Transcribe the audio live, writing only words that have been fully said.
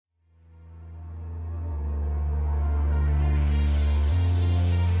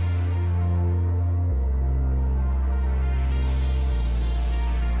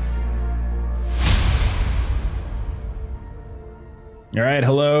All right,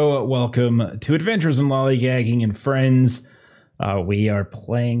 hello, welcome to Adventures in Lollygagging and Friends. We are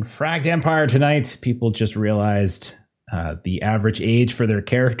playing Fragged Empire tonight. People just realized the average age for their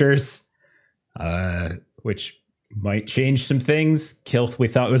characters, which might change some things. Kilth, we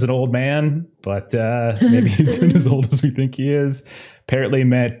thought was an old man, but maybe he's not as old as we think he is. Apparently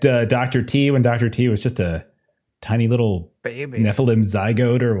met Dr. T when Dr. T was just a tiny little baby Nephilim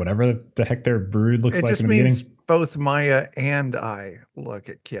zygote or whatever the heck their brood looks like in the beginning. Both Maya and I look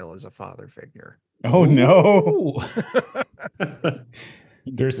at Kill as a father figure. Oh no.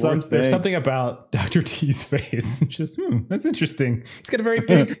 There's something about Dr. T's face. Just that's interesting. He's got a very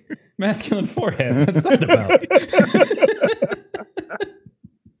big masculine forehead. What's that about?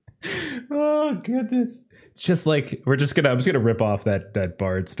 Oh goodness. Just like I'm just gonna rip off that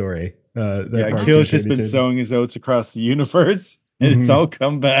Bard story. Kill's just been sowing his oats across the universe, and it's all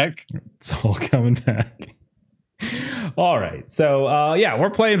come back. It's all coming back. All right, so we're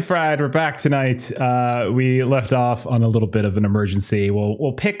playing Fragged. We're back tonight. We left off on a little bit of an emergency.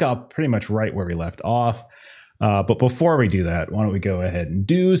 We'll pick up pretty much right where we left off. But before we do that, why don't we go ahead and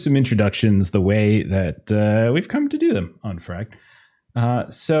do some introductions the way that we've come to do them on Fragged.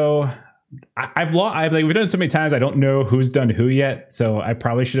 So we've done it so many times. I don't know who's done who yet. So I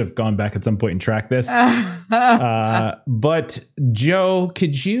probably should have gone back at some point and tracked this. But Joe,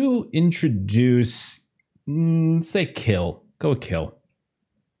 could you introduce? Say Kill. Go with Kill.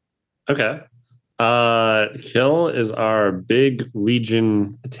 Okay. Kill is our big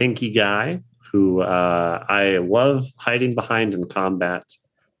Legion tanky guy who I love hiding behind in combat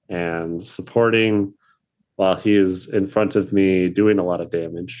and supporting while he is in front of me doing a lot of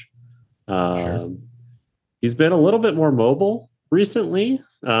damage. Sure. He's been a little bit more mobile recently.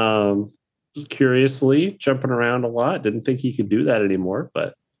 Curiously, jumping around a lot. Didn't think he could do that anymore,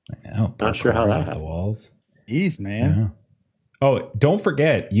 but not sure how that happened. The walls. Jeez, man. Yeah. Oh, don't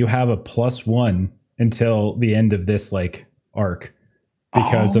forget, you have a +1 until the end of this arc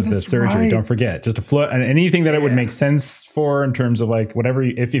because of the surgery. Right. Don't forget, just to float and anything that it would make sense for in terms of whatever.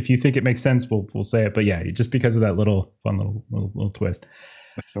 If you think it makes sense, we'll say it. But yeah, just because of that little fun little twist.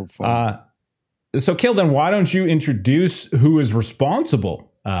 That's so fun. So Kill, then why don't you introduce who is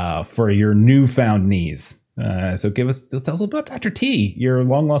responsible for your newfound knees? So tell us about Dr. T, your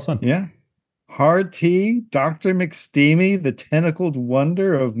long lost son. Yeah. Hard T, Dr. McSteamy, the tentacled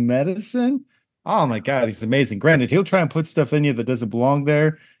wonder of medicine. Oh my God, he's amazing. Granted, he'll try and put stuff in you that doesn't belong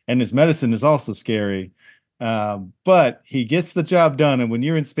there, and his medicine is also scary. But he gets the job done, and when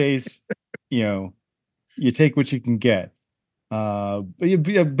you're in space, you take what you can get. But you've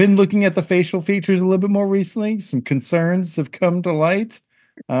been looking at the facial features a little bit more recently. Some concerns have come to light,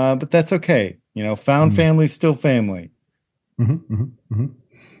 but that's okay. Found family, still family. Mm-hmm, mm-hmm, mm-hmm.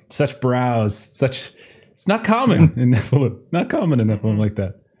 Such brows, it's not common in Nephilim. Not common in Nephilim like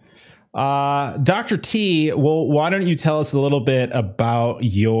that. Dr. T, well, why don't you tell us a little bit about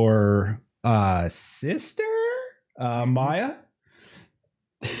your sister, Maya?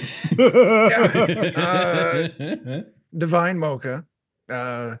 Divine Mocha,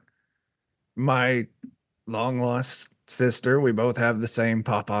 my long lost sister. We both have the same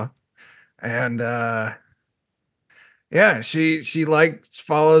papa, and she likes,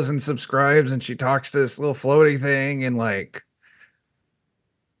 follows, and subscribes, and she talks to this little floaty thing, and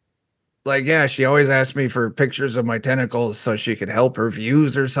she always asks me for pictures of my tentacles so she could help her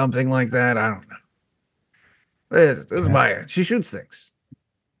views or something like that. I don't know. This is Maya. She shoots things.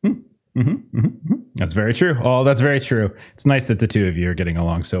 Mm-hmm, mm-hmm, mm-hmm. That's very true. Oh, that's very true. It's nice that the two of you are getting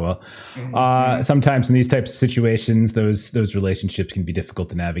along so well. Mm-hmm. Sometimes in these types of situations, those relationships can be difficult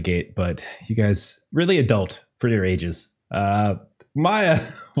to navigate, but you guys really adult for your ages. Maya,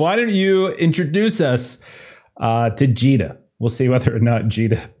 why don't you introduce us to Jita? We'll see whether or not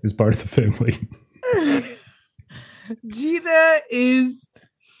Jita is part of the family. Jita is,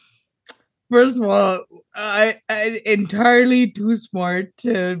 first of all, I entirely too smart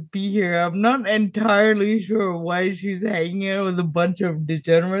to be here. I'm not entirely sure why she's hanging out with a bunch of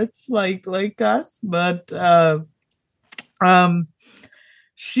degenerates like us, but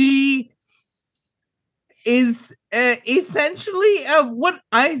she is essentially what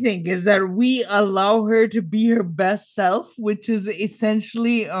I think is that we allow her to be her best self, which is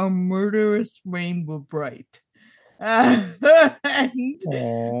essentially a murderous Rainbow Bright. And that's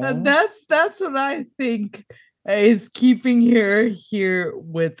what I think is keeping her here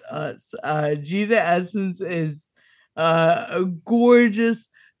with us. Jita Essence is gorgeous,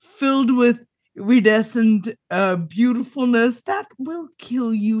 filled with iridescent beautifulness that will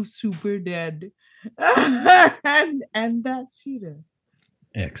kill you super dead. and that's Jita.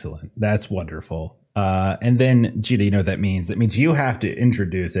 Excellent. That's wonderful. And then, Gita, you know what that means? It means you have to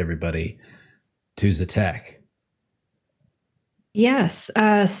introduce everybody to Zatek. Yes.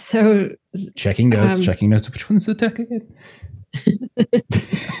 So checking notes. Which one's Zatek again?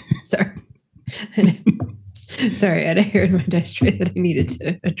 Sorry. Sorry, I had a hair in my dice tray that I needed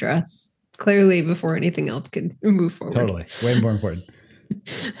to address clearly before anything else could move forward. Totally. Way more important.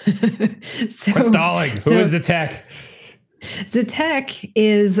 So, Quit stalling. Who is Zatek? Zatek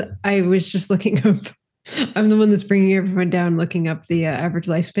is, I was just looking up, I'm the one that's bringing everyone down, looking up the average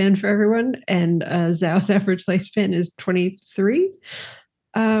lifespan for everyone. And Zhao's average lifespan is 23.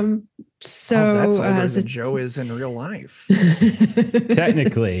 So that's older than Joe is in real life.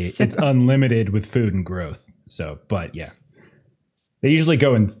 Technically, it's unlimited with food and growth. So, but yeah, they usually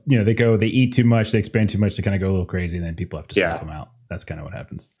go and they eat too much, they expand too much, they kind of go a little crazy, and then people have to suck them out. That's kind of what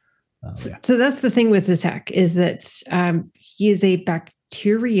happens. So that's the thing with Zatek, is that he is a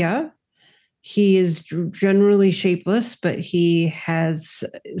bacteria. He is generally shapeless, but he has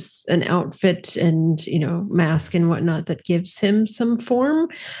an outfit and, mask and whatnot that gives him some form.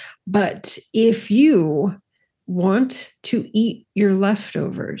 But if you want to eat your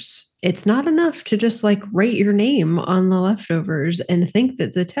leftovers, it's not enough to just write your name on the leftovers and think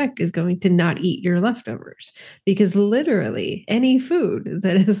that Zatek is going to not eat your leftovers, because literally any food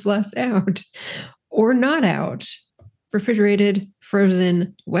that is left out or not out, refrigerated,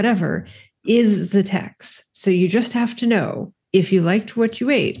 frozen, whatever, is Zatek's. So you just have to know, if you liked what you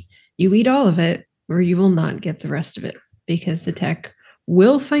ate, you eat all of it, or you will not get the rest of it, because Zatek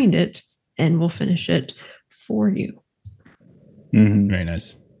will find it and will finish it for you. Mm-hmm. Very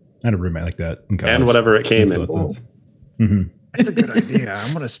nice. I had a roommate like that in college. And whatever it came in. Mm-hmm. That's a good idea.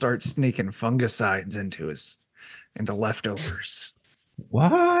 I'm going to start sneaking fungicides into leftovers.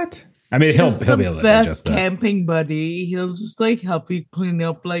 What? I mean, he'll be able to best digest that. Camping buddy. He'll just help you clean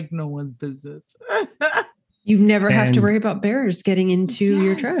up like no one's business. You never have to worry about bears getting into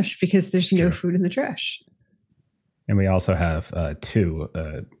your trash, because there's no true. food in the trash. And we also have two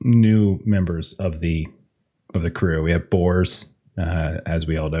new members of the crew. We have Boars, as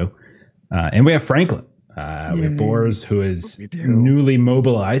we all know, and we have Franklin. We have Boars, who is newly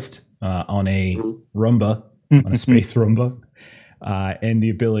mobilized on a Roomba, on a space Roomba, and the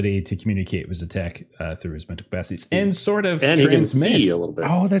ability to communicate with Zatek through his mental capacities and sort of and transmit. he can see a little bit.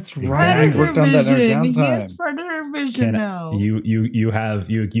 Oh, that's right. Exactly. We worked on that in our He downtime. has predator vision now.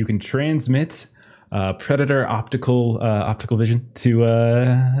 You can transmit predator optical vision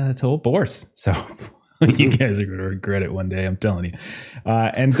to old Boars. So you guys are going to regret it one day, I'm telling you.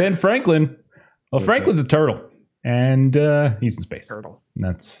 And then Franklin. Well, Franklin's a turtle, and he's in space. Turtle. And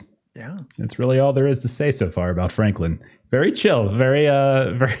that's really all there is to say so far about Franklin. Very chill, very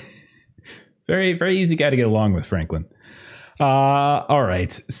very easy guy to get along with, Franklin. All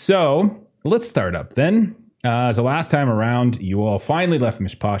right, so let's start up then. So last time around, you all finally left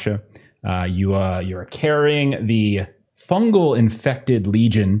Mishpasha. You're carrying the fungal infected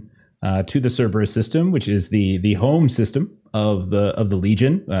Legion to the Cerberus system, which is the home system of the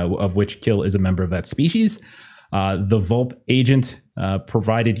Legion, of which Kill is a member of that species. The Vulp agent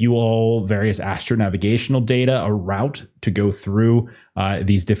provided you all various astronavigational data, a route to go through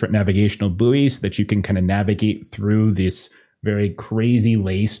these different navigational buoys so that you can kind of navigate through this very crazy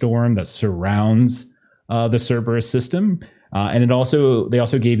ley storm that surrounds the Cerberus system. And they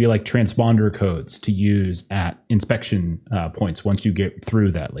also gave you transponder codes to use at inspection points once you get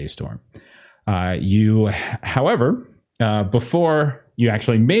through that ley storm. However, before you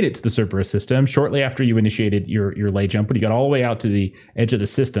actually made it to the Cerberus system, shortly after you initiated your ley jump, when you got all the way out to the edge of the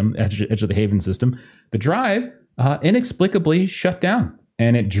system, edge of the Haven system, the drive inexplicably shut down,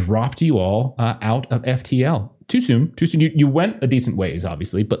 and it dropped you all out of FTL too soon. You went a decent ways,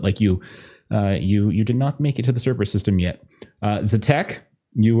 obviously, but you did not make it to the Cerberus system yet. Zatek,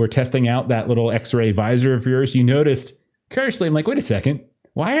 you were testing out that little X-ray visor of yours. You noticed curiously, I'm like, wait a second,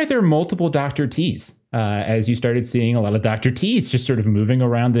 why are there multiple Dr. T's? As you started seeing a lot of Dr. T's just sort of moving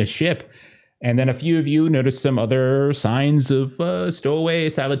around the ship. And then a few of you noticed some other signs of stowaway,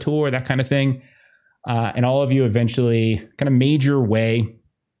 saboteur, that kind of thing. And all of you eventually kind of made your way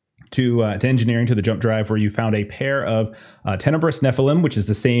to engineering, to the jump drive, where you found a pair of Tenebrous Nephilim, which is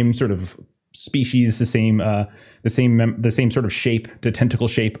the same sort of species, the same sort of shape, the tentacle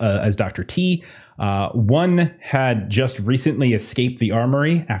shape as Dr. T. One had just recently escaped the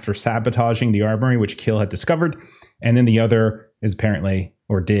armory after sabotaging the armory, which Kill had discovered, and then the other is apparently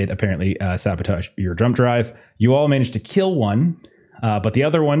sabotage your jump drive. You all managed to kill one, but the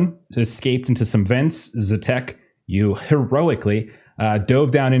other one escaped into some vents. Zatek, you heroically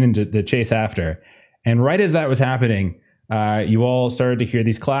dove down into the chase after, and right as that was happening, you all started to hear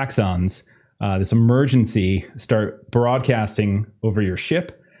these klaxons. this emergency start broadcasting over your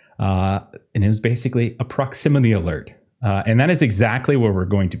ship. And it was basically a proximity alert. And that is exactly where we're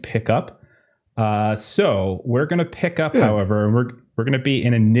going to pick up. So we're going to pick up, however, and we're going to be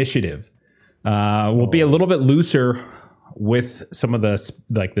in initiative. We'll be a little bit looser with some of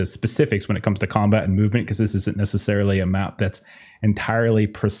the specifics when it comes to combat and movement, because this isn't necessarily a map that's entirely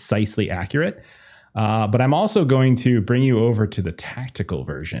precisely accurate. But I'm also going to bring you over to the tactical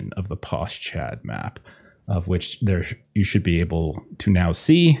version of the Posh Chad map, of which you should be able to now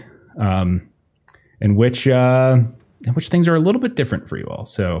see, in which things are a little bit different for you all.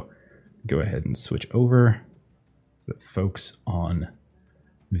 So go ahead and switch over so that folks on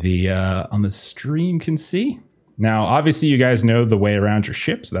the stream can see. Now, obviously, you guys know the way around your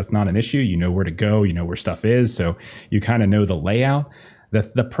ship, so that's not an issue. You know where to go. You know where stuff is, so you kind of know the layout.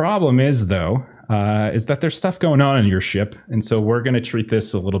 The problem is, though, is that there's stuff going on in your ship, and so we're going to treat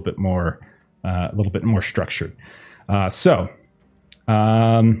this a little bit more structured. Something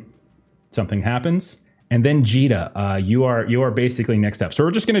happens, and then Jita, you are basically next up. So we're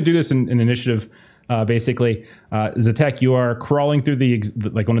just going to do this in initiative. Basically, Zatek, you are crawling through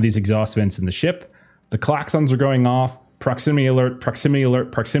like one of these exhaust vents in the ship. The klaxons are going off. Proximity alert, proximity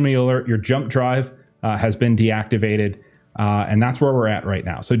alert, proximity alert. Your jump drive has been deactivated. And that's where we're at right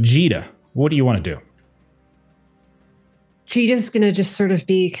now. So Jita, what do you want to do? Jita's going to just sort of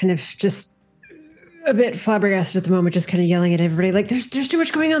be kind of just a bit flabbergasted at the moment, just kind of yelling at everybody like, there's too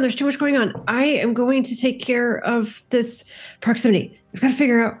much going on. There's too much going on. I am going to take care of this proximity. We've got to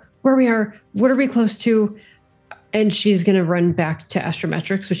figure out where we are. What are we close to? And she's going to run back to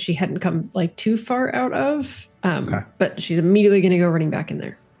astrometrics, which she hadn't come like too far out of. Okay. But she's immediately going to go running back in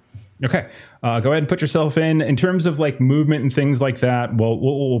there. Okay. Go ahead and put yourself in terms of like movement and things like that. Well,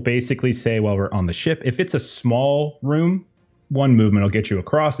 we'll basically say while we're on the ship, if it's a small room, one movement will get you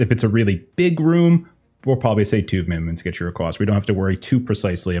across. If it's a really big room, we'll probably say 2 movements get you across. We don't have to worry too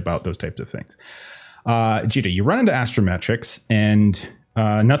precisely about those types of things. Jita, you run into astrometrics and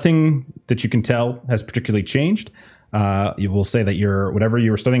nothing that you can tell has particularly changed. You will say that whatever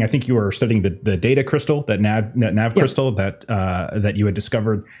you were studying, I think you were studying the data crystal, that nav crystal that you had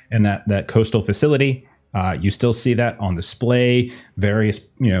discovered in that coastal facility. You still see that on display. Various,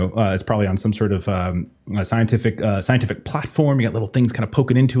 it's probably on some sort of scientific platform. You got little things kind of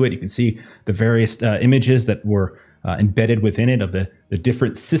poking into it. You can see the various images that were embedded within it of the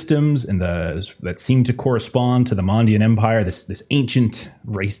different systems and that seem to correspond to the Mondian Empire, this ancient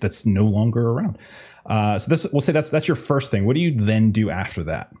race that's no longer around. We'll say that's your first thing. What do you then do after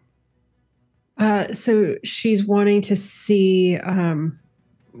that? So she's wanting to see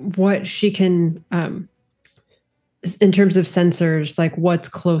what she can, in terms of sensors, like what's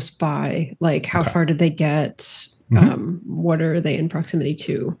close by, like how far did they get? Mm-hmm. What are they in proximity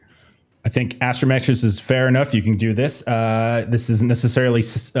to? I think astrometrics is fair enough. You can do this. This isn't necessarily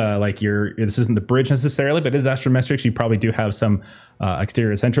this isn't the bridge necessarily, but it is astrometrics. You probably do have some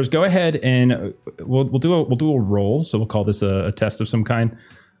exterior sensors. Go ahead and we'll do a roll. So we'll call this a test of some kind.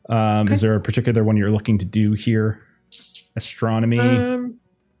 Okay. Is there a particular one you're looking to do here? Astronomy.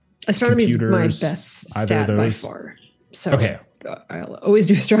 Astronomy is my best stat by far. So okay. I'll always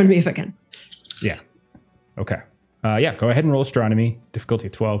do astronomy if I can. Yeah. Okay. Go ahead and roll astronomy. Difficulty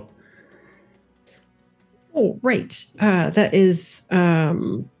 12. Oh, right. That is a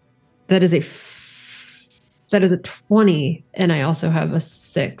 20, and I also have a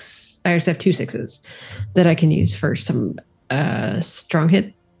 6. I also have 2 6s that I can use for some strong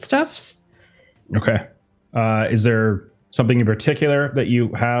hit stuffs. Okay. Is there something in particular that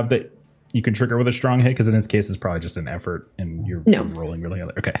you have that you can trigger with a strong hit? Because in this case, it's probably just an effort, and you're rolling really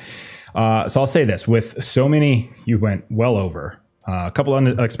other. Okay. So I'll say this: with so many, you went well over. A couple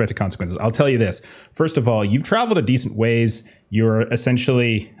unexpected consequences. I'll tell you this. First of all, you've traveled a decent ways. You're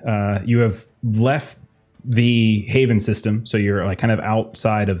essentially, you have left the Haven system. So you're like kind of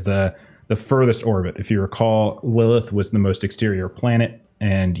outside of the furthest orbit. If you recall, Lilith was the most exterior planet,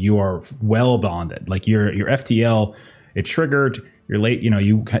 and you are well bonded. Like your FTL, it triggered. You're late.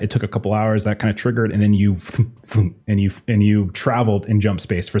 It took a couple hours. That kind of triggered, and then you traveled in jump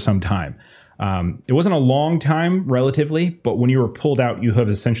space for some time. It wasn't a long time relatively, but when you were pulled out, you have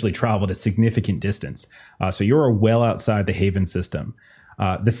essentially traveled a significant distance. So you're well outside the Haven system.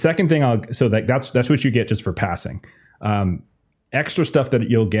 The second thing that's what you get just for passing. Extra stuff that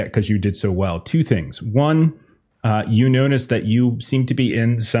you'll get because you did so well. 2 things. One, you notice that you seem to be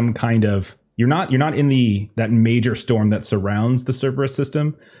in some kind of, you're not in that major storm that surrounds the Cerberus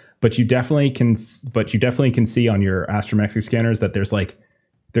system, but you definitely can see on your astrometric scanners that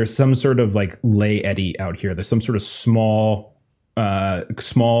there's some sort of like lay eddy out here. There's some sort of small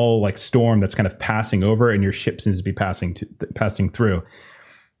small like storm that's kind of passing over, and your ship seems to be passing through.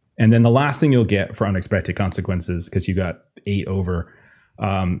 And then the last thing you'll get for unexpected consequences, because you got 8 over,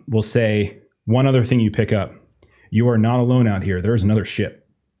 we'll say one other thing you pick up. You are not alone out here. There's another ship.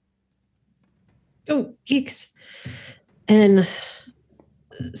 Oh, geeks. And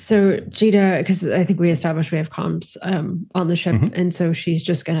so Jita, because I think we established we have comms on the ship, and so she's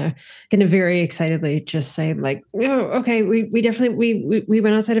just gonna very excitedly just say like, "Oh, okay, we definitely we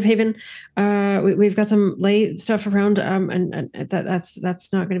went outside of Haven. We've got some lay stuff around, and that's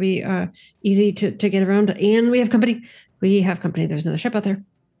not going to be easy to get around. And we have company. There's another ship out there."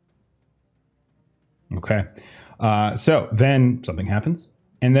 Okay, so then something happens.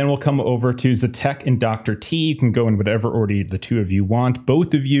 And then we'll come over to Zatek and Dr. T. You can go in whatever order the two of you want.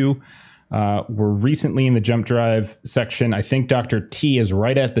 Both of you were recently in the jump drive section. I think Dr. T is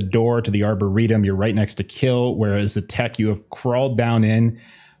right at the door to the Arboretum. You're right next to Kill, whereas Zatek, you have crawled down in.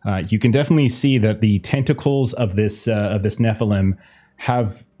 You can definitely see that the tentacles of this Nephilim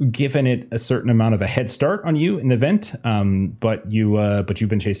have given it a certain amount of a head start on you in the vent, but you've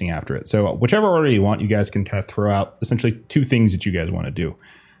been chasing after it. So whichever order you want, you guys can kind of throw out essentially 2 things that you guys want to do.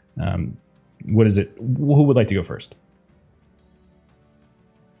 What is it? Who would like to go first?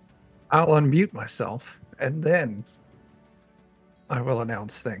 I'll unmute myself and then I will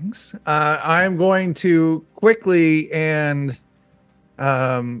announce things. I'm going to quickly and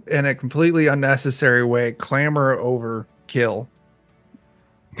in a completely unnecessary way clamber over Kill.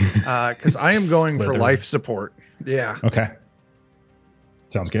 Because I am going for life support. Yeah. Okay.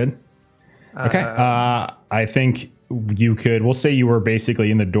 Sounds good. Okay. I think we'll say you were basically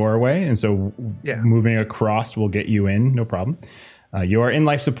in the doorway, and so moving across will get you in, no problem. You are in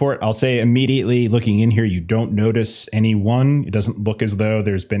life support. I'll say immediately looking in here, you don't notice anyone. It doesn't look as though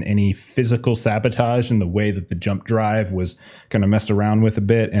there's been any physical sabotage in the way that the jump drive was kind of messed around with a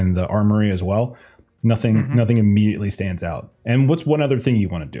bit, and the armory as well. Nothing immediately stands out. And what's one other thing you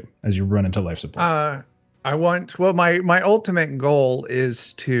want to do as you run into life support? My ultimate goal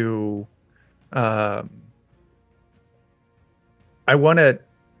is to I want to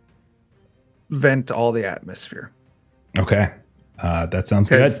vent all the atmosphere. Okay. That sounds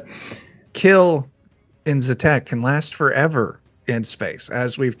good. Kill in Zatek can last forever in space,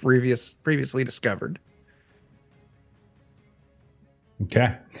 as we've previously discovered.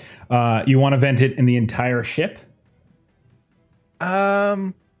 Okay. You want to vent it in the entire ship?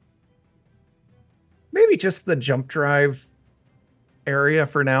 Maybe just the jump drive area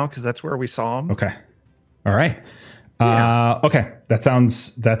for now, because that's where we saw him. Okay. All right. Okay. That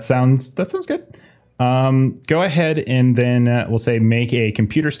sounds good. Go ahead and then we'll say make a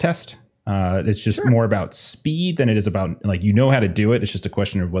computers test. It's just more about speed than it is about like how to do it. It's just a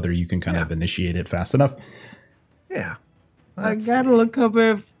question of whether you can kind of initiate it fast enough. Yeah. I gotta look up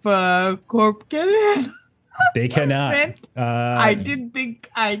if Corp can handle. They cannot. I didn't think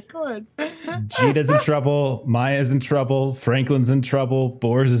I could. Jita's in trouble. Maya's in trouble. Franklin's in trouble.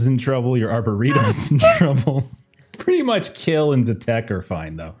 Boars is in trouble. Your Arboretum's in trouble. Pretty much Kill and Zatek are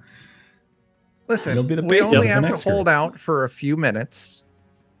fine, though. Listen, we only have to hold out for a few minutes.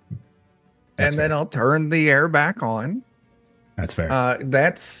 That's then I'll turn the air back on. That's fair.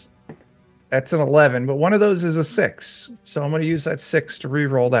 That's an 11, but one of those is a 6. So I'm going to use that 6 to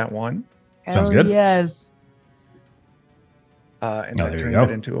re-roll that one. Sounds good. Yes. And that turns it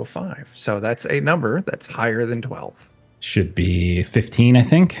into a 5. So that's a number that's higher than 12. Should be 15, I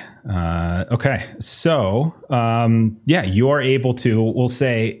think. Okay. So, you are able to, we'll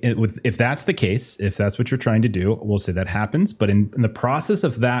say, if that's the case, if that's what you're trying to do, we'll say that happens. But in the process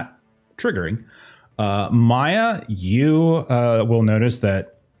of that triggering, Maya, you will notice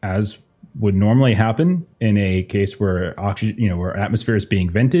that as would normally happen in a case where oxygen, where atmosphere is being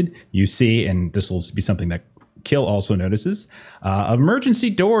vented, you see, and this will be something that Kill also notices, emergency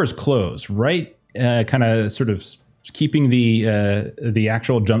doors close, right? Kind of sort of keeping the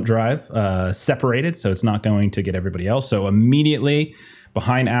actual jump drive separated, so it's not going to get everybody else. So immediately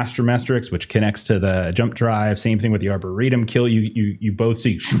behind Astromestrix, which connects to the jump drive, same thing with the Arboretum, Kill, you both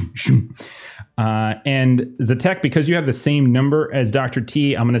see and Zatek, because you have the same number as Dr.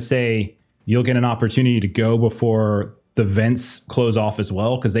 T, I'm going to say you'll get an opportunity to go before the vents close off as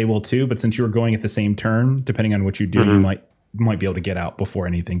well, because they will too. But since you were going at the same turn, depending on what you do, you might be able to get out before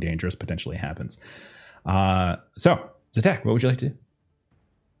anything dangerous potentially happens. So, Zatek, what would you like to do?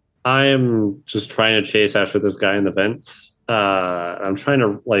 I am just trying to chase after this guy in the vents. I'm trying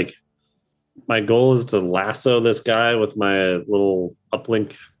to, my goal is to lasso this guy with my little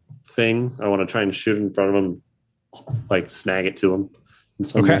uplink thing. I want to try and shoot in front of him, snag it to him in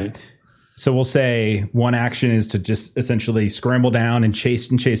some way. So we'll say one action is to just essentially scramble down and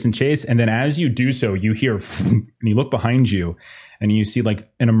chase and chase and chase. And then as you do so, you hear, and you look behind you and you see like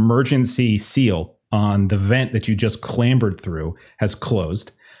an emergency seal on the vent that you just clambered through has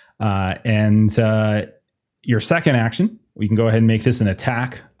closed. And your second action, we can go ahead and make this an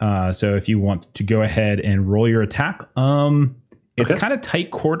attack. So if you want to go ahead and roll your attack, it's kind of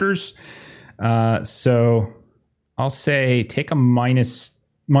tight quarters. So I'll say take a minus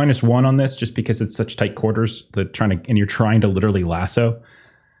one on this just because it's such tight quarters and you're trying to literally lasso.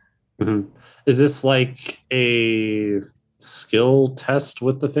 Mm-hmm. Is this like a skill test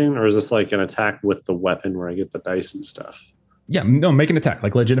with the thing, or is this like an attack with the weapon where I get the dice and stuff? Yeah, no, make an attack,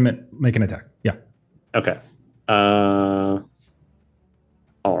 like legitimate, make an attack. Yeah. Okay. All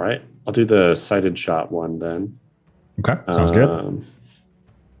right. I'll do the sighted shot one then. Okay, sounds good.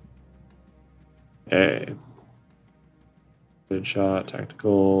 Okay. Sighted shot,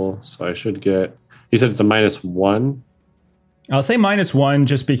 tactical. So I should get. You said it's a -1. I'll say -1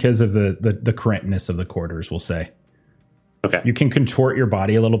 just because of the correctness of the quarters. We'll say. Okay. You can contort your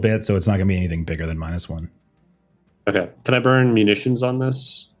body a little bit, so it's not going to be anything bigger than -1. Okay. Can I burn munitions on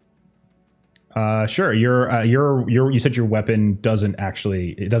this? Sure. You said your weapon doesn't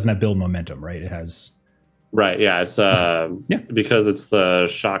have build momentum, right? It has. Right. Yeah. It's because it's the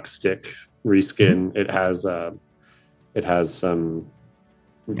shock stick reskin. Mm-hmm. It has some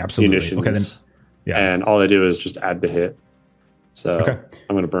Absolutely. munitions. Okay, then, yeah. And all I do is just add to hit. So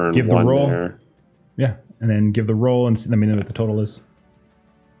I'm going to burn give one the roll. there. Yeah, and then give the roll and let me know what the total is.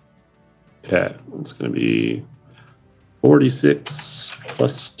 Okay, it's going to be 46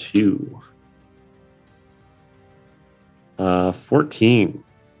 plus 2. 14.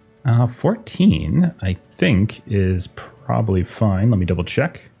 14, I think, is probably fine. Let me double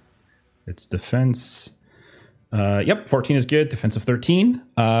check. It's defense. Yep, 14 is good. Defensive 13.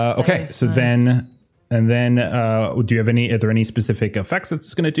 Okay, Nice, so nice. then, do you have are there any specific effects that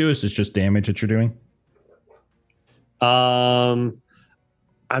it's going to do? Is this just damage that you're doing? I'm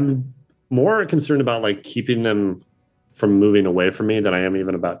more concerned about like keeping them from moving away from me than I am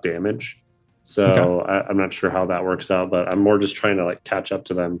even about damage. So I'm not sure how that works out, but I'm more just trying to like catch up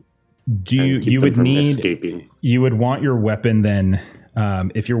to them. You would need escaping. You would want your weapon then.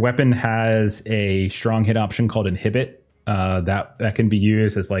 If your weapon has a strong hit option called inhibit, that can be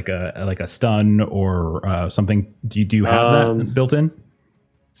used as like a stun or something. Do you have that built in?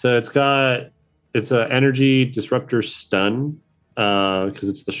 So it's a energy disruptor stun because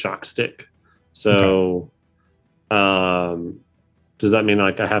it's the shock stick. So does that mean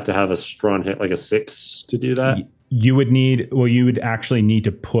like I have to have a strong hit, like a 6 to do that? You would actually need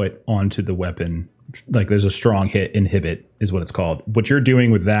to put onto the weapon, like there's a strong hit inhibit is what it's called. What you're doing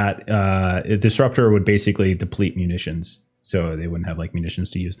with that, a disruptor would basically deplete munitions. So they wouldn't have like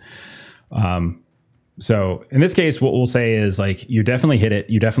munitions to use. So in this case, what we'll say is like, you definitely hit it.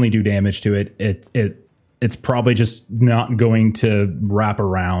 You definitely do damage to it. It's probably just not going to wrap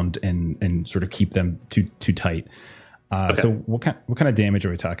around and sort of keep them too tight. So what kind of damage are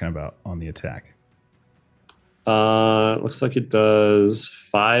we talking about on the attack? Looks like it does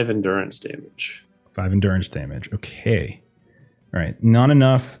 5 endurance damage. 5 endurance damage. Okay. All right. Not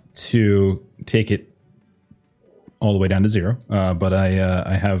enough to take it all the way down to 0, but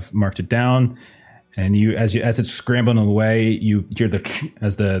I have marked it down. And as it's scrambling on the way, you hear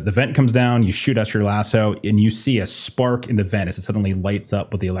as the vent comes down, you shoot out your lasso, and you see a spark in the vent as it suddenly lights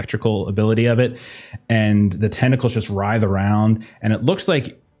up with the electrical ability of it, and the tentacles just writhe around, and it looks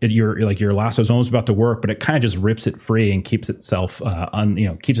like your lasso is almost about to work, but it kind of just rips it free and keeps itself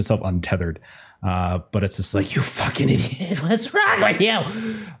untethered. But it's just like, you fucking idiot! What's wrong with you?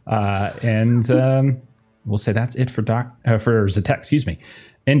 And we'll say that's it for Zatek. Excuse me,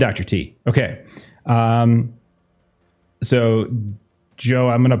 and Dr. T. Okay. So Joe,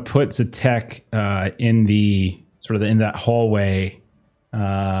 I'm going to put Zatek in that hallway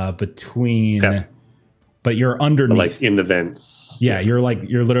between. Okay. But you're underneath, like in the vents. Yeah, you're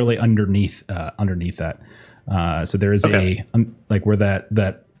literally underneath that. So there is like where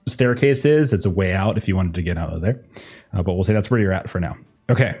that staircase is. It's a way out if you wanted to get out of there. But we'll say that's where you're at for now.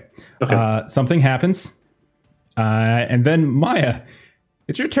 Okay. Something happens, and then Maya,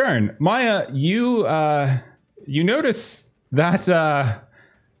 it's your turn. Maya, you notice that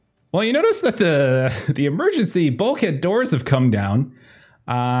the emergency bulkhead doors have come down.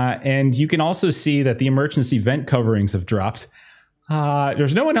 And you can also see that the emergency vent coverings have dropped.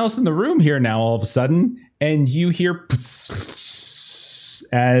 There's no one else in the room here now all of a sudden. And you hear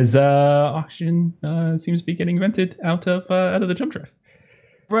as oxygen seems to be getting vented out of the jump drive.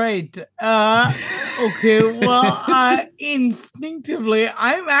 Right. Okay. Well, instinctively,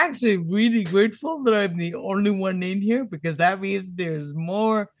 I'm actually really grateful that I'm the only one in here because that means there's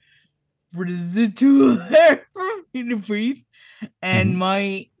more residual there for me to breathe. And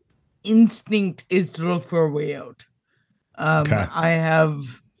my instinct is to look for a way out. Okay. I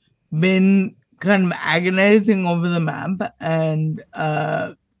have been kind of agonizing over the map, and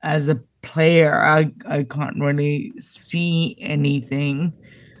as a player, I can't really see anything.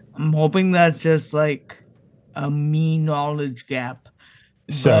 I'm hoping that's just like a me knowledge gap.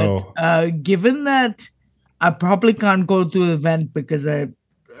 So- but given that I probably can't go through the vent because I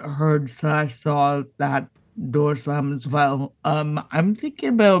heard / saw that door slam as well. I'm thinking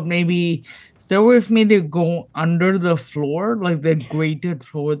about maybe is there a way for me to go under the floor, like the grated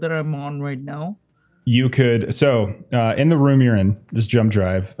floor that I'm on right now? You could, in the room you're in, this jump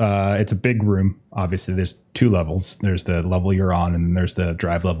drive, it's a big room. Obviously, there's 2 levels. There's the level you're on, and then there's the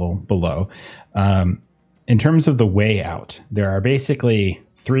drive level below. In terms of the way out, there are basically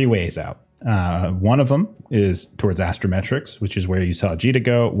 3 ways out. One of them is towards Astrometrics, which is where you saw Gita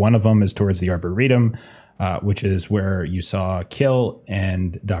go. One of them is towards the Arboretum, which is where you saw Kill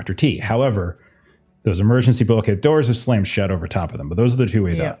and Dr. T. However, those emergency bulkhead doors are slammed shut over top of them, but those are the 2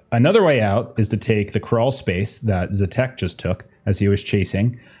 ways out. Another way out is to take the crawl space that Zatek just took as he was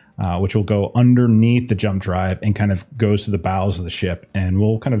chasing, which will go underneath the jump drive and kind of goes to the bowels of the ship, and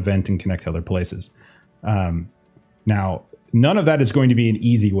will kind of vent and connect to other places. Now, none of that is going to be an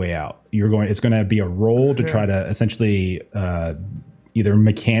easy way out. It's going to be a roll to try to essentially either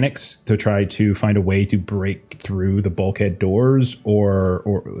mechanics to try to find a way to break through the bulkhead doors, or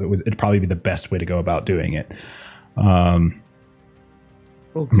it'd probably be the best way to go about doing it. I'm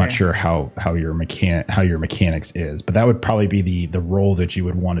not sure how your mechanics is, but that would probably be the role that you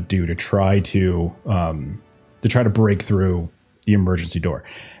would want to do to try to break through the emergency door.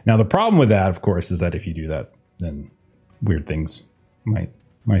 Now, the problem with that, of course, is that if you do that, then weird things might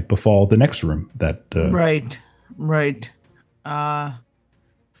befall the next room. That Right.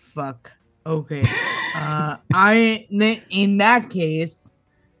 Fuck. Okay. In that case,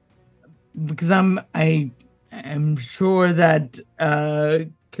 because I am sure that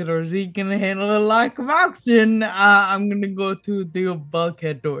Killer Z can handle a lack of oxygen, I'm gonna go through the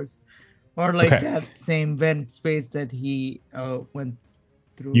bulkhead doors, or like that same vent space that he went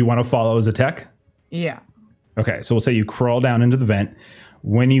through. You want to follow as a tech? Yeah. Okay, so we'll say you crawl down into the vent.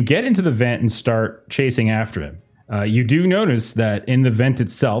 When you get into the vent and start chasing after him, you do notice that in the vent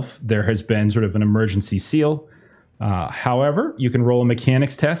itself, there has been sort of an emergency seal. However, you can roll a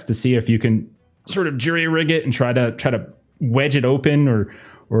mechanics test to see if you can sort of jury rig it and try to wedge it open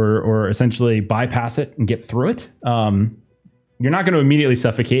or essentially bypass it and get through it. You're not going to immediately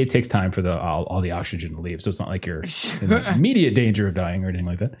suffocate. It takes time for all the oxygen to leave, so it's not like you're in immediate danger of dying or anything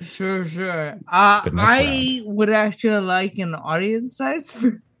like that. Sure. I would actually like an audience size for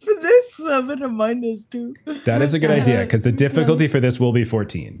this. I'm at a -2. That is a good idea, because the difficulty for this will be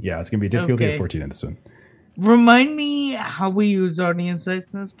 14. Yeah, it's going to be a difficulty of 14 in this one. Remind me how we use audience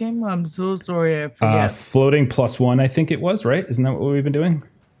size in this game. I'm so sorry, I forget. Floating +1, I think it was, right? Isn't that what we've been doing?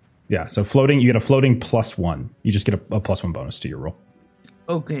 Yeah, so floating, you get a floating +1. You just get a +1 bonus to your roll.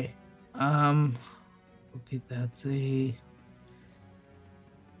 Okay. Okay, that's a...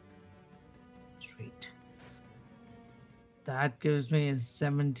 Sweet. That gives me a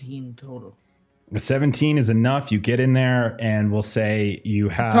 17 total. A 17 is enough. You get in there, and we'll say you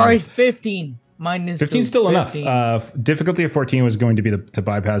have... Sorry, 15. Minus 15 is still 15. enough. Difficulty of 14 was going to be to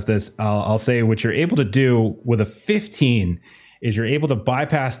bypass this. I'll say what you're able to do with a 15 is you're able to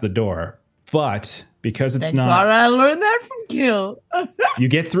bypass the door, but because it's not... I learned that from Kill. You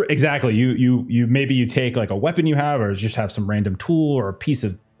get through... Exactly. You maybe you take like a weapon you have, or just have some random tool or a piece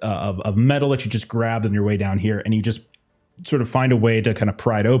of metal that you just grabbed on your way down here, and you just sort of find a way to kind of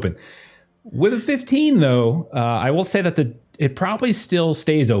pry it open. With a 15, though, I will say that it probably still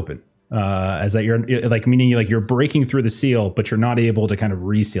stays open. As that you're like, meaning you're breaking through the seal, but you're not able to kind of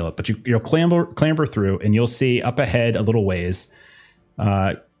reseal it. But you'll clamber through, and you'll see up ahead a little ways.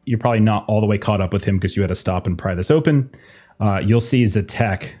 You're probably not all the way caught up with him because you had to stop and pry this open. You'll see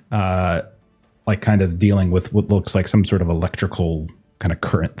Zatek like kind of dealing with what looks like some sort of electrical kind of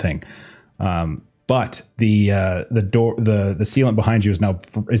current thing. But the door, the sealant behind you is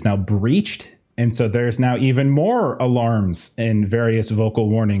now breached. And so there's now even more alarms and various vocal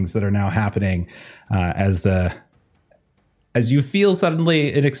warnings that are now happening as you feel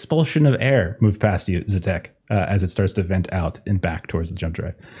suddenly an expulsion of air move past you, Zatek, as it starts to vent out and back towards the jump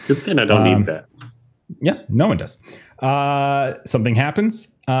drive. Good thing I don't need that. Yeah, no one does. Something happens,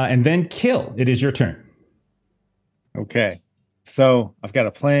 and then Kill. It is your turn. Okay. So I've got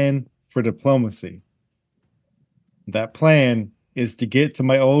a plan for diplomacy. That plan is to get to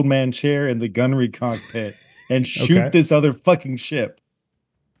my old man chair in the gunnery cockpit and shoot Okay. this other fucking ship.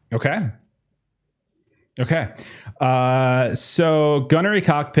 Okay. So gunnery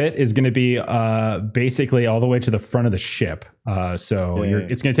cockpit is going to be basically all the way to the front of the ship. So Yeah.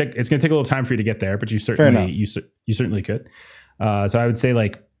 it's going to take a little time for you to get there, but you enough. certainly you certainly could. So I would say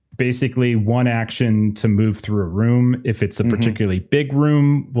like basically one action to move through a room. If it's a particularly big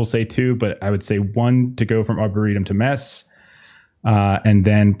room, we'll say 2, but I would say 1 to go from arboretum to mess. And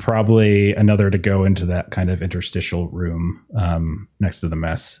then probably another to go into that kind of interstitial room next to the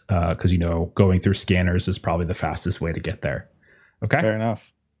mess, because going through scanners is probably the fastest way to get there. Okay, Fair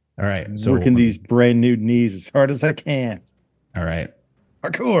enough. all right. So Working these brand new knees as hard as I can. All right.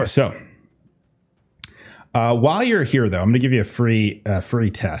 Hardcore. So while you're here, though, I'm going to give you a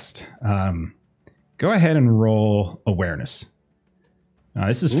free test. Go ahead and roll awareness.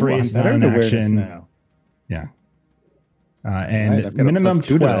 This is free. I'm It's not better an at awareness action. now. Yeah. Right, And I've got a minimum +2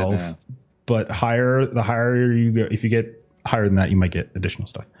 to that 12, now. but the higher you go, if you get higher than that, you might get additional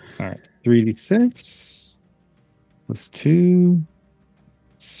stuff. All right. 3d6 plus 2,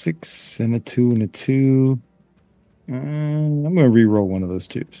 6, and a 2 and a 2. I'm going to re-roll one of those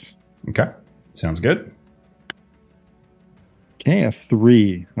 2s. Okay. Sounds good. Okay, a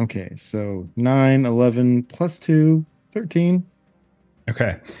 3. Okay, so 9, 11 plus 2, 13.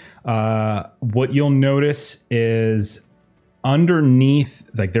 Okay. What you'll notice is underneath,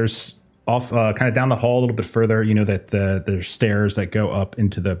 like there's off kind of down the hall a little bit further, that there's stairs that go up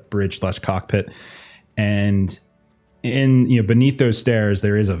into the bridge/cockpit. And beneath those stairs,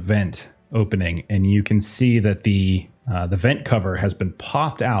 there is a vent opening, and you can see that the vent cover has been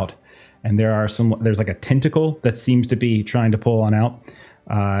popped out, and there's like a tentacle that seems to be trying to pull on out.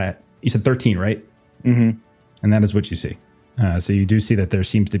 You said 13, right? Mm-hmm. And that is what you see. So you do see that there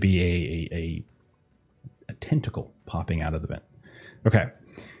seems to be a tentacle popping out of the vent. Okay.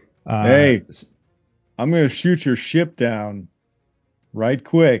 Hey, I'm going to shoot your ship down right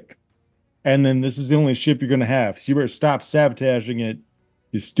quick. And then this is the only ship you're going to have. So you better stop sabotaging it,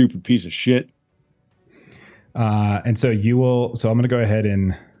 you stupid piece of shit. And so you will. So I'm going to go ahead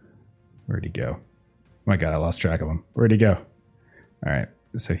and. Where'd he go? Oh my God, I lost track of him. Where'd he go? All right.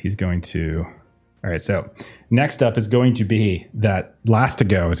 So he's going to. All right. So next up is going to be that last to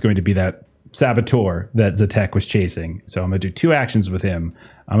go is going to be that saboteur that Zatek was chasing. So I'm going to do 2 actions with him.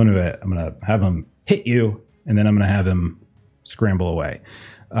 I'm going to have him hit you, and then I'm going to have him scramble away.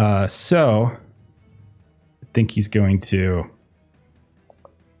 So I think he's going to.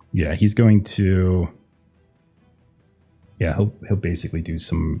 Yeah, he's going to. Yeah, he'll basically do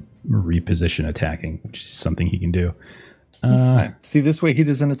some reposition attacking, which is something he can do. See, this way he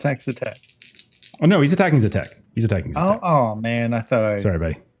doesn't attack Zatek. Oh no, he's attacking Zatek. He's attacking Zatek. Oh man, I thought I. Sorry,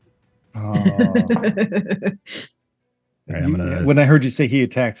 buddy. Oh. All right, I'm gonna When I heard you say he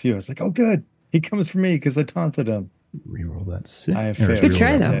attacks you, I was like, oh good, he comes for me because I taunted him. reroll that 6. I have Or failed. Good reroll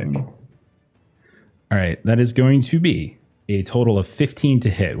try, that though. 10. All right, that is going to be a total of 15 to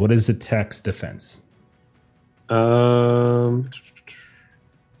hit. What is Zatek's defense?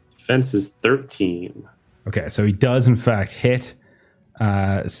 Defense is 13. Okay, so he does in fact hit.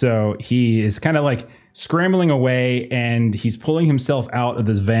 So he is kind of like scrambling away, and he's pulling himself out of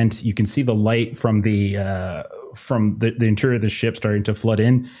this vent. You can see the light from the interior of the ship starting to flood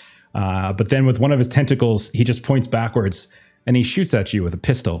in. But then with one of his tentacles, he just points backwards and he shoots at you with a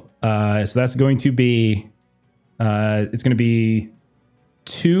pistol. So that's going to be it's going to be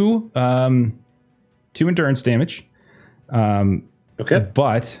 2 endurance damage. Okay.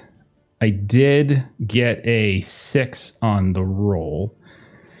 But I did get a 6 on the roll.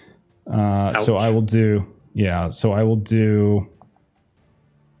 So I will do. Yeah. So I will do.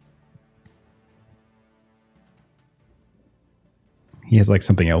 He has like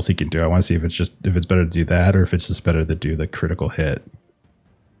something else he can do. I want to see if it's better to do that or if it's just better to do the critical hit.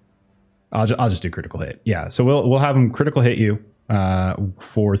 I'll just do critical hit. Yeah. So we'll have him critical hit you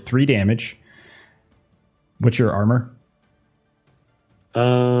for 3 damage. What's your armor?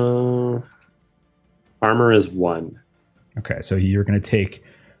 Armor is 1. Okay, so you're going to take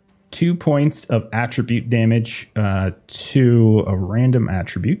 2 points of attribute damage to a random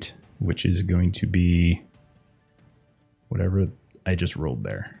attribute, which is going to be whatever I just rolled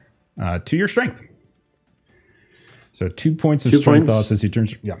there, to your strength. So 2 points of strength loss as you turn.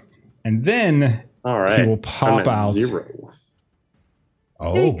 Yeah, and then all right, he will pop out 0.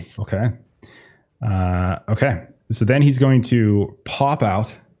 Oh, Thanks. okay. Okay. So then he's going to pop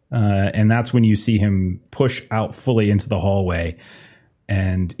out, and that's when you see him push out fully into the hallway.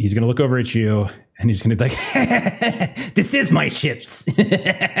 And he's going to look over at you, And he's going to be like, this is my ships.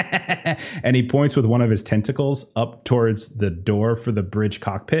 And he points with one of his tentacles up towards the door for the bridge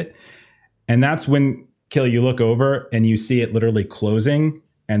cockpit. And that's when, Kill, you look over and you see it literally closing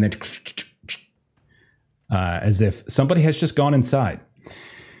and then as if somebody has just gone inside.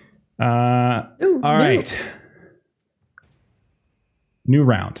 All right. New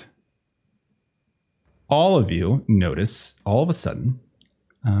round. All of you notice all of a sudden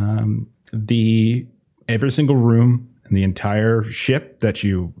every single room in the entire ship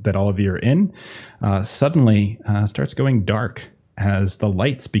that all of you are in suddenly starts going dark as the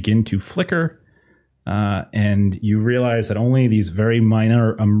lights begin to flicker. And you realize that only these very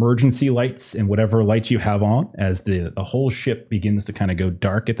minor emergency lights and whatever lights you have on as the whole ship begins to kind of go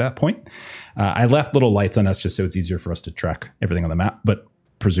dark at that point. I left little lights on us just so it's easier for us to track everything on the map, but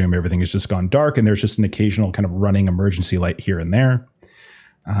presume everything has just gone dark and there's just an occasional kind of running emergency light here and there.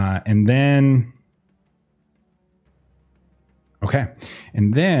 And then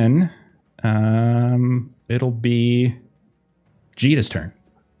it'll be Jita's turn.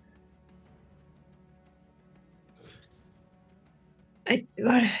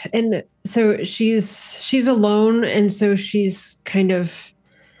 And so she's alone, and so she's kind of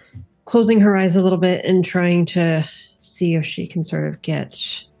closing her eyes a little bit and trying to see if she can sort of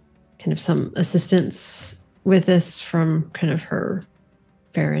get kind of some assistance with this from kind of her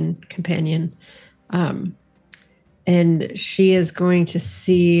Farron companion. And she is going to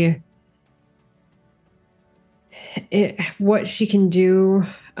see what she can do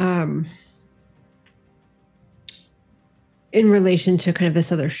in relation to kind of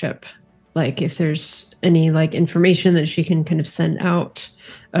this other ship. Like if there's any like information that she can kind of send out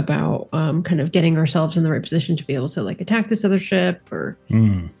about kind of getting ourselves in the right position to be able to like attack this other ship or...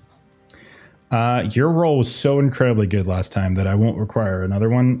 Your roll was so incredibly good last time that I won't require another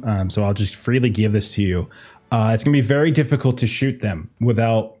one. So I'll just freely give this to you. It's going to be very difficult to shoot them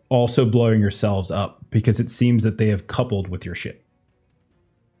without also blowing yourselves up because it seems that they have coupled with your ship.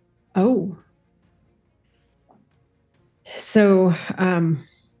 Oh. So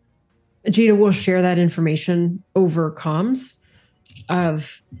Jita will share that information over comms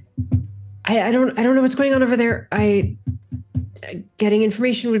of I don't know what's going on over there. Getting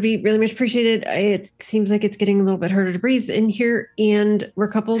information would be really much appreciated. It seems like it's getting a little bit harder to breathe in here, and we're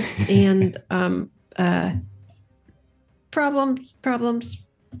coupled, and problems.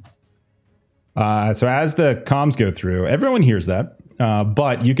 So as the comms go through, everyone hears that,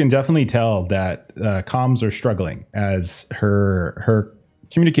 but you can definitely tell that comms are struggling as her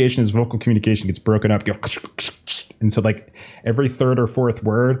communication, his vocal communication gets broken up, and so like every third or fourth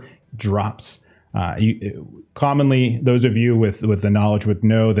word drops. Commonly, those of you with the knowledge would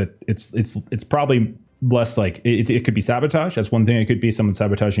know that it's probably less like it could be sabotage. That's one thing. It could be someone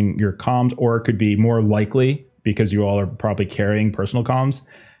sabotaging your comms, or it could be more likely because you all are probably carrying personal comms,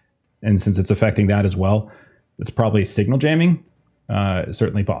 and since it's affecting that as well, it's probably signal jamming.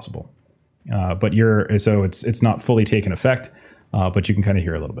 Certainly possible, but it's not fully taken effect, but you can kind of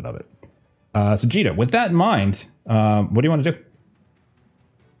hear a little bit of it. So Jita, with that in mind, what do you want to do?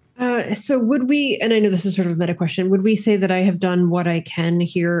 So would we, and I know this is sort of a meta question, would we say that I have done what I can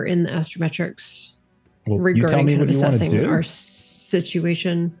here in the astrometrics regarding kind of assessing our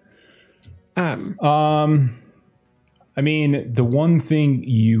situation? I mean, the one thing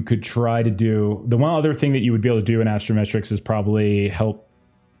you could try to do, the one other thing that you would be able to do in astrometrics is probably help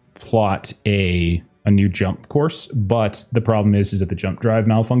plot a new jump course. But the problem is that the jump drive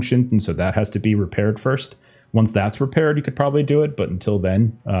malfunctioned, and so that has to be repaired first. Once that's repaired, you could probably do it. But until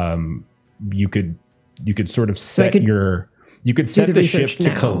then, you could sort of set you could set the ship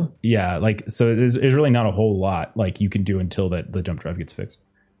to so there's really not a whole lot like you can do until the jump drive gets fixed.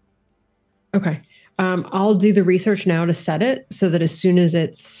 Okay. I'll do the research now to set it so that as soon as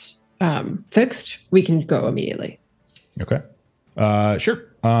it's fixed, we can go immediately. Okay. Sure.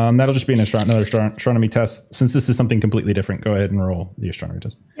 That'll just be another astronomy test. Since this is something completely different, go ahead and roll the astronomy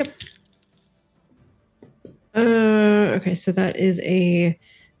test. Yep. Okay, so that is a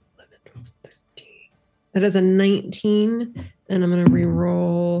 11, 12, 13. That is a 19, and I'm going to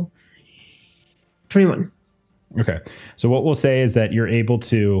re-roll 21. Okay. So what we'll say is that you're able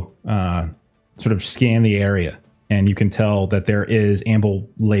to sort of scan the area, and you can tell that there is ample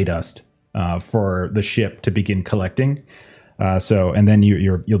ley dust for the ship to begin collecting. And then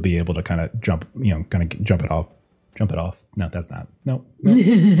you'll be able to kind of jump it off. No, that's not. No.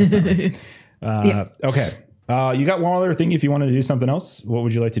 That's not right. Yeah. Okay. You got one other thing if you wanted to do something else. What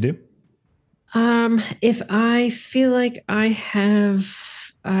would you like to do? If I feel like I have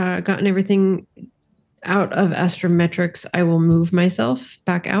gotten everything out of astrometrics, I will move myself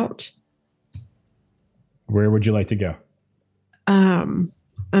back out. Where would you like to go? I'm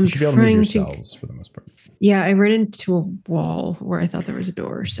You should be able to move trying to. yourselves for the most part. Yeah, I ran into a wall where I thought there was a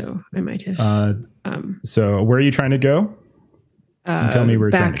door, so I might have. So where are you trying to go? Tell me where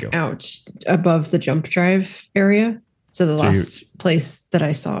you're trying back to go. out above the jump drive area. So the So last place that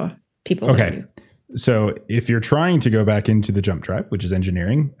I saw people. Okay. So if you're trying to go back into the jump drive, which is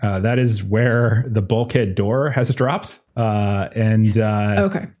engineering, that is where the bulkhead door has dropped.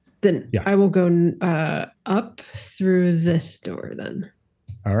 Okay. Then Yeah. I will go up through this door then.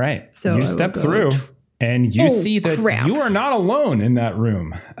 All right. So you I will step go through and you Oh, see that crap. you are not alone in that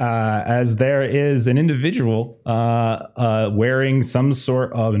room, as there is an individual wearing some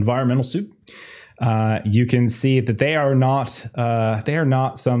sort of environmental suit. You can see that they are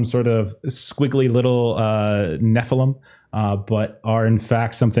not some sort of squiggly little Nephilim, but are in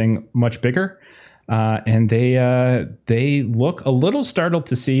fact something much bigger. And they look a little startled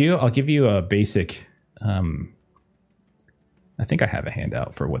to see you. I'll give you a basic. I think I have a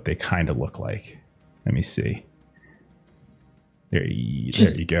handout for what they kind of look like. Let me see. There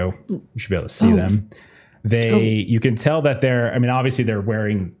you go. You should be able to see them. You can tell that obviously they're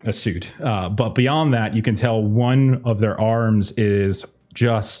wearing a suit, but beyond that, you can tell one of their arms is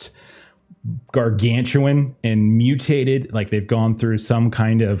just gargantuan and mutated, like they've gone through some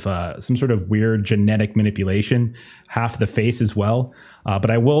kind of some sort of weird genetic manipulation. Half the face as well, but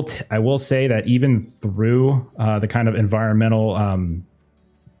I will say that even through the kind of environmental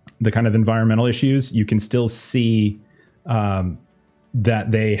issues, you can still see that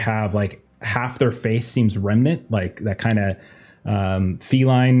they have like half their face seems remnant, like that kind of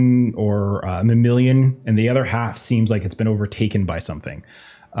feline or mammalian, and the other half seems like it's been overtaken by something.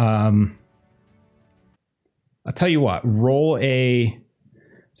 I'll tell you what. Roll a.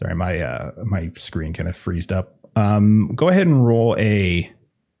 Sorry, my screen kind of freezed up. Go ahead and roll a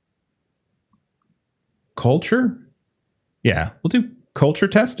culture. Yeah, we'll do culture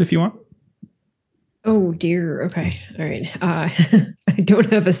test if you want. Oh dear. Okay. All right. I don't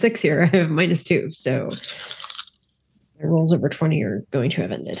have a 6 here. I have -2. So the rolls over 20 are going to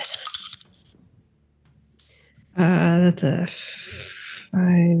have ended. That's a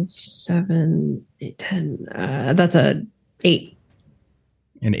 5, 7, 8, 10. That's a 8.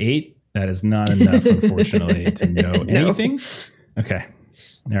 An 8? That is not enough, unfortunately, to know anything. Okay.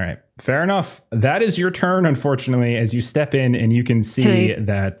 All right. Fair enough. That is your turn, unfortunately, as you step in and you can see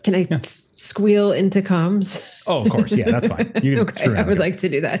that. Can I squeal into comms? Oh, of course. Yeah, that's fine. You can Okay, I would like to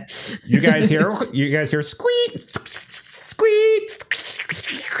do that. You guys hear squeak, squeak,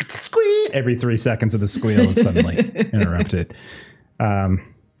 squeak. Every 3 seconds of the squeal is suddenly interrupted.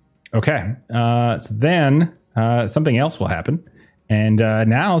 Okay. So then something else will happen. And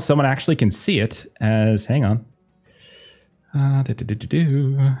now someone actually can see it as, hang on. As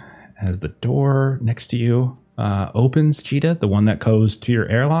the door next to you opens, Cheetah, the one that goes to your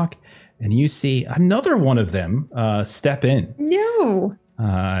airlock, and you see another one of them step in. No.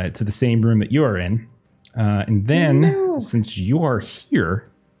 To the same room that you are in. And then, since you are here,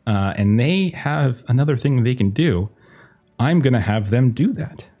 and they have another thing they can do, I'm going to have them do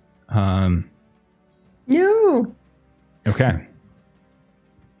that. No. Okay.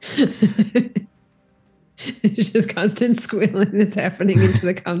 It's just constant squealing that's happening into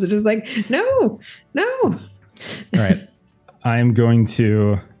the comms. It's just like, no. All right. I'm going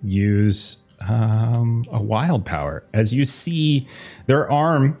to use a wild power. As you see their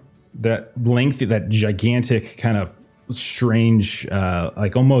arm, that length, that gigantic kind of strange,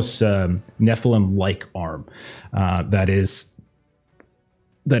 like almost Nephilim-like arm that is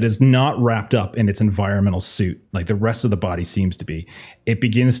not wrapped up in its environmental suit like the rest of the body seems to be. It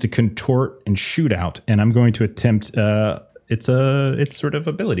begins to contort and shoot out, and I'm going to attempt its sort of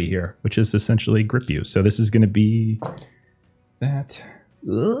ability here, which is essentially grip you. So this is going to be that.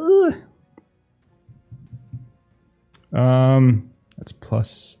 That's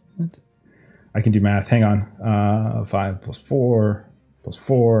plus. I can do math. Hang on. 5 plus 4 plus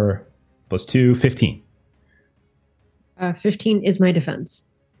 4 plus 2, 15. 15 is my defense.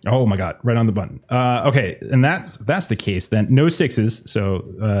 Oh my God! Right on the button. Okay, and that's the case. Then no 6s.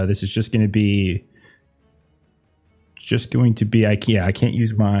 So this is just going to be. I can't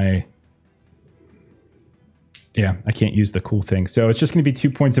use my. Yeah, I can't use the cool thing. So it's just going to be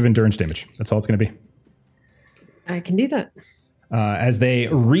 2 points of endurance damage. That's all it's going to be. I can do that. As they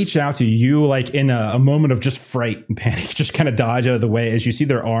reach out to you, like in a moment of just fright and panic, just kind of dodge out of the way as you see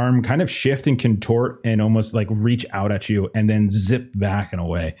their arm kind of shift and contort and almost like reach out at you and then zip back and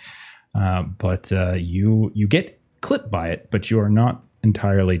away. But you get clipped by it, but you are not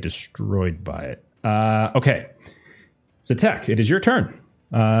entirely destroyed by it. Okay. Zatek, it is your turn.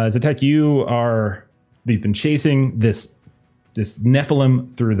 Zatek, you are you've been chasing this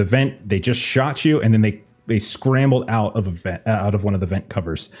Nephilim through the vent. They just shot you, and then they scrambled out of a vent, out of one of the vent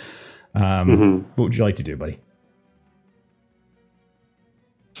covers. What would you like to do, buddy?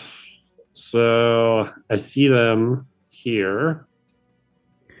 So I see them here.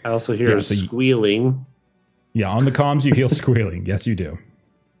 I also hear squealing. Yeah, on the comms you hear squealing. Yes, you do.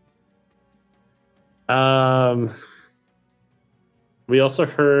 We also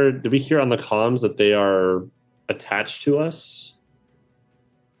heard. Did we hear on the comms that they are attached to us?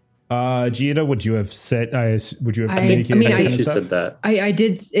 Gita, would you have said? Would you have communicated? I think she said that. I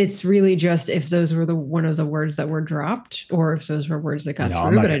did. It's really just if those were one of the words that were dropped, or if those were words that got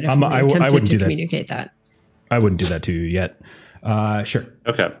through. But I definitely attempted to communicate that. I wouldn't do that to you yet. Sure.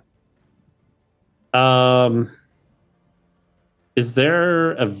 Okay. Is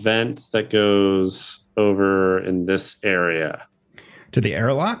there a vent that goes over in this area? To the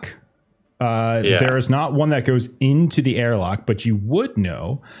airlock? There is not one that goes into the airlock, but you would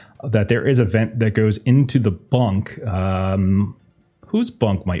know that there is a vent that goes into the bunk. Whose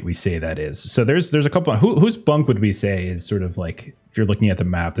bunk might we say that is? So there's a couple. Whose bunk would we say is sort of like, if you're looking at the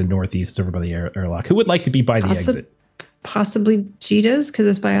map, the northeast over by the airlock? Who would like to be by the exit? Possibly Cheetah's, because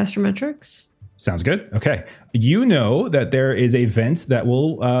it's by astrometrics. Sounds good. Okay, you know that there is a vent that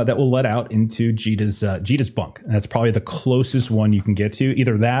will let out into Jita's bunk. And that's probably the closest one you can get to.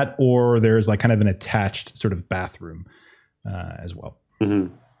 Either that, or there's like kind of an attached sort of bathroom as well.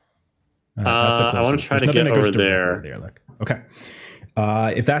 Mm-hmm. I want to try to get over there. Okay.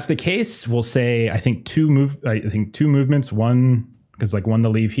 If that's the case, we'll say I think two movements. One because like one to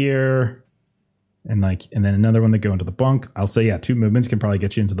leave here, and then another one to go into the bunk. I'll say 2 movements can probably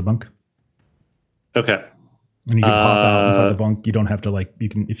get you into the bunk. Okay. And you can pop out inside the bunk. You don't have to you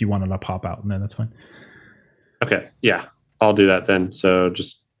can, if you wanted to pop out, and then that's fine. Okay. Yeah. I'll do that then. So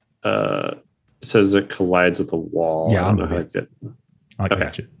just, it says it collides with the wall. Yeah. I don't know how I did. I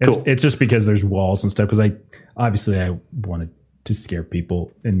got you. It's just because there's walls and stuff. Because I wanted to scare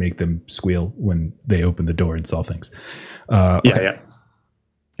people and make them squeal when they open the door and saw things. Okay. Yeah.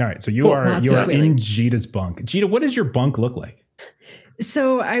 All right. So you are in Jita's bunk. Jita, what does your bunk look like?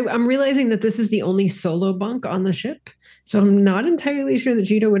 So I'm realizing that this is the only solo bunk on the ship. So I'm not entirely sure that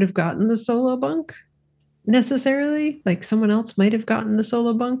Jita would have gotten the solo bunk necessarily. Like someone else might have gotten the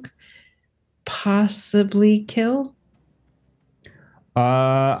solo bunk. Possibly Kill.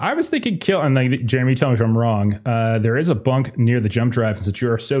 I was thinking Kill, and Jeremy, tell me if I'm wrong. There is a bunk near the jump drive, since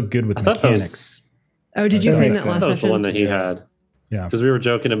you are so good with mechanics. Did you claim that last session? That was the one that he had. Yeah, because we were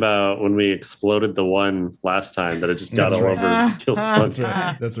joking about when we exploded the one last time that it just got all over Kill's bunk.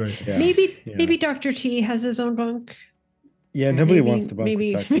 That's right. Yeah. Maybe Dr. T has his own bunk. Yeah, nobody wants to bunk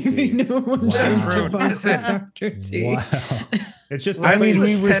with Dr. T. Maybe no one wants to bunk with Dr. T. Wow. It's just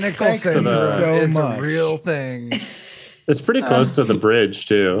this tentacle syndrome is much. a real thing. It's pretty close to the bridge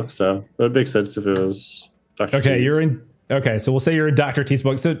too, so it would make sense if it was Dr. Okay, T's. you're in. Okay, so we'll say you're in Dr. T's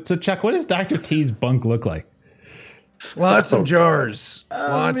bunk. So Chuck, what does Dr. T's bunk look like? Lots of jars.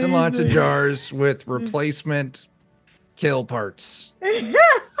 Lots and lots of jars with replacement kill parts.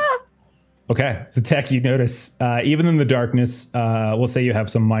 Okay, so Tech, you notice, even in the darkness, we'll say you have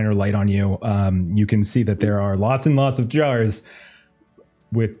some minor light on you. You can see that there are lots and lots of jars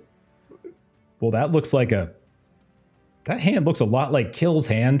with, that looks like that hand looks a lot like Kill's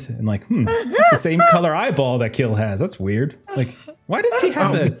hand. And that's the same color eyeball that Kill has. That's weird. Like, why does he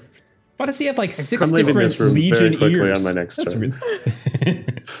have Why does he have like 6 different Legion ears? On my next turn.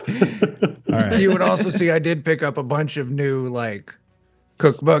 All right. You would also see I did pick up a bunch of new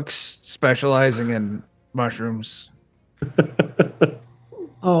cookbooks specializing in mushrooms.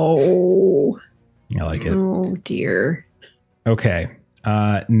 Oh, I like it. Oh dear. Okay.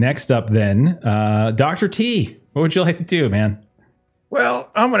 Next up then, Dr. T. What would you like to do, man? Well,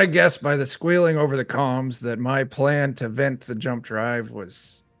 I'm going to guess by the squealing over the comms that my plan to vent the jump drive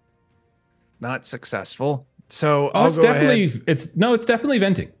was not successful. So it's definitely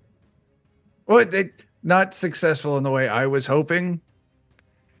venting. Well, not successful in the way I was hoping.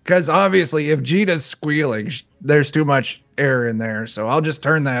 Because obviously, if Jita's squealing, there's too much air in there. So I'll just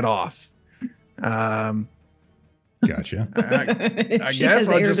turn that off. Gotcha. I She guess has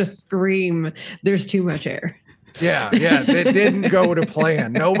I'll air to just scream. There's too much air. Yeah, it didn't go to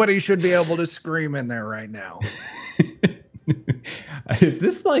plan. Nobody should be able to scream in there right now. Is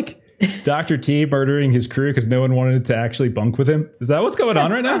this like Dr. T murdering his crew because no one wanted to actually bunk with him? Is that what's going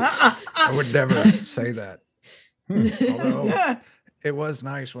on right now? I would never say that. Although it was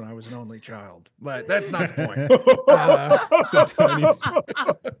nice when I was an only child, but that's not the point.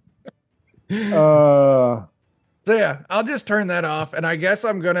 So yeah, I'll just turn that off, and I guess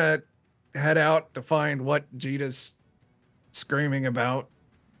I'm gonna head out to find what Jita's screaming about.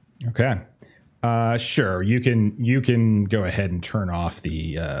 Okay. Sure. You can go ahead and turn off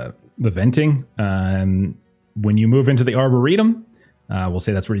the venting. When you move into the arboretum, we'll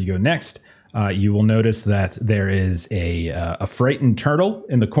say that's where you go next. You will notice that there is a frightened turtle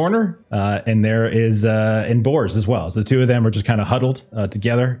in the corner, and there is and boars as well. So the two of them are just kind of huddled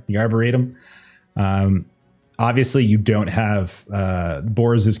together in the arboretum. Obviously, you don't have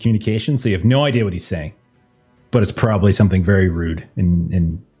Boris' communication, so you have no idea what he's saying. But it's probably something very rude,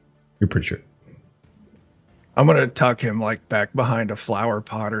 and you're pretty sure. I'm gonna tuck him like back behind a flower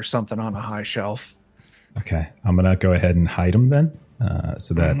pot or something on a high shelf. Okay, I'm gonna go ahead and hide him then,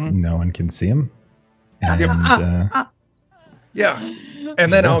 so that no one can see him. And Yeah,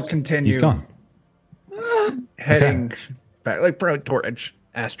 and then I'll he's continue gone. heading back, like probably towards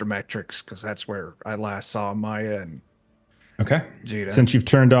Astrometrics, because that's where I last saw Maya and Okay. Jita. Since you've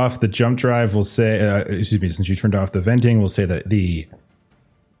turned off the jump drive, we'll say, since you turned off the venting, we'll say that the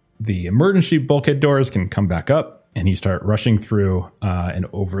emergency bulkhead doors can come back up, and you start rushing through and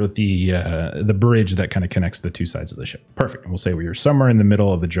over the bridge that kind of connects the two sides of the ship. Perfect. And we'll say you're somewhere in the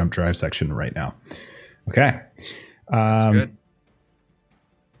middle of the jump drive section right now. Okay. That's good.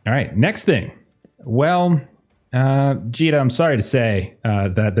 All right. Next thing. Well, Jita, I'm sorry to say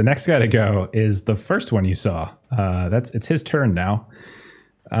that the next guy to go is the first one you saw. It's his turn now.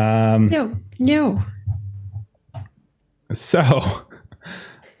 No. So,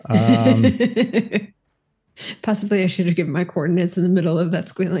 possibly I should have given my coordinates in the middle of that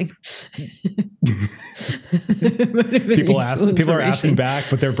squealing. People are asking back,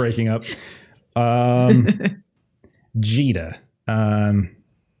 but they're breaking up. Jita,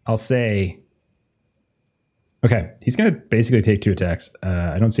 I'll say. Okay, he's going to basically take 2 attacks.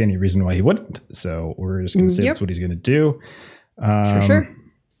 I don't see any reason why he wouldn't, so we're just going to say that's what he's going to do. Sure.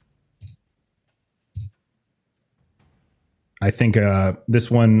 I think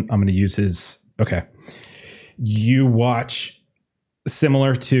this one, I'm going to use his... Okay. You watch,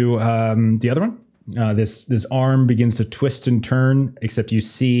 similar to the other one, this arm begins to twist and turn, except you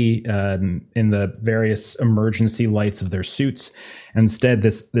see in the various emergency lights of their suits, instead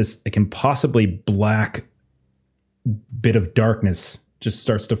this it can possibly black bit of darkness just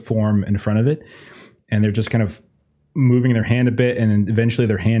starts to form in front of it, and they're just kind of moving their hand a bit, and then eventually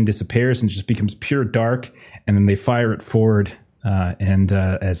their hand disappears and just becomes pure dark, and then they fire it forward and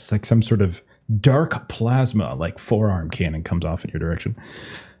as like some sort of dark plasma like forearm cannon comes off in your direction.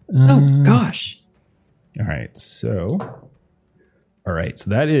 Oh gosh. All right, so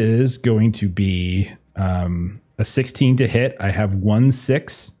that is going to be a 16 to hit. I have 1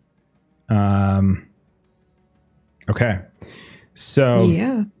 6. Okay, so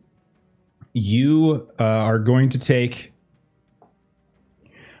yeah, you are going to take.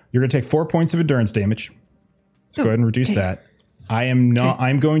 You're going to take 4 points of endurance damage. Let's go ahead and reduce that. I am not.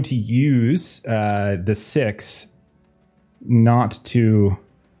 I'm going to use the 6 not to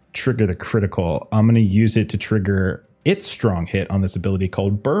trigger the critical. I'm going to use it to trigger its strong hit on this ability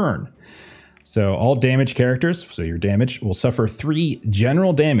called Burn. So all damage characters, so your damage, will suffer 3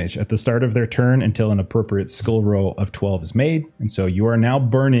 general damage at the start of their turn until an appropriate skill roll of 12 is made. And so you are now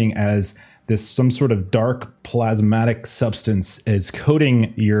burning as some sort of dark plasmatic substance is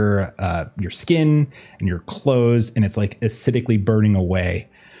coating your skin and your clothes, and it's like acidically burning away.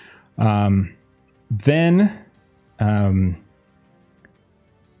 Then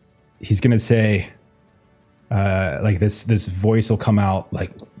he's gonna say, like this voice will come out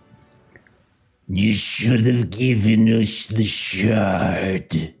like, "You should have given us the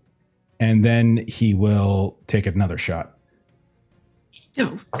shard," and then he will take another shot.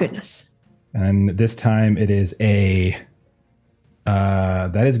 Oh goodness. And this time it is that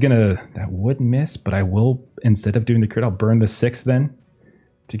would miss, but I will, instead of doing the crit, I'll burn the 6 then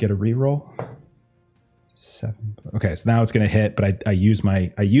to get a reroll. 7. Okay, so now it's going to hit, but I use my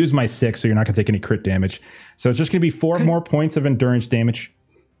 6, so you're not going to take any crit damage. So it's just going to be 4 more points of endurance damage.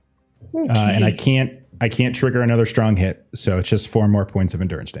 Okay. And I can't trigger another strong hit, so it's just 4 more points of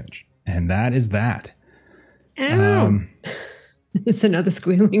endurance damage. And that is that. Ow. So now the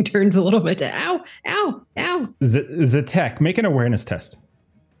squealing turns a little bit to ow, ow, ow. Zatek, make an awareness test.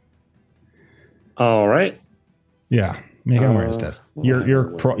 All right. Yeah, make an awareness test.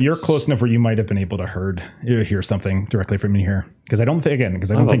 You're close enough where you might have been able to hear something directly from in here, because I don't think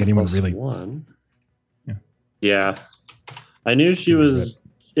anyone really. 1. Yeah. I knew she was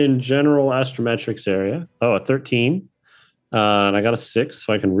in general astrometrics area. Oh, a 13. And I got a 6,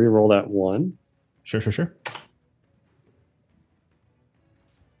 so I can re-roll that 1. Sure.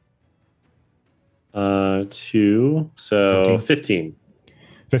 2, so 15.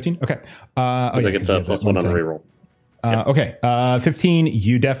 15? Okay. Because I get the plus one on the thing. reroll. Okay. 15,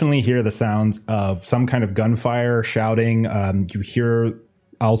 you definitely hear the sounds of some kind of gunfire, shouting. You hear,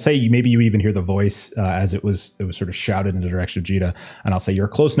 I'll say maybe you even hear the voice as it was sort of shouted in the direction of Jita. And I'll say you're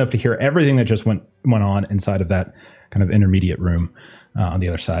close enough to hear everything that just went on inside of that kind of intermediate room on the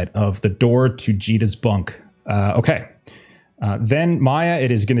other side of the door to Jita's bunk. Okay. Then Maya,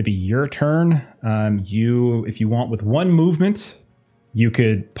 it is going to be your turn. If you want with one movement, you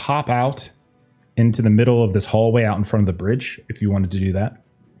could pop out into the middle of this hallway out in front of the bridge if you wanted to do that.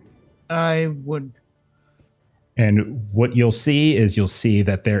 I would. And what you'll see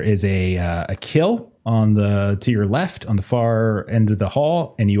that there is a kill to your left on the far end of the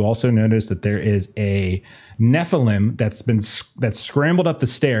hall, and you also notice that there is a Nephilim that's scrambled up the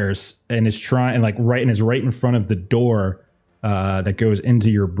stairs and is right in front of the door that goes into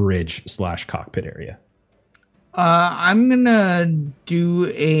your bridge / cockpit area. I'm gonna do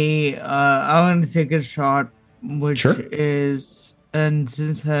I want to take a shot, which is, and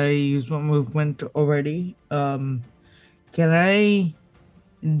since I used my movement already, can I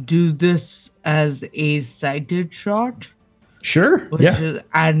do this as a sighted shot? Sure. Which is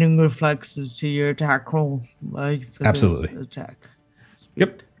adding reflexes to your attack roll, like for absolutely this attack.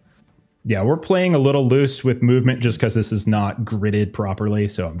 Yep. Yeah, we're playing a little loose with movement just because this is not gridded properly,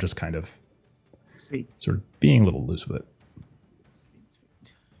 so I'm just kind of sort of being a little loose with it.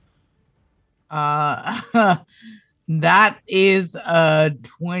 That is a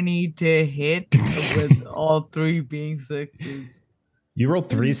 20 to hit with all 3 being 6s. You rolled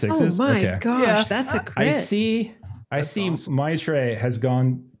 3 6s? Oh my gosh, that's a crit. I see awesome. Maitre has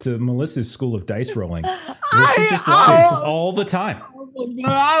gone to Melissa's school of dice rolling. Where she just lies all the time. Oh my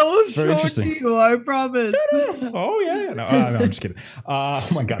God, I will show it to you, I promise. Oh yeah. No, I'm just kidding. Oh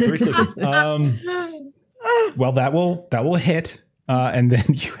my God, 3 6s. Well, that will hit, and then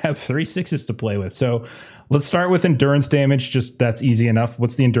you have 3 6s to play with. So let's start with endurance damage. Just that's easy enough.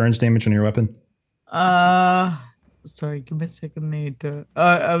 What's the endurance damage on your weapon? Sorry, give me a second.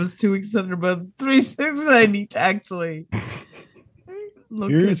 I was too excited about 3 6s. I need to actually look.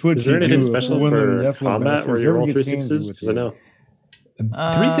 Here's what Is there you anything do special when the for Nephilim combat where you roll 3 gets handsy 6s? with Because I you. know. 3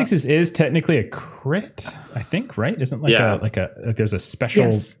 6s is technically a crit, I think, right? Isn't like there's a special.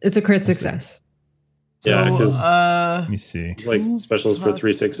 Yes, it's a crit success. Yeah, because let me see. like specials for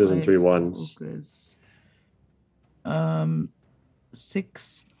 3 6s and 3 1s.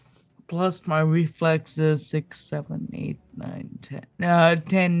 6 plus my reflexes, 6, 7, 8, 9, 10.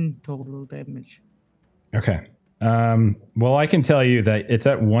 10 total damage. Okay. Well, I can tell you that it's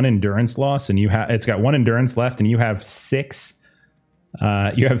at 1 endurance loss, and it's got 1 endurance left, and you have 6.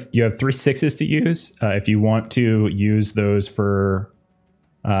 You have 3 6s to use. If you want to use those for,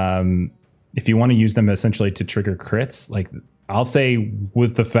 if you want to use them essentially to trigger crits, like I'll say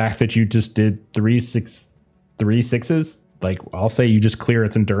with the fact that you just did 3 6s, like I'll say you just clear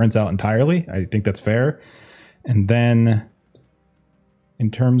its endurance out entirely. I think that's fair. And then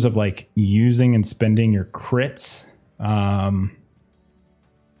in terms of like using and spending your crits,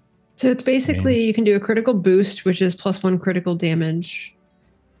 so it's basically you can do a critical boost, which is +1 critical damage.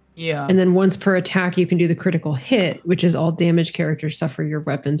 Yeah. And then once per attack, you can do the critical hit, which is all damage characters suffer your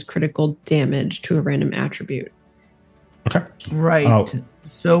weapon's critical damage to a random attribute. Okay. Right. Oh.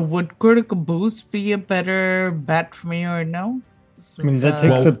 So would critical boost be a better bet for me or no? I mean, that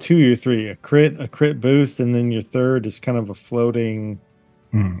takes up 2 of your 3. A crit boost, and then your third is kind of a floating.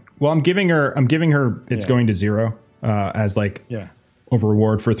 Well, I'm giving her it's going to 0 as like a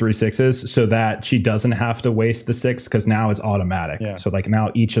reward for 3 6s, so that she doesn't have to waste the 6 because now it's automatic. So like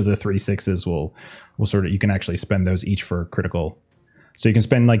now each of the 3 6s will sort of, you can actually spend those each for critical. So you can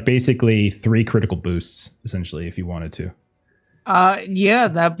spend like basically 3 critical boosts essentially if you wanted to. Yeah,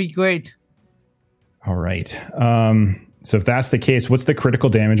 that'd be great. All right. So if that's the case, what's the critical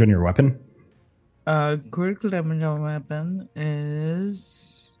damage on your weapon? Critical damage on my weapon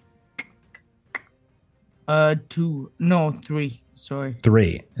is 3. Sorry.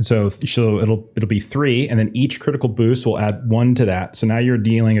 3. And so it'll be 3, and then each critical boost will add 1 to that. So now you're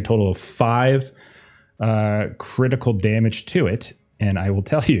dealing a total of 5 critical damage to it. And I will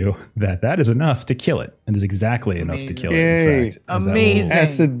tell you that is enough to kill it. It is exactly enough to kill it. In fact, amazing.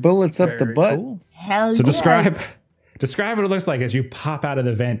 Acid bullets up the butt. Cool. Hell so yes. describe what it looks like as you pop out of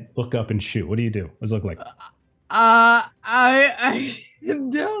the vent, look up, and shoot. What do you do? What does it look like? I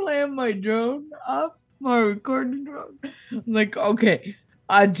definitely have my drone up, my recording drone. I'm like, okay,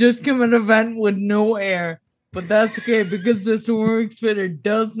 I just came in an event with no air, but that's okay because the swarming spitter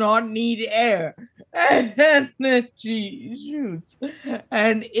does not need air. And then she shoots.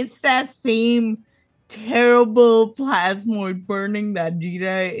 And it's that same terrible plasmoid burning that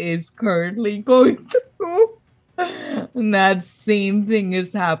Jita is currently going through. And that same thing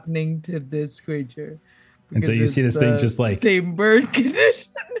is happening to this creature. And so you see this thing just like same bird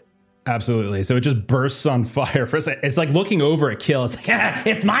condition. Absolutely. So it just bursts on fire. First, it's like looking over at Kill. It's like,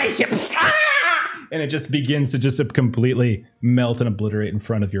 it's my ship. And it just begins to just completely melt and obliterate in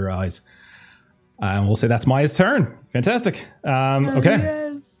front of your eyes. And we'll say that's Maya's turn. Fantastic. Okay.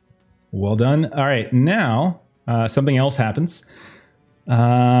 Yes. Well done. All right. Now, something else happens.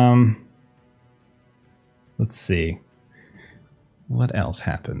 Let's see. What else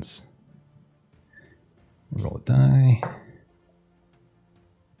happens? Roll a die.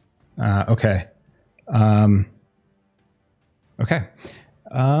 Okay. Okay.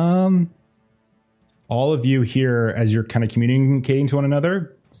 All of you here, as you're kind of communicating to one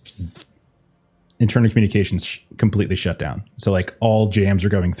another, internal communications completely shut down. So like all jams are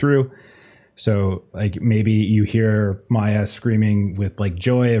going through. So like maybe you hear Maya screaming with like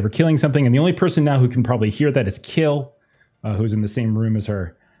joy over killing something, and the only person now who can probably hear that is Kill, who's in the same room as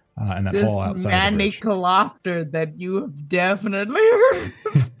her, and that hall outside. This manic laughter that you have definitely heard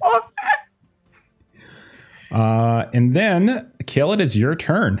before. And then Kill, it is your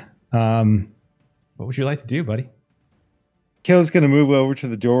turn. What would you like to do, buddy? Kill's going to move over to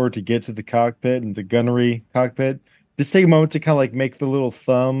the door to get to the cockpit and the gunnery cockpit. Just take a moment to kind of like make the little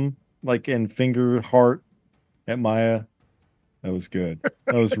thumb, like and finger heart at Maya. That was good.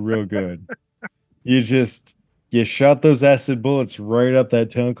 That was real good. You shot those acid bullets right up that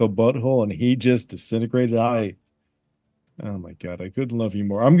tentacle butthole, and he just disintegrated. Oh my God, I couldn't love you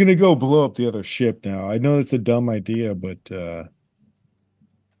more. I'm going to go blow up the other ship now. I know it's a dumb idea, but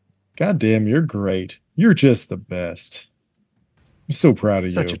goddamn, you're great. You're just the best. I'm so proud of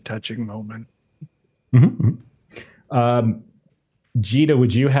you. Such a touching moment. Mm-hmm. Jita,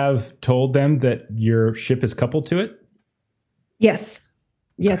 would you have told them that your ship is coupled to it? Yes.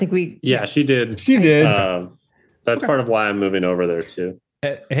 Yeah, I think we... Yeah, she did. She did. That's part of why I'm moving over there, too.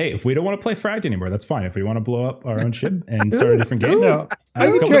 Hey, if we don't want to play Fragged anymore, that's fine. If we want to blow up our own ship and start a different game, no, I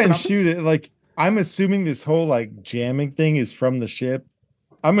would try and shoot it. Like, I'm assuming this whole like jamming thing is from the ship.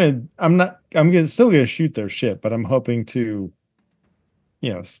 I'm still gonna shoot their ship, but I'm hoping to,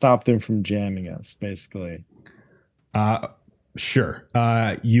 stop them from jamming us, basically. Sure.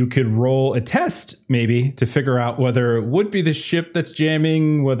 You could roll a test maybe to figure out whether it would be the ship that's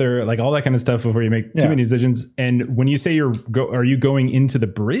jamming, whether like all that kind of stuff before you make too many decisions. And when you say are you going into the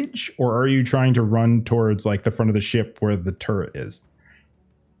bridge, or are you trying to run towards like the front of the ship where the turret is?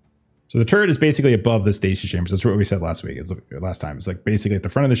 So the turret is basically above the station chambers. That's what we said last time. It's like basically at the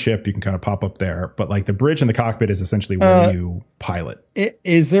front of the ship, you can kind of pop up there. But like the bridge and the cockpit is essentially where you pilot.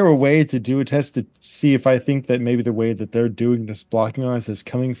 Is there a way to do a test to see if I think that maybe the way that they're doing this blocking on us is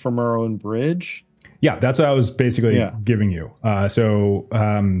coming from our own bridge? Yeah, that's what I was basically giving you. This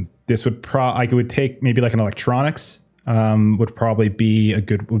would it would take maybe like an electronics would probably be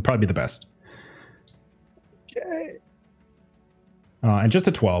the best. Okay. And just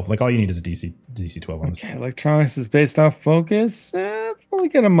a 12. Like all you need is a DC 12 on this. Okay, electronics is based off focus. I've only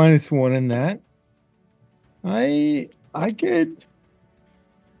got a -1 in that. I could.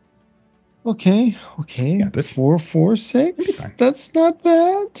 Okay. Yeah, this 4, 4, 6. That's not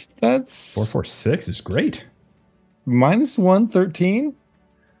bad. That's 4, 4, 6 is great. -1, 13.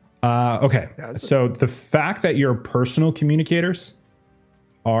 Okay. So the fact that your personal communicators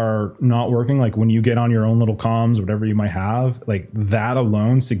are not working, like when you get on your own little comms, whatever you might have, like that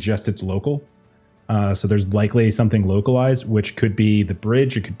alone suggests it's local. So there's likely something localized, which could be the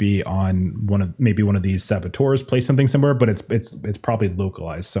bridge. It could be on one of these saboteurs place something somewhere, but it's probably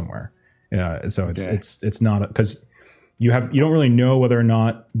localized somewhere. So it's not, because you don't really know whether or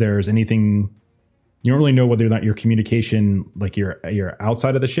not there's anything. You don't really know whether or not your communication, like your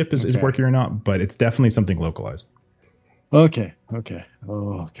outside of the ship is working or not, but it's definitely something localized. Okay.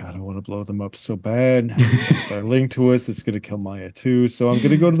 Oh God, I want to blow them up so bad. If they're linked to us, it's gonna kill Maya too. So I'm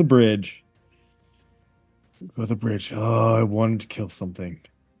gonna go to the bridge. Oh, I wanted to kill something.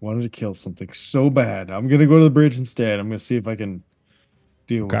 So bad. I'm gonna go to the bridge instead. I'm gonna see if I can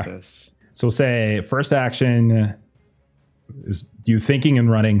deal with this. So we'll say first action is you thinking and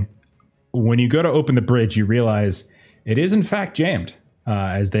running. When you go to open the bridge, you realize it is in fact jammed.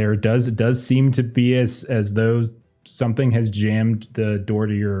 As there does seem to be as though something has jammed the door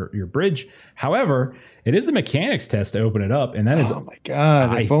to your bridge. However, it is a mechanics test to open it up, and that is, oh my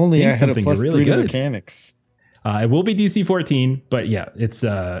God, if only I had a +3 really to good. mechanics. It will be DC 14, but yeah, it's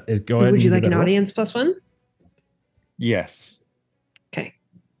go ahead. Would you like an audience +1? Yes.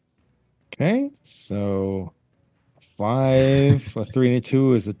 Okay, so 5, a 3 and a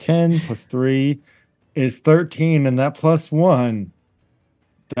 2 is a 10 +3. is 13, and that plus one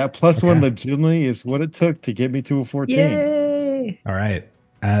legitimately is what it took to get me to a 14. Yay! All right.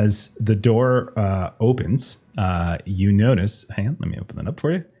 As the door opens, you notice, hang on, let me open that up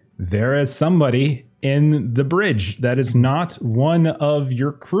for you. There is somebody in the bridge that is not one of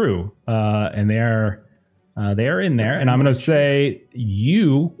your crew. And they are in there. And I'm going to say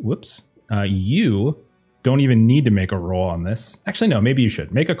you don't even need to make a roll on this. Actually, no, maybe you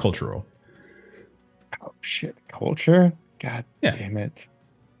should. Make a culture roll. Oh, shit. Culture? God damn it.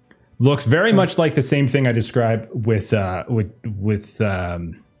 Looks very much like the same thing I described with Vegeta,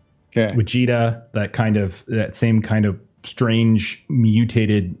 that same kind of strange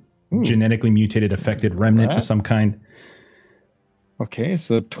mutated, genetically mutated affected remnant of some kind. Okay,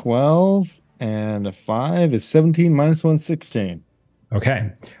 so 12 and a 5 is 17 minus 1, 16.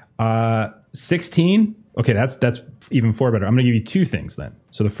 Okay. 16. Okay, that's even 4 better. I'm going to give you 2 things then.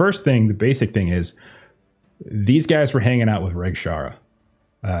 So the first thing, the basic thing is these guys were hanging out with Reg Shara.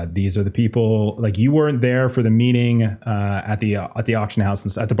 These are the people, like, you weren't there for the meeting at the auction house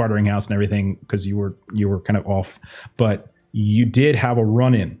and at the bartering house and everything because you were kind of off, but you did have a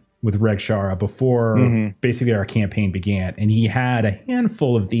run-in with Reg Shara before basically our campaign began, and he had a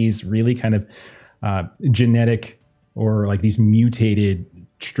handful of these really kind of genetic or like these mutated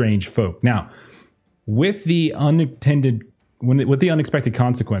strange folk. Now, with the unexpected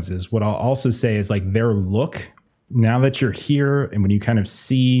consequences, what I'll also say is like their look. Now that you're here and when you kind of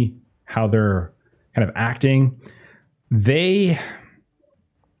see how they're kind of acting, I'm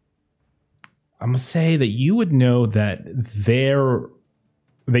going to say that you would know that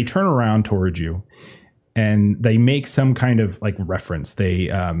they turn around towards you and they make some kind of like reference. They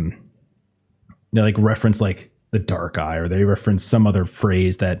like reference like the dark eye, or they reference some other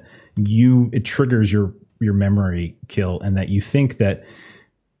phrase that it triggers your memory kill, and that you think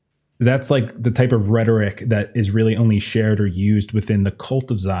that's like the type of rhetoric that is really only shared or used within the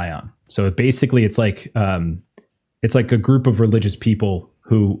cult of Zion. So basically it's like a group of religious people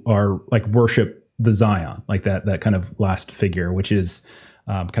who are like worship the Zion, like that kind of last figure, which is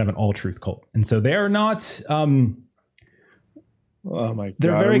kind of an all truth cult. And so they are not, oh my God.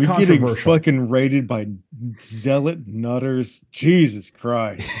 They're very we controversial. Getting fucking raided by zealot nutters. Jesus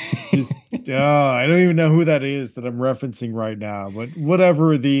Christ. Just, I don't even know who that is that I'm referencing right now, but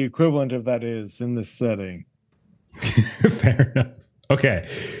whatever the equivalent of that is in this setting. Fair enough. Okay.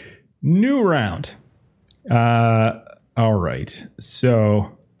 New round. All right.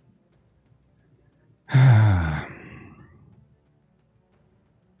 So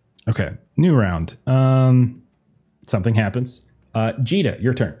okay. New round. Something happens. Jita,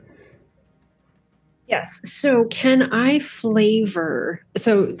 your turn. Yes. So can I flavor?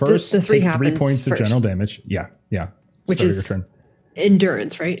 So First, the 3 take happens 3 points first, of general damage. Yeah. which Start is your turn.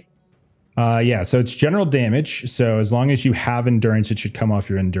 endurance, right? Yeah. So it's general damage. So as long as you have endurance, it should come off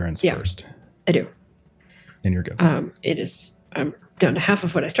your endurance first. I do. And you're good. It is. I'm down to half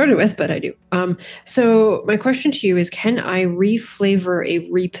of what I started with, but I do. So my question to you is: can I reflavor a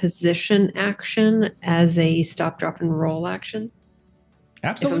reposition action as a stop, drop, and roll action?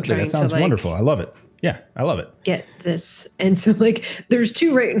 Absolutely. That sounds wonderful. I love it. Yeah, I love it. Get this. And so like there's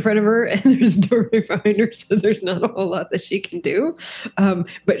 2 right in front of her and there's a door right behind her, so there's not a whole lot that she can do.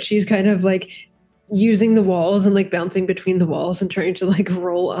 But she's kind of like using the walls and like bouncing between the walls and trying to like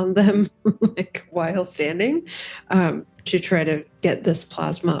roll on them like while standing to try to get this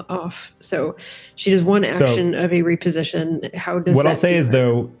plasma off. So she does 1 action of a reposition. How does what I'll say is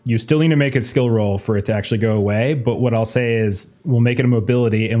though, you still need to make a skill roll for it to actually go away. But what I'll say is we'll make it a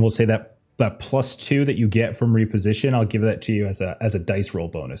mobility, and we'll say that +2 that you get from reposition, I'll give that to you as a dice roll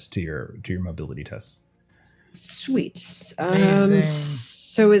bonus to your mobility tests. Sweet.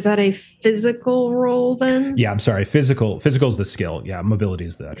 So is that a physical roll then? Yeah, I'm sorry. Physical is the skill. Yeah, mobility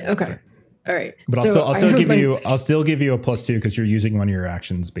is the actual. Okay. All right. But I'll still give you a +2 because you're using one of your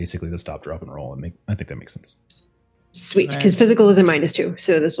actions basically to stop, drop, and roll. I think that makes sense. Sweet, because physical is a -2,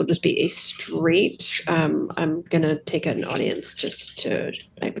 so this will just be a straight. I'm gonna take an audience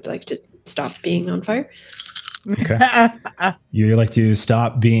I would like to stop being on fire. Okay. You like to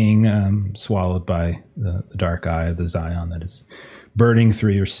stop being swallowed by the dark eye of the Zion that is burning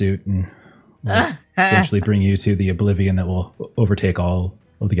through your suit and will eventually bring you to the oblivion that will overtake all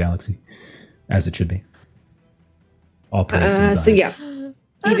of the galaxy, as it should be. All praise to Zion. So yeah,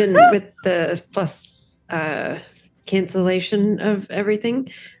 even with the plus cancellation of everything,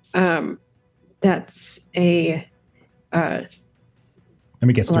 that's a. Let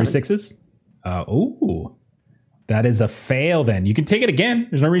me guess, 3 6s? That is a fail then. You can take it again.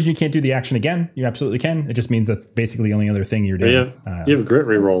 There's no reason you can't do the action again. You absolutely can. It just means that's basically the only other thing you're doing. You have grit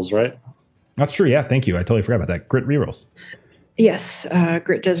rerolls, right? That's true. Yeah, thank you. I totally forgot about that. Grit rerolls. Yes,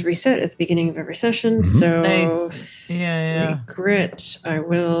 grit does reset at the beginning of every session. Mhm. So Nice. Yeah. grit. I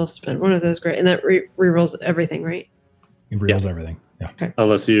will spend one of those grit, and that rerolls everything, right? It rerolls everything. Yeah.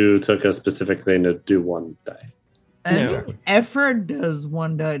 Unless you took a specific thing to do one die. And Exactly. effort does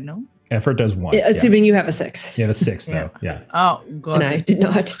one die, no? Effort does 1. Yeah, assuming you have a 6. You have a 6, though. Yeah. Oh, God. And I did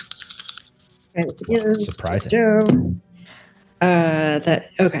not. Try this again. Surprising. Joe.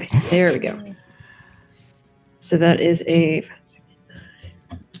 Okay. There we go. So that is a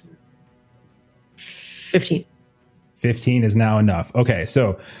 15. 15 is now enough. Okay,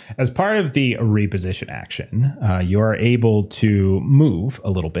 so as part of the reposition action, you are able to move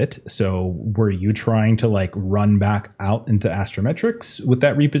a little bit. So were you trying to like run back out into astrometrics with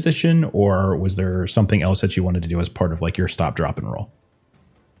that reposition, or was there something else that you wanted to do as part of like your stop, drop, and roll?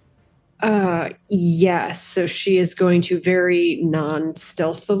 Yes. So she is going to very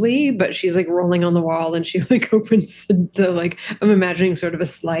non-stealthily, but she's like rolling on the wall, and she like opens the like, I'm imagining sort of a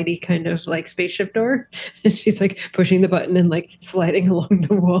slidey kind of like spaceship door. And she's like pushing the button and like sliding along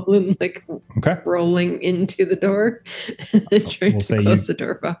the wall and like rolling into the door and trying to close the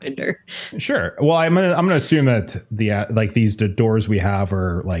door behind her. Sure. Well, I'm gonna assume that the like the doors we have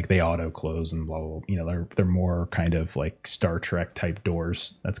are like they auto close and blah blah blah. You know, they're more kind of like Star Trek type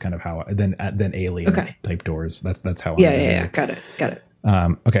doors. That's kind of how than alien type doors. That's how. Yeah. Got it.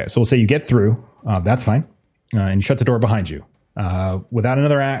 Okay, so we'll say you get through. That's fine, and you shut the door behind you. Without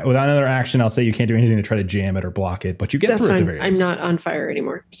another action, I'll say you can't do anything to try to jam it or block it, but you get through. Fine. At the very I'm least. not on fire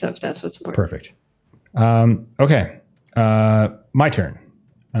anymore, so that's what's important. Perfect. Okay, my turn.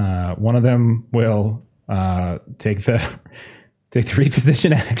 One of them will take the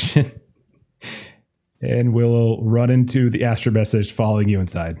reposition action, and will run into the astro message following you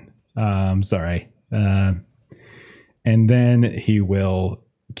inside. Sorry. And then he will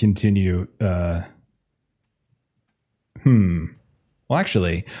continue. Well,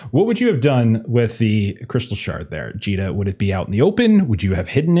 actually, what would you have done with the crystal shard there, Jita? Would it be out in the open? Would you have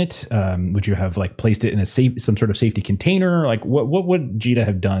hidden it? Would you have like placed it in some sort of safety container? Like what would Jita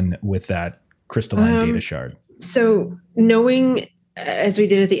have done with that crystalline data shard? So knowing, as we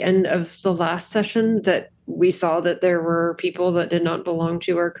did at the end of the last session, that we saw that there were people that did not belong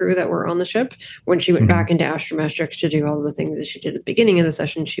to our crew that were on the ship, when she went back into astrometrics to do all the things that she did at the beginning of the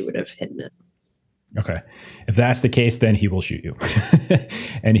session, she would have hidden it. Okay. If that's the case, then he will shoot you.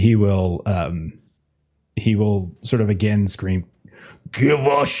 And he will sort of again scream, "Give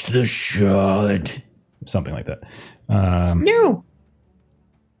us the shard." Something like that. No.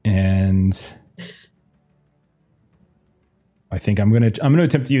 And I think I'm gonna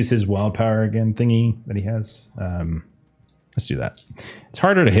attempt to use his wild power again thingy that he has. Let's do that. It's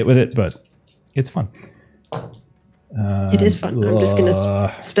harder to hit with it, but it's fun. It is fun. I'm just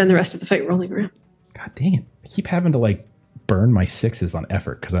gonna spend the rest of the fight rolling around. God dang it! I keep having to like burn my 6s on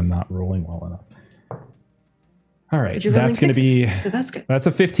effort because I'm not rolling well enough. All right, that's going to be. So that's good. That's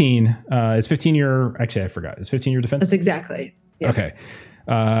a 15. Is 15 your? Actually, I forgot. Is 15 your defense? That's exactly. Yeah. Okay.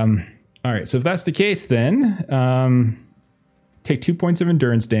 All right. So if that's the case, then take 2 points of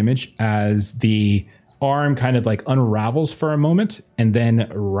endurance damage as the arm kind of like unravels for a moment and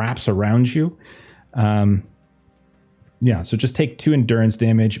then wraps around you. Yeah, so just take 2 endurance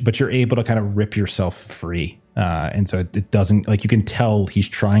damage, but you're able to kind of rip yourself free. And so it doesn't, like, you can tell he's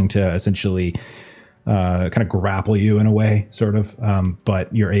trying to essentially kind of grapple you in a way, sort of.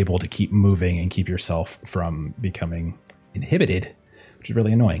 But you're able to keep moving and keep yourself from becoming inhibited, which is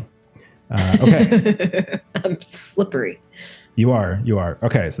really annoying. Okay. I'm slippery. You are.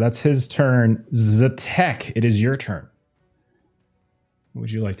 Okay, so that's his turn. Zatek, it is your turn. What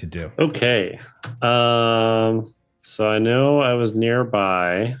would you like to do? Okay. So I know I was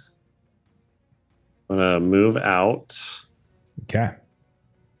nearby. I'm gonna move out. Okay.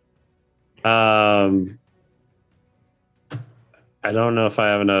 I don't know if I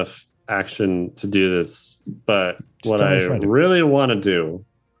have enough action to do this, but what I really want to do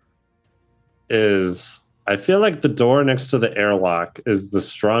is I feel like the door next to the airlock is the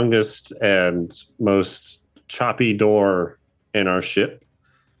strongest and most choppy door in our ship.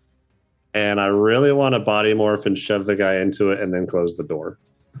 And I really want to body morph and shove the guy into it and then close the door.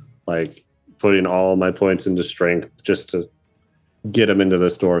 Like putting all my points into strength just to get him into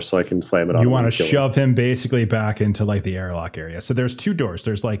this door so I can slam it on him. You want to shove him basically back into like the airlock area. So there's 2 doors.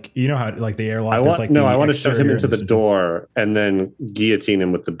 There's like, you know how like the airlock. I want to shove him into the door and then guillotine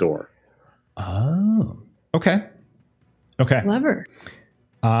him with the door. Oh, okay. Okay. Clever.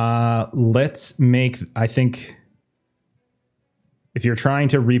 Let's make, I think, if you're trying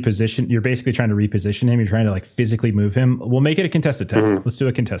to reposition, you're basically trying to reposition him. You're trying to like physically move him. We'll make it a contested test. Let's do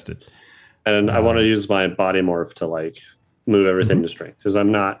a contested. And I want to use my body morph to like move everything to strength because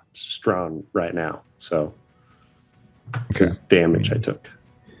I'm not strong right now. So, because damage I took.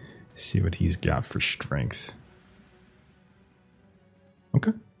 See what he's got for strength.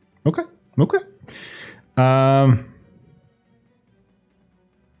 Okay.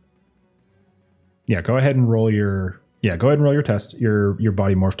 Yeah, go ahead and roll your test, your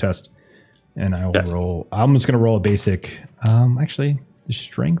body morph test. And I will roll. I'm just gonna roll a basic actually, is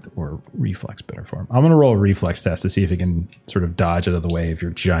strength or reflex better for him? I'm gonna roll a reflex test to see if he can sort of dodge out of the way of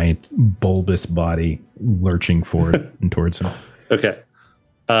your giant bulbous body lurching forward and towards him. Okay.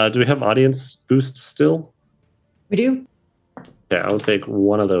 Do we have audience boost still? We do. Yeah, I'll take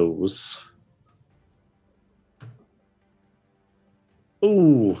one of those.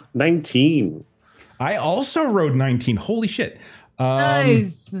 Ooh, 19. I also rode 19. Holy shit.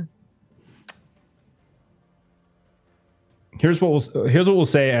 Nice. Here's what we'll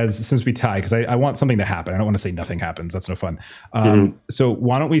say since we tie, because I want something to happen. I don't want to say nothing happens. That's no fun. So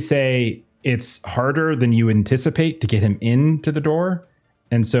why don't we say it's harder than you anticipate to get him into the door,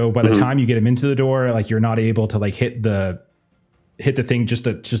 and so by the time you get him into the door, like you're not able to like hit the thing just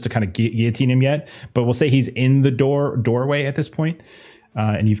to kind of guillotine him yet. But we'll say he's in the doorway at this point,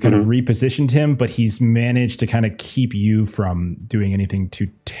 and you've kind of repositioned him, but he's managed to kind of keep you from doing anything too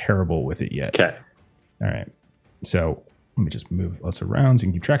terrible with it yet. Okay. All right. So let me just move us around so you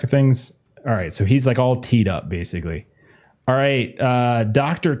can keep track of things. All right. So he's like all teed up, basically. All right.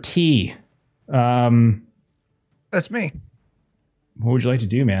 Dr. T. That's me. What would you like to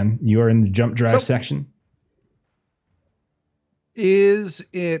do, man? You are in the jump drive section. Is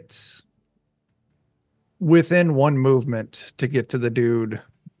it within one movement to get to the dude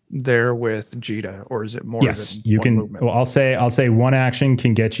there with Jita, or is it more than you one can movement? Well, I'll say one action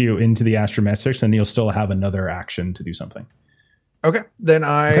can get you into the astrometrics, and you'll still have another action to do something. Okay, then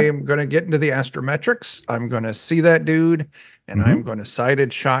I'm going to get into the astrometrics. I'm going to see that dude, and I'm going to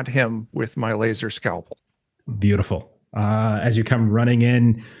sighted shot him with my laser scalpel. Beautiful. As you come running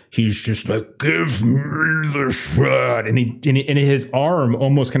in, he's just like, "Give me the shot," and his arm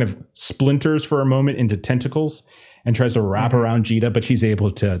almost kind of splinters for a moment into tentacles and tries to wrap around Jita, but she's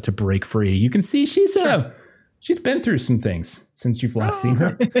able to break free. You can see she's been through some things since you've last seen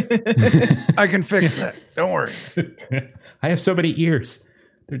her. I can fix that. Don't worry. I have so many ears.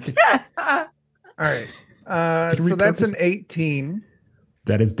 All right. So that's an 18.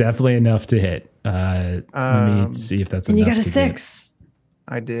 That is definitely enough to hit. Let me see if that's enough. And you got a to 6.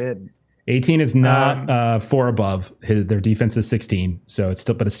 I did. 18 is not 4 above. Their defense is 16, so it's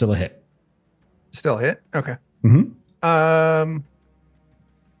still a hit. Still a hit? Okay. Then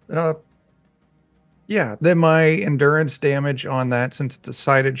my endurance damage on that, since it's a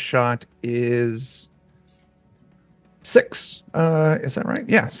sighted shot, is 6. Is that right?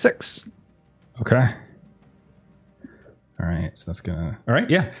 Yeah, 6. Okay. All right, so that's gonna. All right,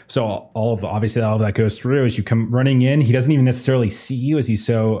 yeah. So all of that goes through as you come running in. He doesn't even necessarily see you, as he's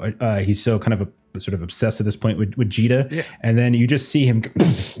so kind of sort of obsessed at this point with Jita. Yeah. And then you just see him,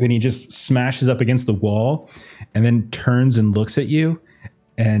 and he just smashes up against the wall, and then turns and looks at you,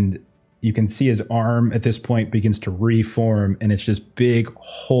 and you can see his arm at this point begins to reform, and it's just big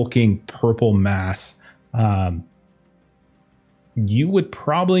hulking purple mass. You would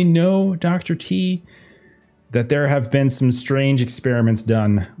probably know, Dr. T, that there have been some strange experiments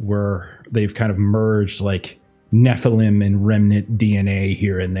done where they've kind of merged like Nephilim and remnant DNA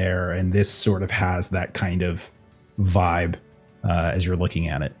here and there, and this sort of has that kind of vibe as you're looking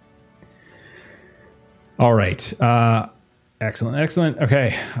at it. All right. Excellent.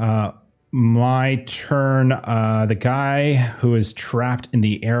 Okay. My turn. The guy who is trapped in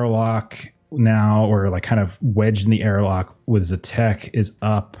the airlock now, or like kind of wedged in the airlock with Zatek, is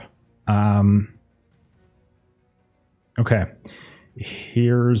up. Okay.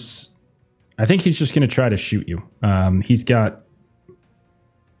 I think he's just going to try to shoot you. He's got,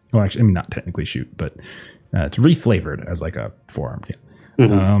 well, actually, I mean, not technically shoot, but it's reflavored as like a forearm can.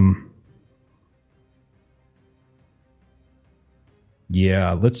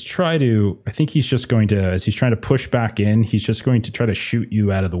 Yeah, let's try to, I think he's just going to, as he's trying to push back in, he's just going to try to shoot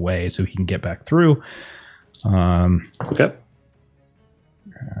you out of the way so he can get back through. Okay.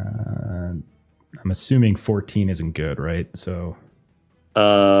 I'm assuming 14 isn't good, right? So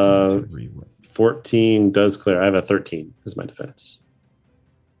 14 does clear. I have a 13 as my defense.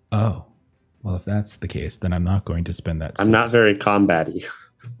 Oh, well, if that's the case, then I'm not going to spend that. I'm not very combat-y.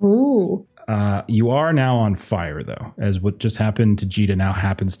 Ooh. You are now on fire, though, as what just happened to Jita now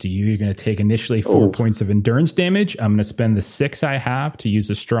happens to you. You're going to take initially 4 points of endurance damage. I'm going to spend the 6 I have to use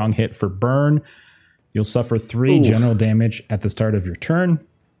a strong hit for burn. You'll suffer 3 general damage at the start of your turn.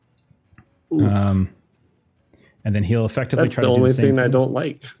 And then he'll effectively That's try the to do only the same thing I don't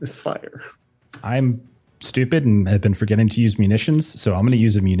like is fire. I'm stupid and have been forgetting to use munitions, so I'm going to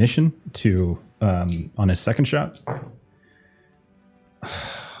use a munition to on his second shot.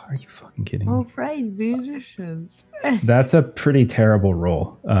 Are you fucking kidding me? Oh, right, musicians. That's a pretty terrible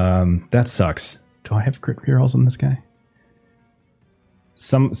roll. That sucks. Do I have crit rerolls on this guy?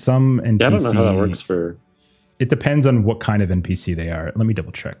 Some NPC. Yeah, I don't know how that works for. It depends on what kind of NPC they are. Let me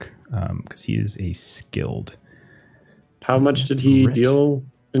double check because he is a skilled. How much did he Grit. deal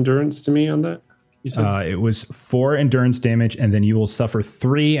endurance to me on that? You said? It was 4 endurance damage, and then you will suffer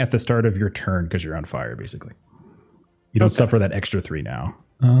 3 at the start of your turn because you're on fire, basically. You don't suffer that extra 3 now.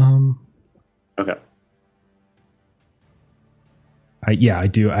 Okay. I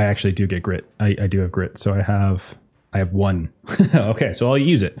do. I actually do get grit. I do have grit, so I have 1. Okay, so I'll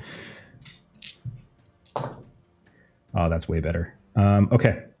use it. Oh, that's way better.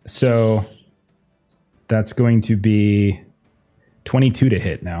 Okay, so that's going to be 22 to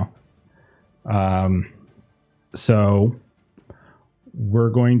hit now. So we're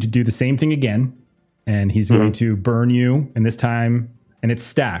going to do the same thing again, and he's going to burn you, and this time, and it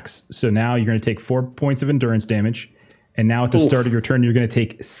stacks. So now you're going to take 4 points of endurance damage, and now at the start of your turn, you're going to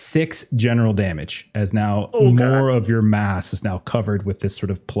take 6 general damage, as now more of your mass is now covered with this sort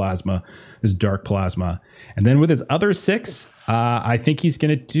of plasma, this dark plasma. And then with his other 6, I think he's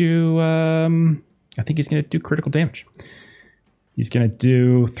going to do. I think he's going to do critical damage. He's going to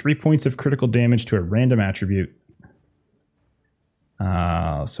do 3 points of critical damage to a random attribute.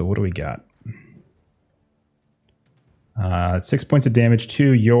 So what do we got? 6 points of damage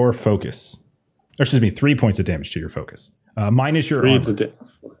to your focus. Or excuse me, 3 points of damage to your focus. Minus your armor.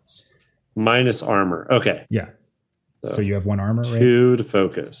 Minus armor. Okay. Yeah. So you have 1 armor, right? 2 to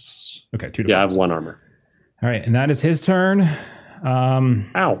focus. Okay, 2 to focus. Yeah, I have 1 armor. All right, and that is his turn.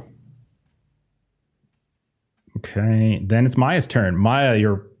 Ow. Okay, then it's Maya's turn. Maya,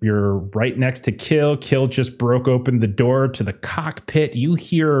 you're right next to Kill. Kill just broke open the door to the cockpit. You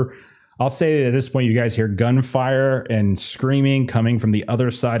hear, I'll say at this point, you guys hear gunfire and screaming coming from the other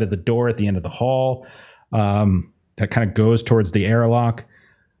side of the door at the end of the hall. That kind of goes towards the airlock.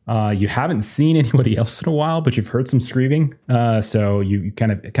 You haven't seen anybody else in a while, but you've heard some screaming. So you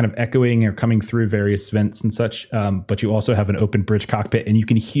kind of echoing or coming through various vents and such. But you also have an open bridge cockpit, and you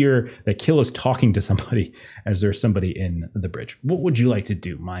can hear that Kill is talking to somebody as there's somebody in the bridge. What would you like to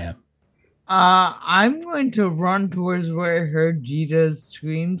do, Maya? I'm going to run towards where I heard Jita's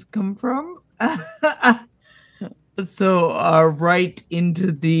screams come from. So right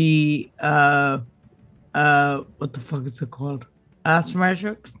into the what the fuck is it called?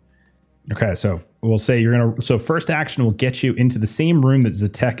 Astrometrics. Okay, so we'll say so first action will get you into the same room that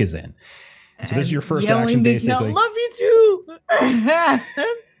Zatek is in. So this is your first action, basically. I love you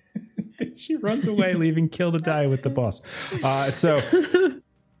too. She runs away, leaving Kill to die with the boss. So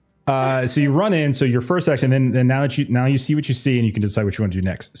you run in. So your first action, then now you see what you see, and you can decide what you want to do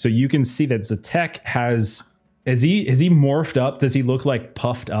next. So you can see that Zatek has he morphed up? Does he look like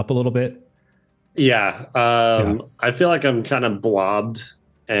puffed up a little bit? Yeah. I feel like I'm kind of blobbed,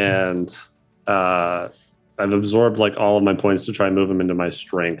 and I've absorbed like all of my points to try and move him into my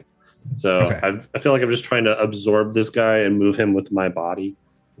strength. So I feel like I'm just trying to absorb this guy and move him with my body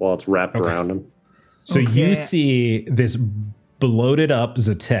while it's wrapped around him. So you see this bloated up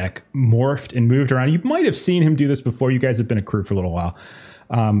Zatek morphed and moved around. You might have seen him do this before. You guys have been a crew for a little while.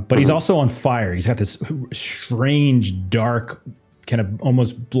 But he's also on fire. He's got this strange, dark, kind of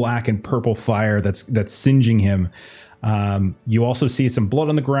almost black and purple fire that's singeing him. You also see some blood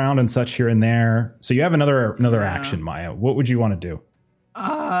on the ground and such here and there. So you have another action, Maya. What would you want to do?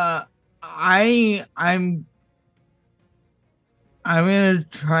 I'm gonna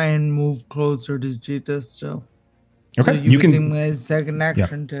try and move closer to Jita still. Okay, so you using can. my second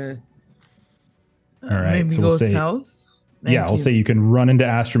action to All right, maybe so go we'll say, south. I'll say you can run into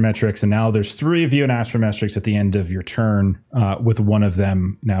Astrometrics, and now there's 3 of you in Astrometrics at the end of your turn, with one of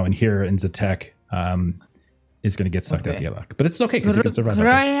them now in here, and Zatek is going to get sucked out the airlock. But it's okay, because he can survive. Could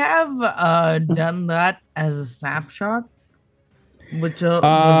I have done that as a snapshot? Which would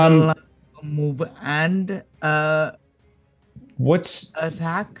allow a move and what's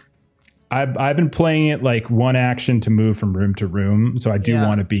attack? I've been playing it like one action to move from room to room, so I do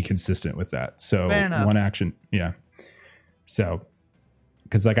want to be consistent with that. So one action, So,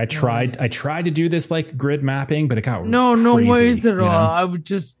 because like I tried to do this like grid mapping, but it got no crazy, worries at all.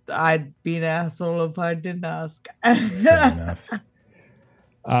 I'd be an asshole if I didn't ask. Fair enough.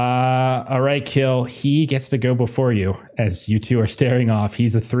 All right, Kill. He gets to go before you as you two are staring off.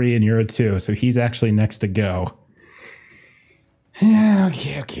 He's a 3 and you're a 2, so he's actually next to go. Yeah,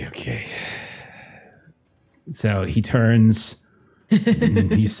 okay. So he turns.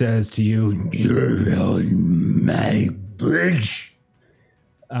 And he says to you, "You're on my bridge,"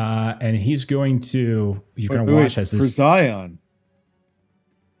 and he's going to watch as for this. Zion.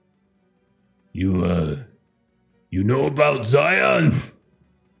 You know about Zion?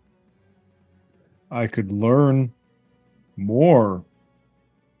 I could learn more.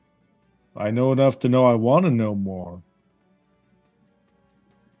 I know enough to know I want to know more.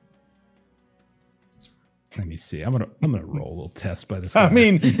 Let me see. I'm gonna roll a little test by this. I guy.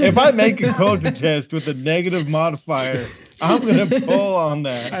 mean, if I make a culture test with a negative modifier, I'm gonna pull on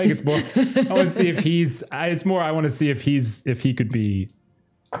that. I think it's more. I want to see if he's. It's more. I want to see if he could be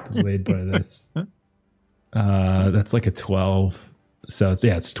delayed by this. That's like a 12. So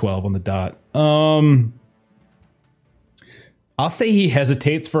it's 12 on the dot. I'll say he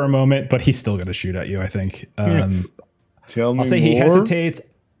hesitates for a moment, but he's still gonna shoot at you. I think. Tell me I'll say more. he hesitates.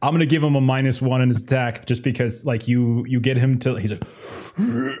 I'm gonna give him a -1 in his attack just because, like, you get him to. He's like,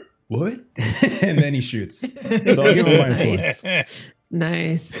 what? And then he shoots. So I'll give him a -1.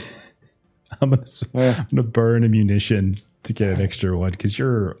 Nice. I'm gonna burn a munition to get an extra one because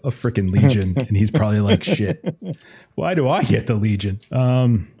you're a freaking Legion, and he's probably like, shit. Why do I get the Legion?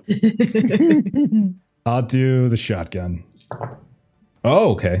 I'll do the shotgun.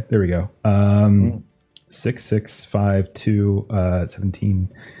 Oh, okay. There we go. 6, 6, 5, 2, 17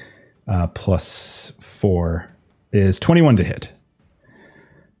 plus 4 is 21 to hit.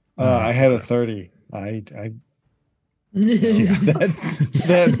 I had a 30. Yeah.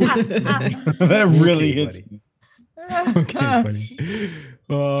 That really Okay, hits buddy. me. Okay, funny.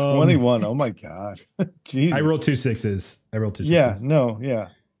 21. Oh my god. Jesus. I rolled 2 6s. Yeah, no, yeah.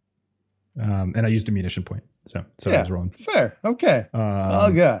 And I used a munition point. So I was rolling. Fair. Okay.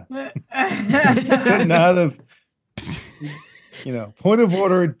 Oh god. Could not have, point of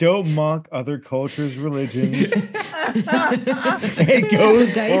order, don't mock other cultures, religions. It goes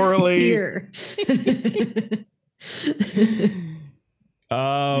poorly. Here.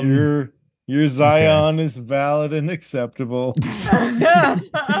 Your Zion is valid and acceptable. I'm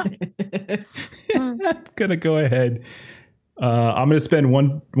gonna go ahead. I'm gonna spend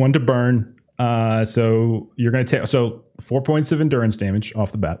one to burn. So you're gonna take 4 points of endurance damage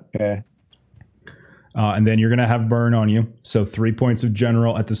off the bat. Okay. And then you're gonna have burn on you. So 3 points of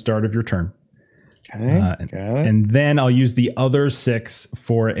general at the start of your turn. Okay. Got it. And then I'll use the other 6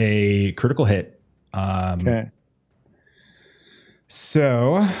 for a critical hit. Okay.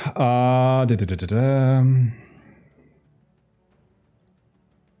 So, let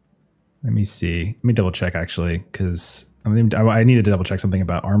me see. Let me double check actually, because I needed to double check something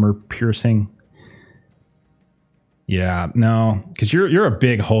about armor piercing. Yeah, no, because you're a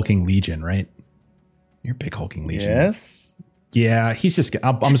big hulking Legion, right? You're a big hulking Legion. Yes. Yeah, I'm just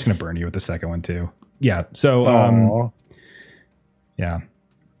gonna burn you with the second one too. Yeah. So, yeah,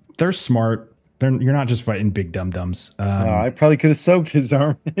 they're smart. You're not just fighting big dum-dums. I probably could have soaked his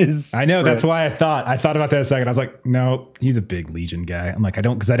arm. I know. That's why I thought about that a second. I was like, no, he's a big Legion guy. I'm like,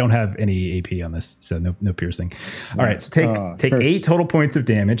 because I don't have any AP on this, so no piercing. All right, so take 8 total points of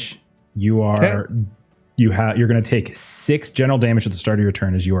damage. You're going to take 6 general damage at the start of your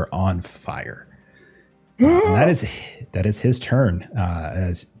turn as you are on fire. And that is his turn.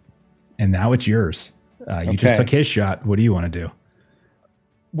 And now it's yours. You just took his shot. What do you want to do?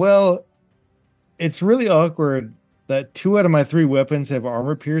 Well, it's really awkward that 2 out of my 3 weapons have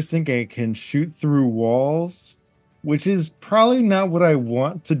armor piercing and can shoot through walls, which is probably not what I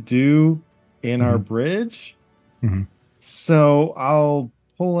want to do in our bridge. Mm-hmm. So I'll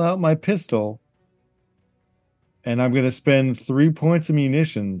pull out my pistol and I'm going to spend 3 points of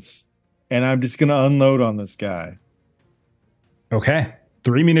munitions and I'm just going to unload on this guy. Okay.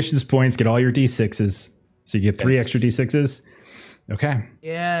 3 munitions points, get all your D6s. So you get 3 extra D6s. Okay.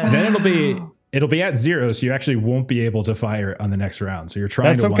 Yeah. And then it'll be at 0, so you actually won't be able to fire on the next round. So you're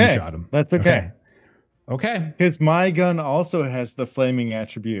trying to one-shot him. That's okay. Okay. Because my gun also has the flaming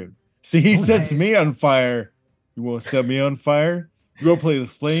attribute. So he sets me on fire. You want to set me on fire? You want to play the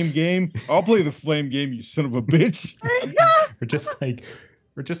flame game? I'll play the flame game, you son of a bitch. We're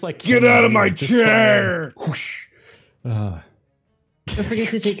just like Get out of my chair! Whoosh. Don't forget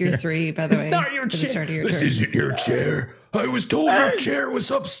to take your 3, by the way. It's not your for the chair. start of your This turn. isn't your chair. I was told your chair was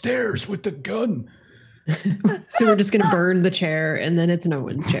upstairs with the gun. So we're just going to burn the chair, and then it's no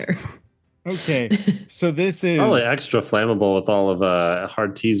one's chair. Okay, so this is... Probably extra flammable with all of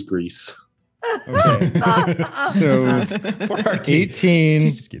hard tease grease. Okay. So, For our team.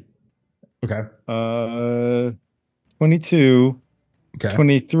 18, Okay. 22, Okay.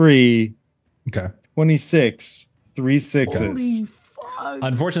 23, Okay. 26, 3 6s. Holy fuck.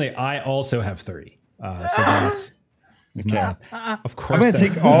 Unfortunately, I also have 3. So that is Okay. not. Of course, I'm going to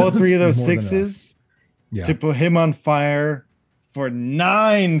that's- take all that's 3 of those more than enough. 6s Yeah. to put him on fire for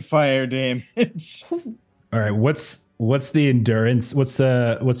 9 fire damage. All right. What's the endurance? What's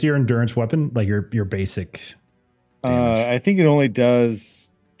your endurance weapon? Like your basic damage. I think it only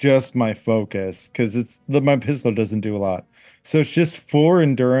does just my focus because my pistol doesn't do a lot. So it's just 4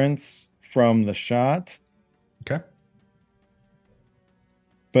 endurance from the shot, Okay.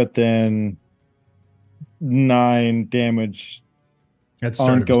 but then 9 damage That's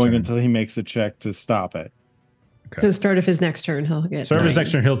start of his ongoing turn. until he makes a check to stop it. Okay. So start of his next turn, he'll get. Start of his 9.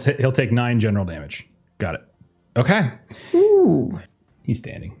 next turn, he'll take 9 general damage. Got it. Okay. Ooh. He's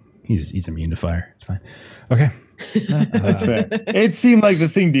standing. He's immune to fire. It's fine. Okay. That's fair. It seemed like the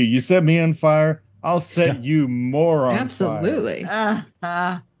thing, dude. You set me on fire. I'll set you more on fire. Absolutely.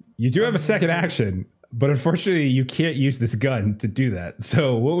 You do have a second action, but unfortunately, you can't use this gun to do that.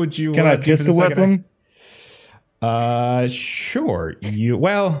 So, what would you? Can I want to do for the pistol whip second him? Sure.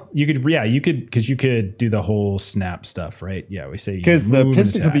 You could. Yeah, you could because you could do the whole snap stuff, right? Yeah, we say Because the move and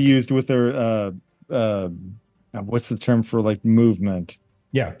pistol could be attack. used with their what's the term for like movement?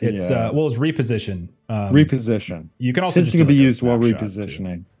 Yeah, it's Yeah. it's reposition. Reposition. You can also Pistol just could do be like a used while snapshot, too.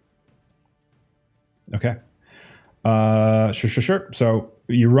 repositioning. Okay. Sure. So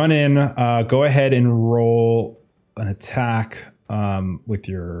you run in. Go ahead and roll an attack with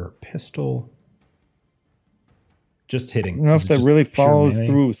your pistol. Just hitting. I don't know Is if it that just really pure follows melee?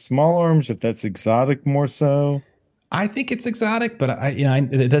 through with small arms, if that's exotic more so. I think it's exotic, but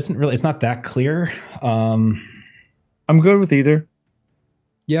it doesn't really. It's not that clear. I'm good with either.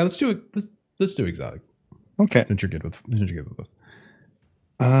 Yeah, let's do it. Let's do exotic Okay. since you're good with both.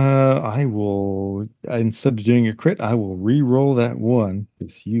 I will, instead of doing a crit, I will re-roll that one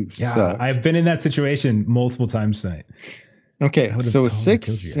because you Yeah, suck. I've been in that situation multiple times tonight. Okay, I would've so a totally killed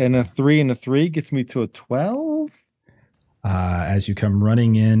you 6 guys, and a man. 3 and a 3 gets me to a 12. As you come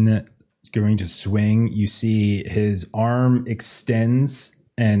running in, going to swing, you see his arm extends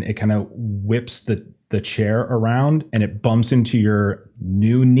and it kind of whips the chair around and it bumps into your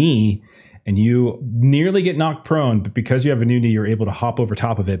new knee and you nearly get knocked prone, but because you have a new knee, you're able to hop over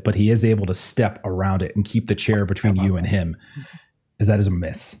top of it, but he is able to step around it and keep the chair between you and him. As that is a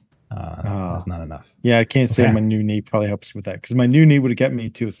miss. That's not enough. Yeah, I can't say Okay. my new knee probably helps with that because my new knee would have got me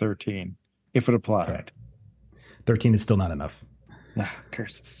to a 13 if it applied. 13 is still not enough.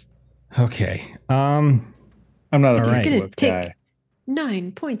 Curses. Okay. I'm not a All right. pistol Gonna whip take- guy.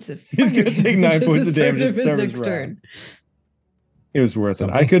 9 points of. He's fire gonna take damage 9 at points the of start damage at of his the start of next his round. turn. It was worth it. I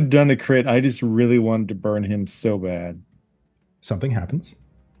Something- could have done a crit. I just really wanted to burn him so bad. Something happens.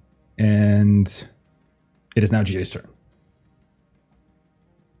 And it is now GJ's turn.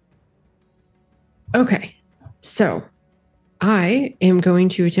 Okay, so I am going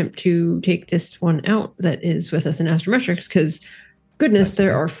to attempt to take this one out that is with us in Astrometrics because, goodness, nice.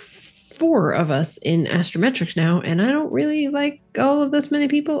 there are 4 of us in Astrometrics now, and I don't really like all of this many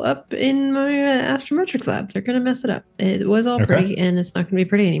people up in my Astrometrics lab. They're going to mess it up. It was all Okay. pretty, and it's not going to be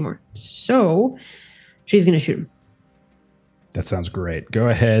pretty anymore. So she's going to shoot him. That sounds great. Go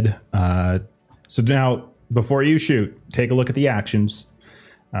ahead. So now, before you shoot, take a look at the actions.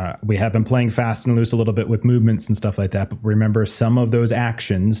 We have been playing fast and loose a little bit with movements and stuff like that, but remember some of those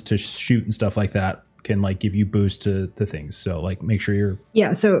actions to shoot and stuff like that can like give you boost to the things. So like make sure you're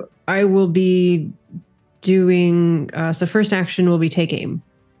Yeah, so I will be doing. So first action will be take aim,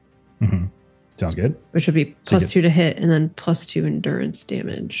 sounds good. which will be So you plus get- 2 to hit and then plus 2 endurance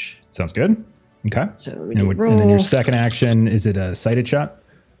damage. Sounds good. Okay. So let me And, do and then your roll. second action, is it a sighted shot?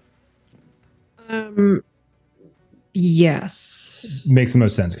 Yes. Makes the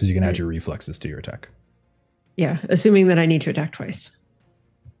most sense because you can add your reflexes to your attack. Yeah, assuming that I need to attack twice.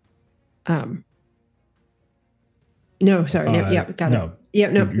 No, sorry. Got no, it. Yeah,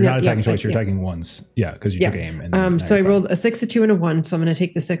 no, you're not attacking twice. twice. You're attacking once. Yeah, because you Yeah. took aim. And now So I you're fine. rolled a 6, a 2, and a 1. So I'm going to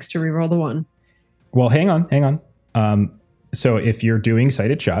take the 6 to reroll the 1. Well, hang on. So if you're doing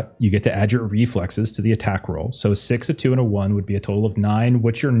sighted shot, you get to add your reflexes to the attack roll. So 6, a 2, and a 1 would be a total of 9.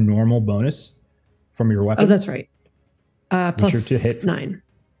 What's your normal bonus from your weapon? Oh, that's right. What's your Plus to hit? 9.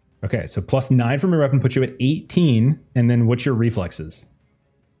 Okay, so plus 9 from your weapon puts you at 18. And then what's your reflexes?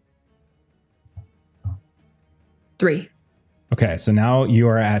 3. Okay, so now you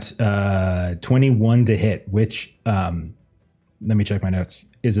are at 21 to hit, which, let me check my notes,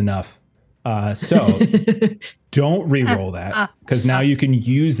 is enough. So don't re-roll that because now you can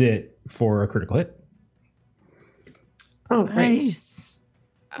use it for a critical hit. Oh, right. Nice.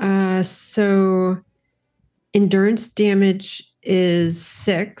 So endurance damage is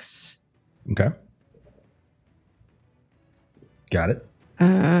 6. Okay. Got it.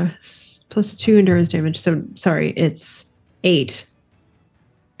 Plus 2 endurance damage. So sorry, it's 8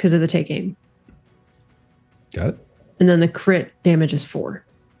 because of the take aim. Got it. And then the crit damage is 4.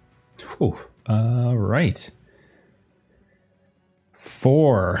 Ooh, right.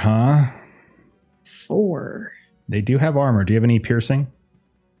 4, huh? 4. They do have armor. Do you have any piercing?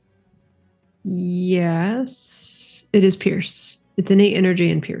 Yes. It is pierce. It's innate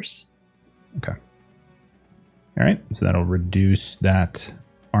energy and pierce. Okay. All right. So that'll reduce that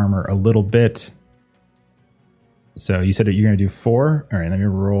armor a little bit. So you said that you're going to do 4. All right. Let me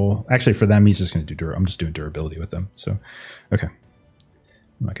roll. Actually, for them, he's just going to do I'm just doing durability with them. So, okay.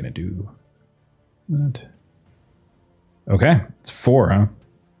 I'm not going to do that. Okay. It's 4, huh?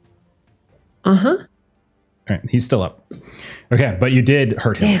 Uh-huh. All right. He's still up. Okay. But you did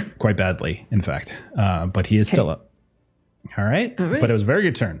hurt him Damn. quite badly, in fact. But he is still up. All right. All right. But it was a very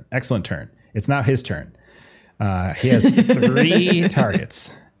good turn. Excellent turn. It's now his turn. He has 3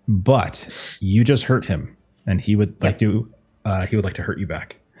 targets, but you just hurt him, and he would like to. He would like to hurt you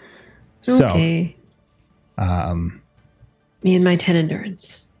back. Okay. So, me and my 10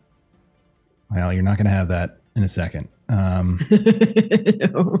 endurance. well, you're not going to have that in a second. No,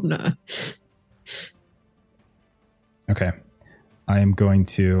 I'm not. Okay, I am going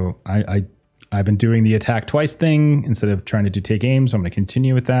to. I've been doing the attack twice thing instead of trying to do take aim, so I'm going to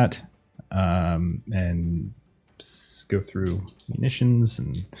continue with that, and go through munitions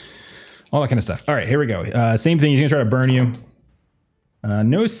and all that kind of stuff. All right, here we go. Same thing. He's going to try to burn you.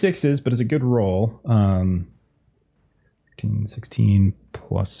 No 6s, but it's a good roll. 16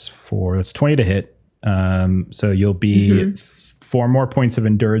 plus 4. That's 20 to hit. So you'll be 4 more points of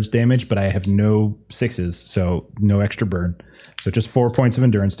endurance damage, but I have no 6s, so no extra burn. So just 4 points of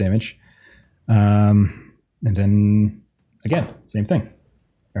endurance damage. And then again, same thing.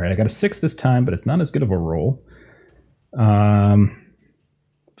 All right, I got a 6 this time, but it's not as good of a roll.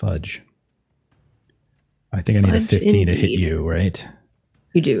 Fudge. I think I need a 15 to hit you, right?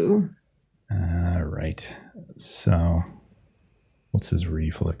 You do. All right. So what's his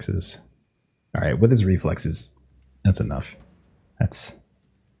reflexes? All right, with his reflexes, that's enough. That's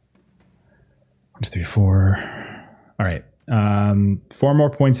 1, 2, 3, 4. All right. 4 more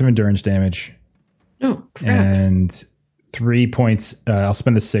points of endurance damage. Oh, crap. And 3 points. I'll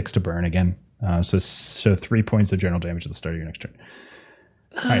spend the 6 to burn again. So 3 points of general damage at the start of your next turn.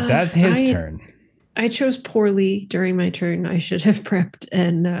 All right, that's his turn. I chose poorly during my turn. I should have prepped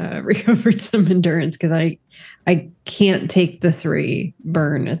and recovered some endurance because I can't take the 3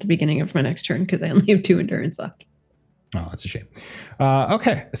 burn at the beginning of my next turn because I only have 2 endurance left. Oh, that's a shame.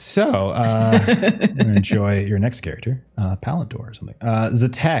 Okay, so I'm going to enjoy your next character, Palador or something.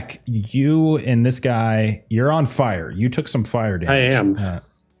 Zatek, you and this guy, you're on fire. You took some fire damage. I am.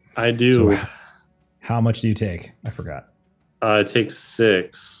 I do. So how much do you take? I forgot. It takes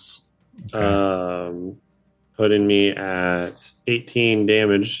 6. Okay. Putting me at 18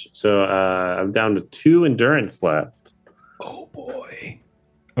 damage. So I'm down to 2 endurance left. Oh, boy.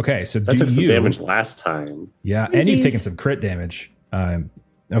 Okay, so I took some damage last time. Yeah, and you've taken some crit damage.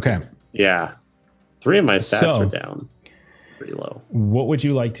 Okay. Yeah. 3 of my stats are down. Pretty low. What would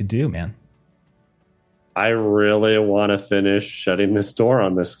you like to do, man? I really want to finish shutting this door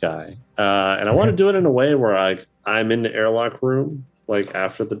on this guy. And I want to do it in a way where I'm in the airlock room, like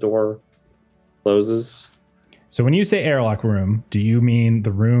after the door closes. So when you say airlock room, do you mean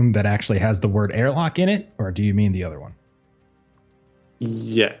the room that actually has the word airlock in it, or do you mean the other one?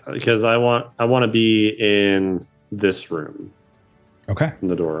 Yeah, because I want to be in this room. Okay. When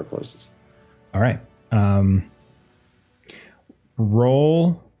the door closes. All right.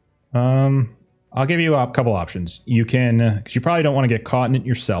 Roll. I'll give you a couple options. You can, because you probably don't want to get caught in it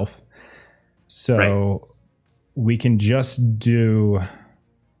yourself. So we can just do.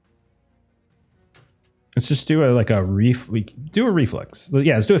 Let's just do a reflex.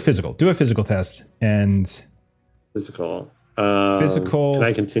 Yeah, let's do a physical. Do a physical test and physical. Physical. Can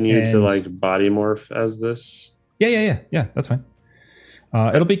I continue to like body morph as this? Yeah. That's fine.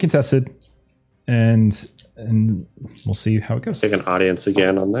 It'll be contested, and we'll see how it goes. Take an audience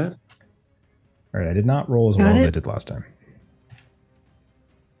again on that. All right, I did not roll as well as I did last time.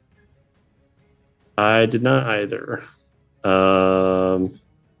 I did not either. I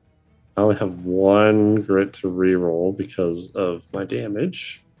only have 1 grit to reroll because of my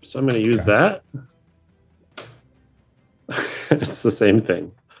damage, so I'm going to use that. It's the same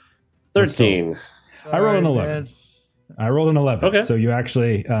thing. 13. I rolled an 11. I rolled an 11. Okay. So you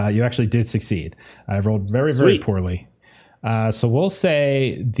actually did succeed. I rolled very, very poorly. So we'll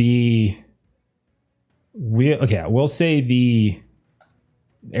say we'll say the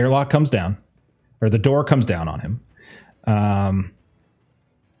airlock comes down, or the door comes down on him.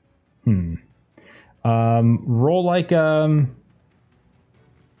 Roll like 1,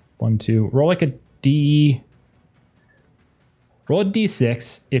 2. Roll like a D. Roll a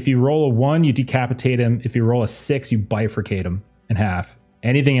D6. If you roll a 1, you decapitate him. If you roll a 6, you bifurcate him in half.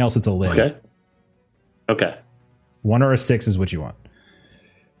 Anything else, it's a limb. Okay. 1 or a 6 is what you want.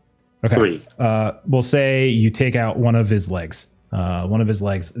 Okay. 3. We'll say you take out one of his legs.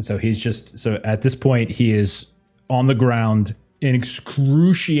 So he's just, so at this point, he is on the ground in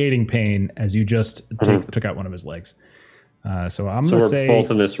excruciating pain as you just took out one of his legs. So I'm going to say we're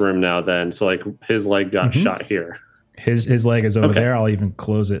both in this room now then. So like his leg got shot here. His leg is over there. I'll even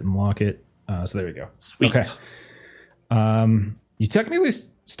close it and lock it. So there we go. Sweet. Okay. You technically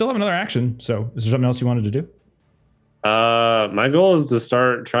still have another action. So is there something else you wanted to do? My goal is to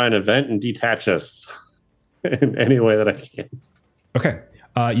start trying to vent and detach us in any way that I can. Okay.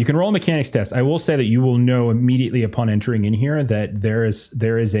 You can roll a mechanics test. I will say that you will know immediately upon entering in here that there's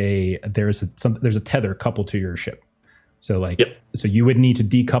a tether coupled to your ship. So so you would need to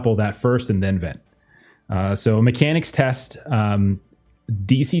decouple that first and then vent. So a mechanics test,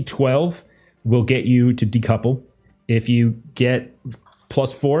 DC 12 will get you to decouple. If you get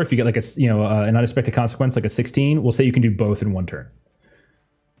 +4, if you get like an unexpected consequence like a 16, we'll say you can do both in one turn.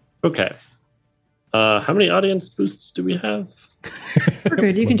 Okay. How many audience boosts do we have? We're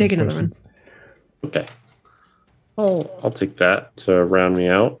good. You can take another one. Okay. I'll take that to round me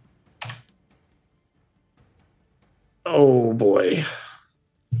out. Oh boy.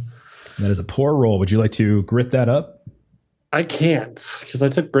 That is a poor roll. Would you like to grit that up? I can't because I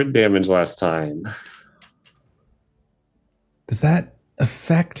took grit damage last time. Does that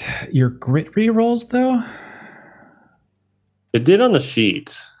affect your grit rerolls though? It did on the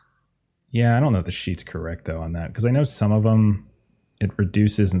sheet. Yeah, I don't know if the sheet's correct though on that because I know some of them it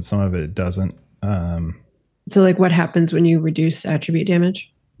reduces and some of it doesn't. So like what happens when you reduce attribute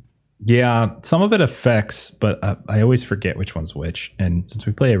damage? Yeah, some of it affects, but I always forget which one's which. And since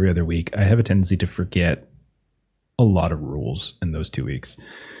we play every other week, I have a tendency to forget a lot of rules in those 2 weeks.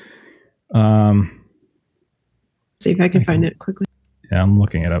 See if I can find it quickly. Yeah, I'm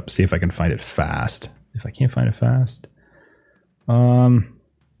looking it up, see if I can find it fast. If I can't find it fast. So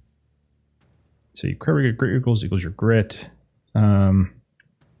your crit equals your grit.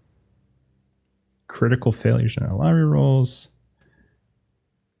 Critical failures and lottery rolls.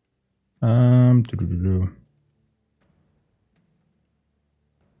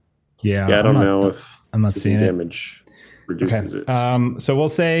 Yeah, I don't know if I'm not seeing damage reduces it. So we'll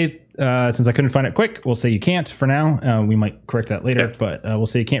say since I couldn't find it quick, we'll say you can't for now. We might correct that later, but we'll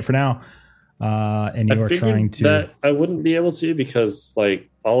say you can't for now. And you are trying to. That I wouldn't be able to because like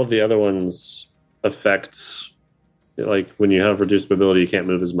all of the other ones affect like when you have reduced mobility, you can't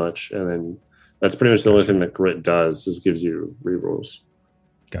move as much, and then that's pretty much the only thing that grit does is gives you rerolls.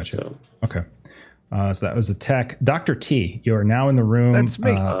 Gotcha. So. Okay. So that was the tech. Dr. T, you are now in the room. That's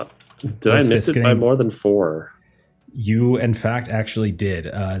me. Did I miss it by more than 4? You, in fact, actually did.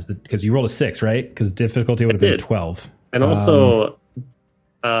 Because you rolled a 6, right? Because difficulty would have been 12. And also,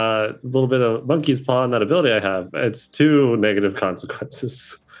 a little bit of monkey's paw on that ability I have. It's 2 negative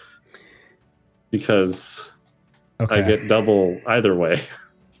consequences. Because I get double either way.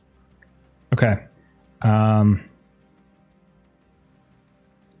 Okay.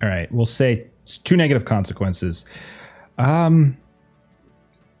 All right, we'll say 2 negative consequences. I'll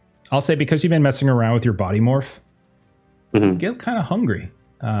say because you've been messing around with your body morph, you get kind of hungry,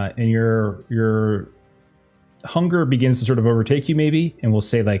 and your hunger begins to sort of overtake you, maybe. And we'll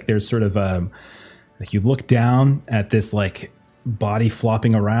say like there's sort of like you look down at this like body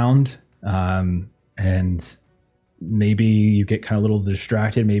flopping around, and maybe you get kind of a little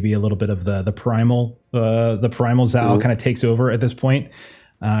distracted. Maybe a little bit of the primal Zal kind of takes over at this point.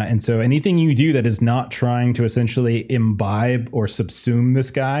 And so anything you do that is not trying to essentially imbibe or subsume this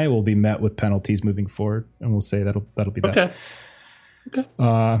guy will be met with penalties moving forward. And we'll say that'll be that. Okay.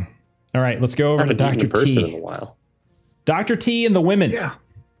 All right, let's go over to Dr. T. In a while. Dr. T and the women. Yeah.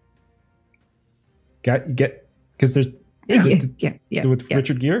 Get because there's Yeah. with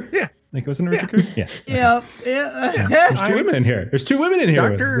Richard Gere. Yeah. Like wasn't it Richard Gere? Yeah. There's 2 women in here. There's 2 women in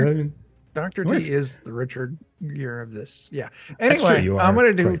here. Dr. What? T is the Richard Gere of this. Yeah. That's true, Anyway, you I'm are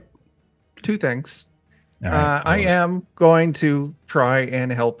going to do quite- 2 things. All right, I am going to try and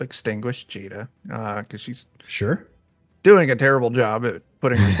help extinguish Jada because she's sure. doing a terrible job at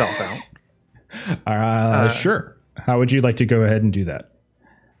putting herself out. Sure. How would you like to go ahead and do that?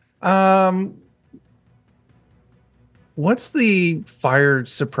 What's the fire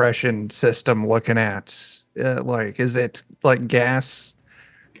suppression system looking at? Like, is it like gas?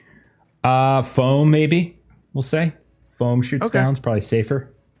 Foam, maybe we'll say foam shoots Okay. down. It's probably safer.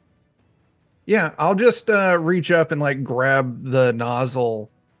 Yeah, I'll just reach up and like grab the nozzle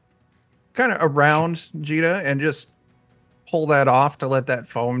kind of around Jita and just pull that off to let that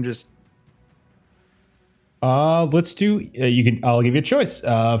foam just. Let's do. I'll give you a choice.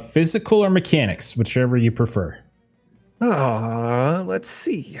 Physical or mechanics, whichever you prefer. Let's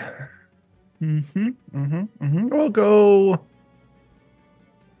see. We'll go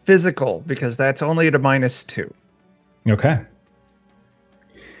physical because that's only at a -2. Okay.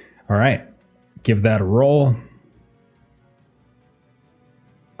 All right. Give that a roll.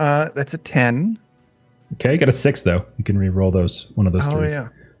 That's a 10. Okay, got a 6 though. You can re-roll one of those Oh threes. yeah,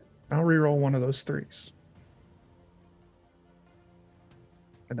 I'll re-roll one of those 3s.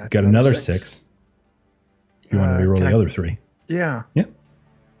 And that's Got another 6. If you want to re-roll the other 3. Yeah. Yeah.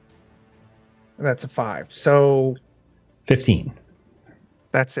 That's a 5. So 15.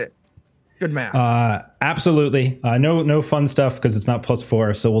 that's it. Good math. Absolutely. No fun stuff because it's not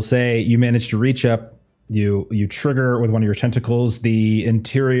 +4. So we'll say you managed to reach up. You trigger with one of your tentacles the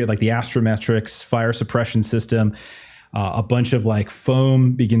interior, like the astrometrics fire suppression system. A bunch of like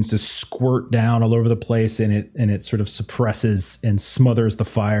foam begins to squirt down all over the place, and it sort of suppresses and smothers the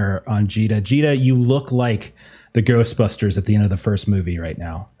fire on Jita. Jita, you look like the Ghostbusters at the end of the first movie right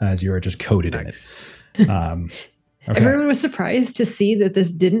now, as you are just coated in it. Okay. Everyone was surprised to see that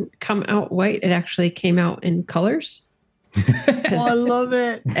this didn't come out white. It actually came out in colors. Oh, I love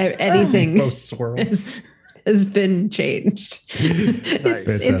it. Anything Both swirl. has been changed.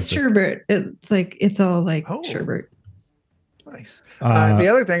 Nice. It's sherbet. It's all like Oh. sherbet. Nice. The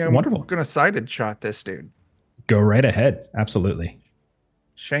other thing, I'm wonderful. going to sighted shot this dude. Go right ahead. Absolutely.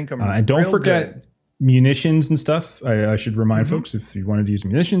 Shank him. And don't real forget good. munitions and stuff. I should remind folks, if you wanted to use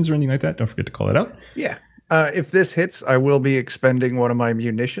munitions or anything like that, don't forget to call it out. Yeah. If this hits, I will be expending one of my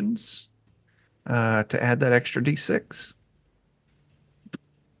munitions to add that extra D6.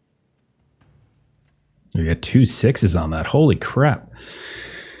 You got 2 6s on that. Holy crap.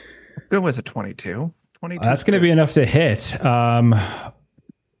 Go with a 22. 22. That's going to be enough to hit. What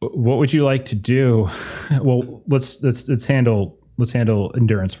would you like to do? Well, let's handle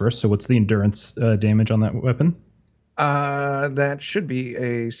endurance first. So what's the endurance damage on that weapon? That should be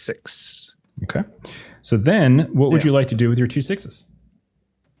a 6. Okay. So then what would you like to do with your 2 6s?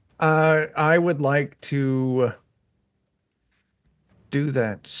 I would like to do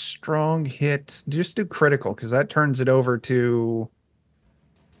that strong hit. Just do critical because that turns it over to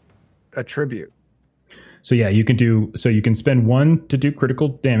a tribute. So yeah, you can spend 1 to do critical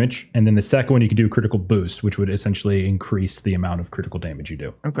damage, and then the second one you can do critical boost, which would essentially increase the amount of critical damage you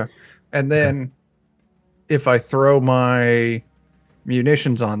do. Okay. And then if I throw my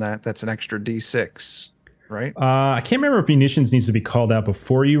munitions on that, that's an extra D6, right? I can't remember if munitions needs to be called out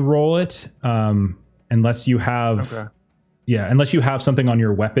before you roll it, unless you have. Okay. Yeah, unless you have something on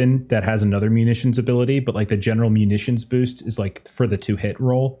your weapon that has another munitions ability, but like the general munitions boost is like for the 2-hit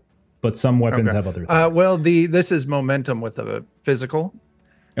roll, but some weapons Okay. have other things. Well, this is momentum with a physical,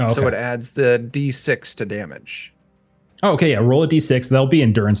 so it adds the D6 to damage. Oh, okay, yeah, roll a d6. That'll be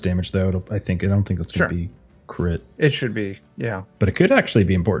endurance damage though. I don't think it's going to be crit, It should be, yeah. but it could actually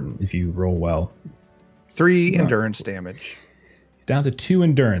be important if you roll well. 3 endurance damage. He's down to 2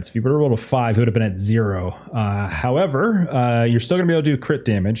 endurance. If you would have rolled a 5, it would have been at 0. However, you're still going to be able to do crit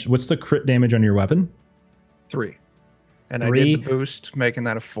damage. What's the crit damage on your weapon? 3. And 3. I did the boost, making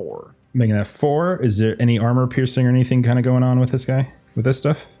that a 4. Making that 4. Is there any armor piercing or anything kind of going on with this guy? With this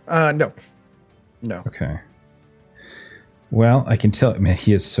stuff? No. Okay. Well, I can tell, man,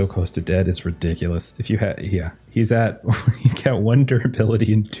 he is so close to dead. It's ridiculous. If you had, he's got 1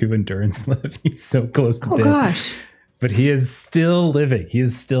 durability and 2 endurance left. He's so close to death. Oh gosh. But he is still living. He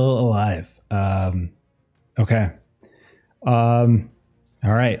is still alive. Okay. All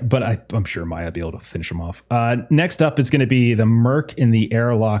right. But I'm sure Maya will be able to finish him off. Next up is going to be the merc in the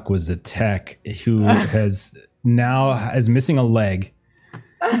airlock was a tech who is missing a leg.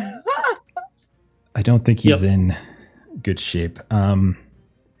 I don't think he's in good shape. Okay.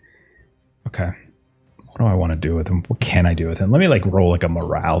 What do I want to do with him? What can I do with him? Let me roll like a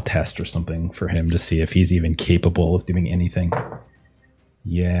morale test or something for him to see if he's even capable of doing anything.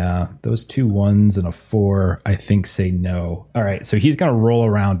 Yeah, those 2 1s and a 4, I think say no. All right, so he's going to roll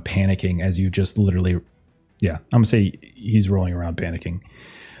around panicking as you just literally... Yeah, I'm going to say he's rolling around panicking.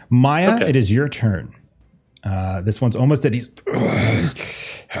 Maya, It is your turn. This one's almost at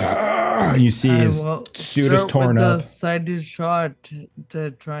you see his suit is torn up. The sighted shot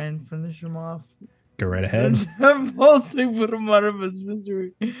to try and finish him off. Go right ahead. I'm mostly put him out of his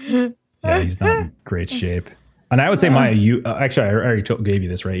misery. Yeah, he's not in great shape. And I would say, Maya, you actually, I already gave you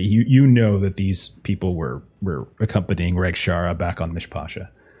this, right? You know that these people were accompanying Reg Shara back on Mishpasha.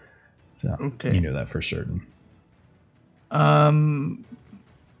 So Okay. you knew that for certain.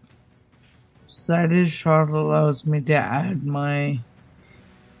 Sighted shot allows me to add my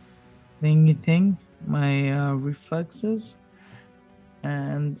thing, my reflexes.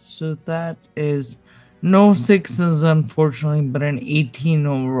 And so that is no sixes, unfortunately, but an 18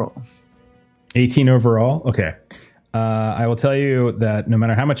 overall. 18 overall. Okay. I will tell you that no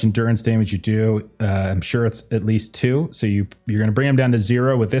matter how much endurance damage you do, I'm sure it's at least 2. So you're going to bring him down to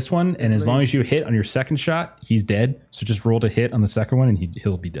 0 with this one, and as long as you hit on your second shot, he's dead. So just roll to hit on the second one, and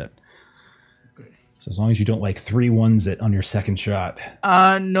he'll be dead. So as long as you don't like 3 1s it on your second shot.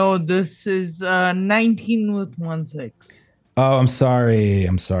 No, this is 19 with 1 6. Oh, I'm sorry.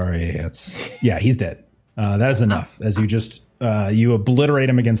 He's dead. That is enough. As you just you obliterate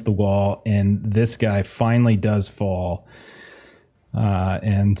him against the wall, and this guy finally does fall.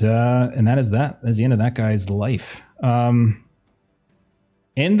 And that is that. That's the end of that guy's life. And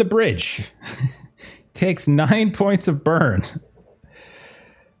the bridge takes 9 points of burn,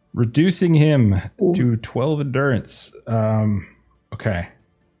 reducing him to 12 endurance. Okay.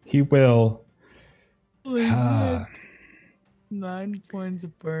 He will. 9 points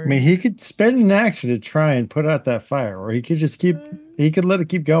of burn. I mean, he could spend an action to try and put out that fire, or he could just he could let it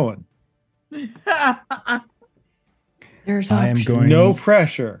keep going. There's I am options. going. No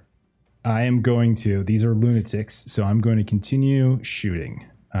pressure. I am going to. These are lunatics, so I'm going to continue shooting.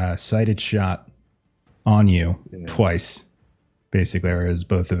 Sighted shot on you twice, basically, or as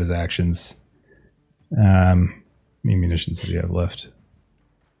both of his actions. How many munitions does he have left?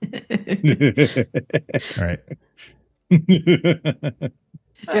 All right.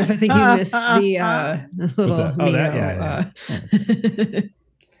 Jeff, I think you missed the little that? Oh, that? Neo,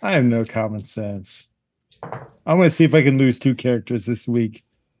 I have no common sense. I'm going to see if I can lose 2 characters this week.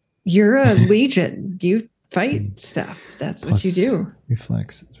 You're a legion. You fight stuff. That's what you do.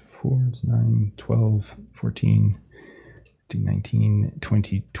 Reflex 4 is 9, 12, 14, 19,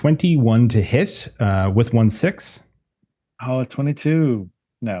 20, 21 to hit with 1 6. Oh, 22.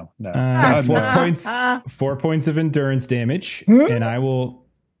 No. 4 no. points. 4 points of endurance damage, and I will.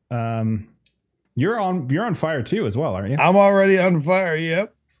 You're on fire too, as well, aren't you? I'm already on fire.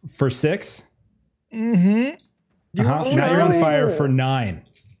 Yep. For 6. Mm-hmm. Now you're on fire for 9.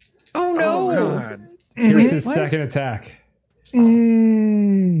 Oh no! Oh, God. Here's his second attack.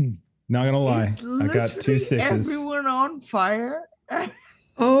 Mm. Not gonna lie, Is I got 2 literally 6s. Everyone on fire.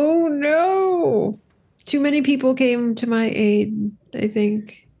 Oh no! Too many people came to my aid, I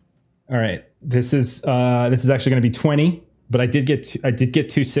think. All right, this is actually going to be 20, but I did get 2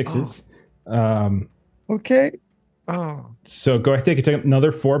 6s. Okay. Oh, So go ahead, take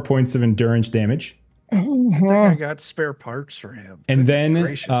another 4 points of endurance damage, I think I got spare parts for him. and Goodness then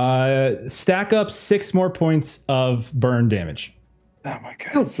gracious. stack up 6 more points of burn damage. Oh my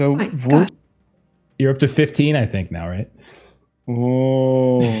god. Oh So my God. You're up to 15, I think now, right?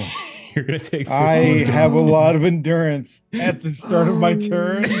 Oh, You're going to take 15. I endurance have a damage. lot of endurance at the start of my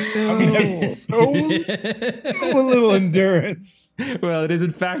turn. I'm gonna have so little endurance. Well, it is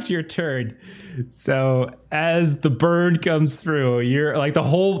in fact your turn. So as the burn comes through, you're like the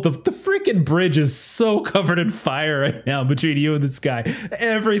freaking bridge is so covered in fire right now between you and this guy.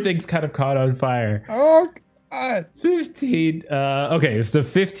 Everything's kind of caught on fire. Oh god. 15. Okay, so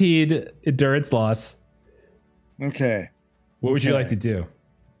 15 endurance loss. Okay. What would you Okay. like to do?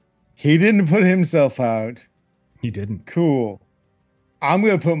 He didn't put himself out. You didn't. Cool. I'm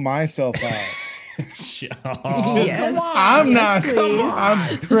gonna put myself out. Yes. I'm Yes, not. please.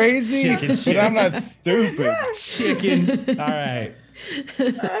 I'm crazy, Chicken but shit. I'm not stupid. Chicken. All right.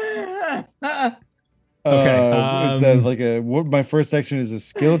 Is that like what? My first action is a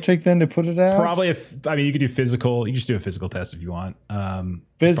skill check then to put it out. Probably you could do physical. You can just do a physical test if you want. It's probably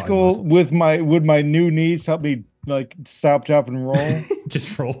Physical with would my new knees help me like stop, drop, and roll?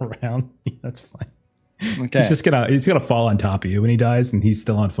 just roll around. Yeah, that's fine. Okay. He's gonna fall on top of you when he dies, and he's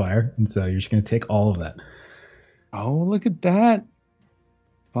still on fire, and so you're just gonna take all of that. Oh, look at that.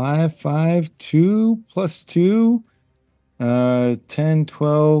 5, 5, 2 plus 2. 10,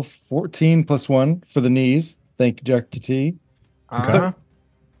 12, 14 plus 1 for the knees. Thank you, Dr. T. Uh-huh.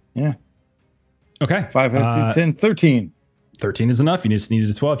 Yeah. Okay. 5, 5, 2, 10, 13. 13 is enough. You just needed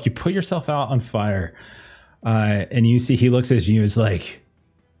a 12. You put yourself out on fire, and you see he looks at you. Is like,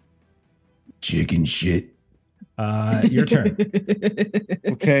 chicken shit. Your turn.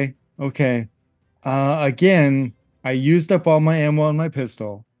 Okay. Again, I used up all my ammo on my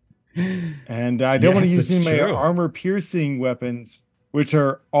pistol. And I don't want to Yes, use any of that's my true. armor-piercing weapons, which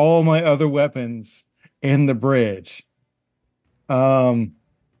are all my other weapons in the bridge. You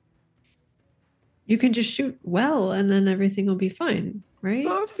can just shoot well, and then everything will be fine. right?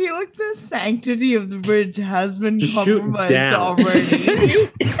 So I feel like the sanctity of the bridge has been Just shoot compromised down. already.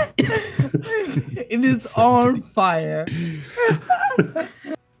 It is on fire.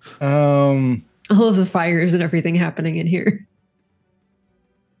 All of the fires and everything happening in here.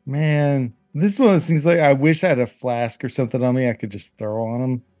 Man, this one seems like I wish I had a flask or something on me I could just throw on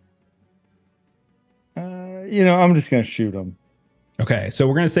him. I'm just gonna shoot him. Okay, so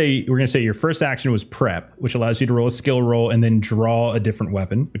we're gonna say your first action was prep, which allows you to roll a skill roll and then draw a different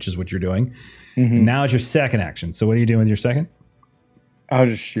weapon, which is what you're doing. Mhm. Now it's your second action. So what are you doing with your second? I'll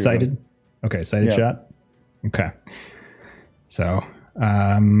just shoot Sighted. him. Okay, sighted Yeah. shot. Okay. So go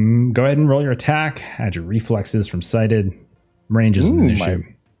ahead and roll your attack. Add your reflexes from sighted. Range isn't an Ooh, issue.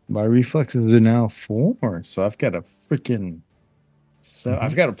 My reflexes are now 4, so I've got a freaking. So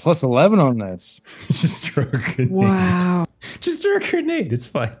I've got a plus 11 on this. Just throw a grenade. Wow. Just throw a grenade. It's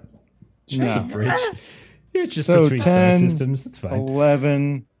fine. Just No. a bridge. You're just So between star 10, systems. It's fine.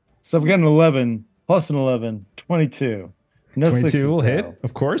 11. So I've got an 11 plus an 11, 22. No 22 sixes, will hit. though.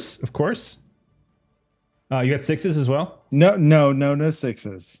 Of course. You got sixes as well? No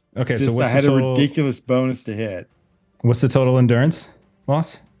sixes. Okay, Just so what's I had the a total? ridiculous bonus to hit. What's the total endurance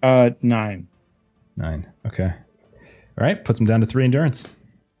loss? 9. 9. Okay. All right, puts him down to 3 endurance.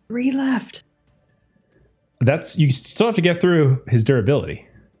 3 left. That's you still have to get through his durability,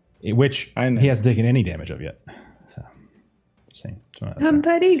 which I know. he hasn't taken any damage of yet. So, just saying.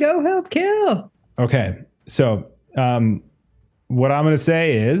 Somebody go help Kill. Okay, so what I'm going to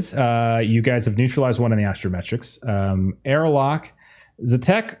say is you guys have neutralized one in the astrometrics. Airlock,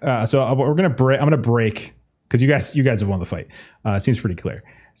 Zatek. So we're going to break. I'm going to break because you guys have won the fight. It seems pretty clear.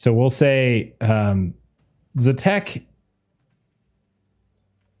 So we'll say Zatek.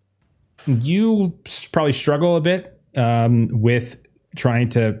 You probably struggle a bit with trying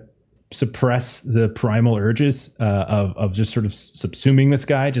to suppress the primal urges of just sort of subsuming this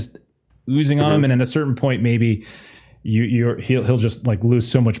guy, just oozing on him, and at a certain point, maybe he'll just like lose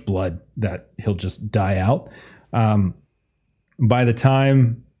so much blood that he'll just die out. By the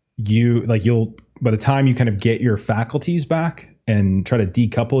time you kind of get your faculties back and try to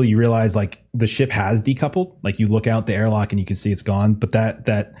decouple, you realize like the ship has decoupled. Like you look out the airlock and you can see it's gone, but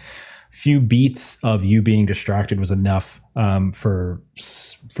that few beats of you being distracted was enough for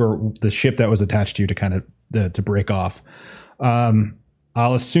the ship that was attached to you to kind of to break off.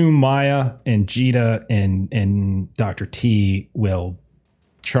 I'll assume Maya and Jita and Dr. T will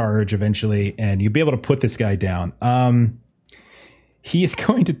charge eventually, and you'll be able to put this guy down. He is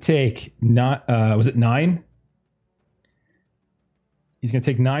going to take was it 9? He's going to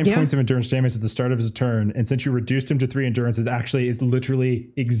take 9 points of endurance damage at the start of his turn, and since you reduced him to 3 endurance, is literally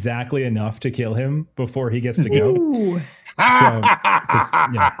exactly enough to kill him before he gets to go. Ooh.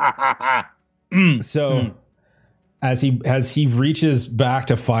 So as he reaches back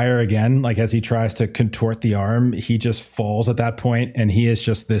to fire again, like as he tries to contort the arm, he just falls at that point, and he is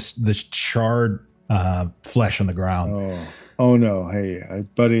just this charred flesh on the ground. Oh no, hey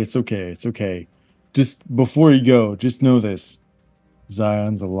buddy, it's okay. It's okay. Just before you go, just know this.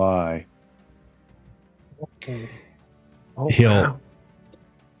 Zion's a lie.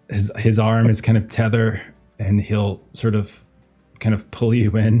 His arm is kind of tether, and he'll sort of kind of pull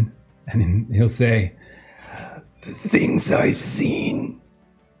you in, and he'll say, "The things I've seen."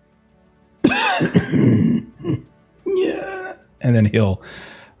 Yeah. And then he'll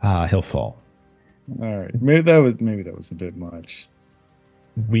fall. All right. Maybe that was a bit much.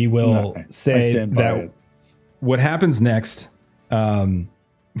 We will No, I say stand by that it. what happens next.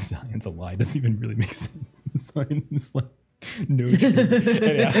 Science a lie doesn't even really make sense. Science is like no. He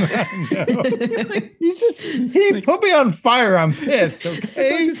put me on fire. I'm pissed. Okay.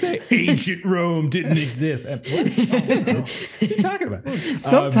 It's like to say ancient Rome didn't exist. What are you talking about?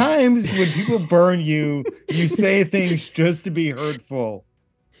 Sometimes when people burn you, you say things just to be hurtful.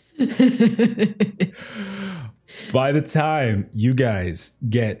 By the time you guys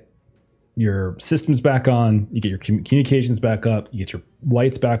get your systems back on, you get your communications back up, you get your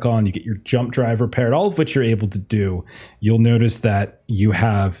lights back on, you get your jump drive repaired, all of which you're able to do, you'll notice that you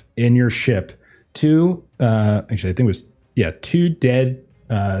have in your ship two dead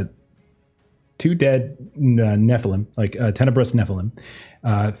Nephilim, like Tenebrous Nephilim,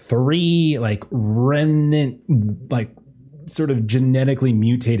 3 like remnant, like sort of genetically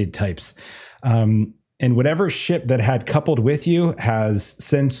mutated types. And whatever ship that had coupled with you has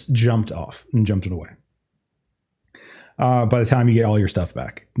since jumped off and jumped it away. By the time you get all your stuff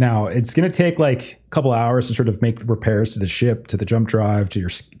back. Now, it's going to take like a couple hours to sort of make repairs to the ship, to the jump drive, to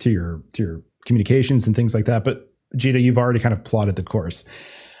your communications and things like that. But Jita, you've already kind of plotted the course.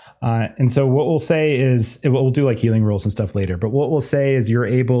 And so what we'll say is we'll do like healing rolls and stuff later. But what we'll say is you're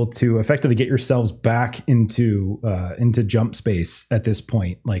able to effectively get yourselves back into jump space at this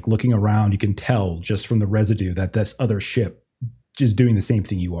point. Like looking around, you can tell just from the residue that this other ship is doing the same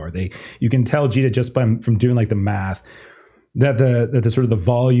thing you are. You can tell, Jita, just from doing like the math, that the sort of the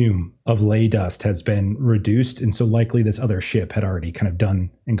volume of ley dust has been reduced, and so likely this other ship had already kind of done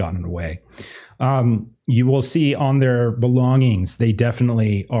and gotten away. You will see on their belongings, they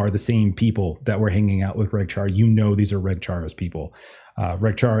definitely are the same people that were hanging out with Regchar. You know these are Regchar's people.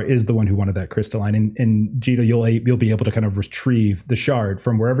 Regchar is the one who wanted that crystalline, and Jita, you'll be able to kind of retrieve the shard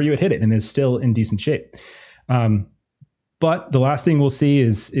from wherever you had hit it, and is still in decent shape. But the last thing we'll see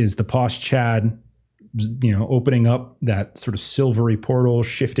is the posh Chad, opening up that sort of silvery portal,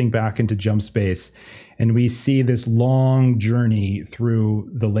 shifting back into jump space. And we see this long journey through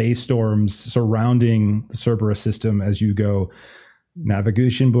the ley storms surrounding the Cerberus system as you go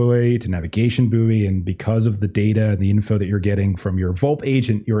navigation buoy to navigation buoy. And because of the data and the info that you're getting from your Volp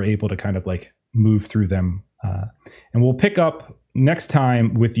agent, you're able to kind of like move through them. And we'll pick up next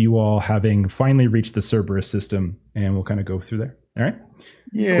time with you all having finally reached the Cerberus system, and we'll kind of go through there. All right?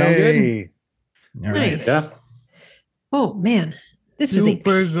 Yay. Sound good? All right. Nice. Yeah. Oh man, this was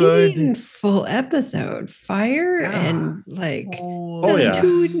Super a good. painful episode. Fire Yeah. and like Oh, yeah.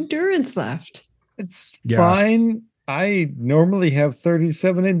 2 endurance left. It's Yeah. fine. I normally have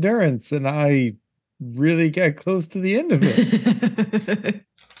 37 endurance, and I really got close to the end of it.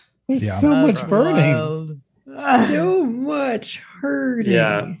 There's Yeah. so much That's burning. wild. So much hurting.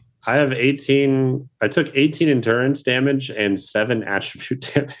 Yeah. I have 18. I took 18 endurance damage and 7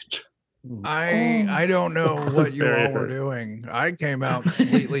 attribute damage. I don't know what you Very all were hurt. doing. I came out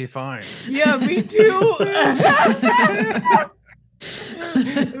completely fine. Yeah, me too.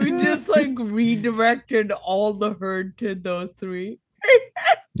 We just like redirected all the herd to those 3.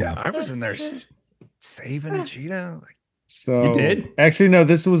 Yeah. I was in there saving Cheetah. Like, So You did? Actually, no,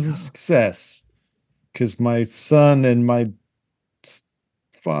 this was a success because my son and my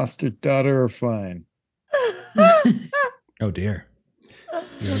foster daughter are fine. Oh dear.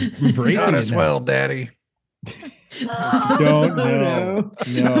 You're embracing not it as now. well, Daddy. Don't know.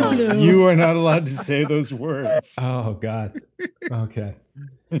 No, no. you are not allowed to say those words. Oh God. Okay.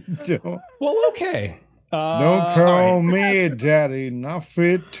 Don't Well, okay. don't all call right. me daddy, not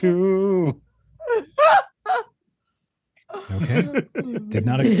fit to. Okay. Did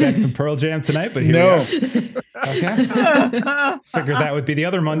not expect some Pearl Jam tonight, but here No. we are. Okay. Figured that would be the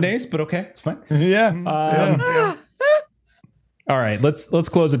other Mondays, but okay, it's fine. Yeah. Yeah. All right, let's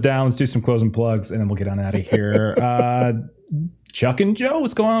close it down. Let's do some closing plugs, and then we'll get on out of here. Chuck and Joe,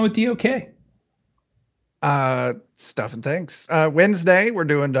 what's going on with DOK? Stuff and things. Wednesday, we're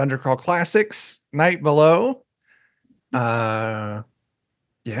doing Dungeon Crawl Classics, Night Below. Yeah.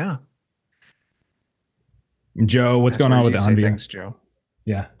 Joe, what's That's going on where with the you say Envy? things, Joe.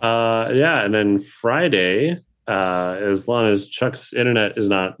 Yeah. Yeah, and then Friday, as long as Chuck's internet is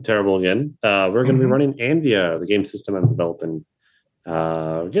not terrible again, we're going to be Mhm. running Anvia, the game system I'm developing.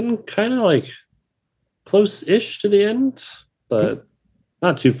 Getting kind of like close-ish to the end, but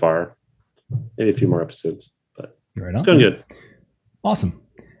not too far. Maybe a few more episodes, but Right it's on. going good. Awesome.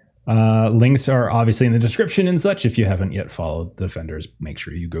 Links are obviously in the description and such. If you haven't yet followed the vendors, make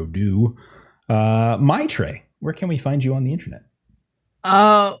sure you go do. My Trey, where can we find you on the internet?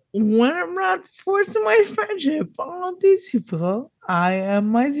 When I'm not forcing my friendship on these people, I am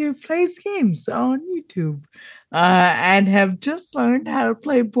Miser Plays Games on YouTube, and have just learned how to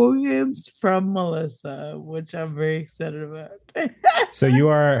play board games from Melissa, which I'm very excited about. So you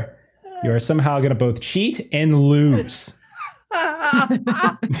are somehow going to both cheat and lose.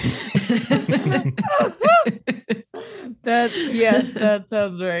 That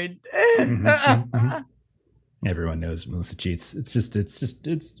sounds right. Mhm, mhm. Everyone knows Melissa cheats.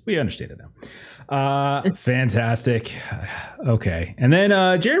 It's we understand it now. Fantastic. Okay. And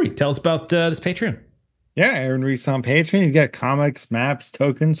then Jeremy, tell us about this Patreon. Yeah, Aaron Reese on Patreon. You've got comics, maps,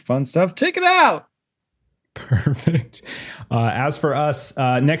 tokens, fun stuff. Check it out. Perfect. As for us,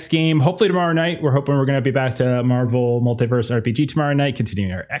 next game, hopefully tomorrow night. We're hoping we're going to be back to Marvel Multiverse RPG tomorrow night,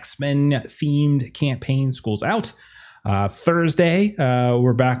 continuing our X-Men themed campaign, School's Out. Thursday,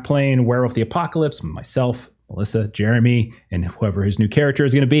 we're back playing Werewolf the Apocalypse, myself, Melissa, Jeremy, and whoever his new character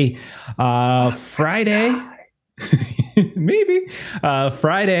is going to be. Friday, maybe.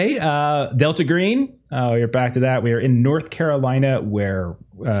 Friday, Delta Green. We're back to that. We are in North Carolina where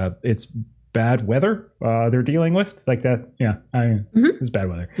it's bad weather they're dealing with. Like that. Yeah, it's bad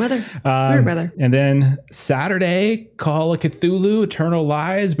weather. Weather. Weird weather. And then Saturday, Call of Cthulhu, Eternal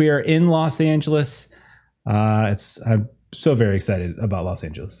Lies. We are in Los Angeles. so very excited about Los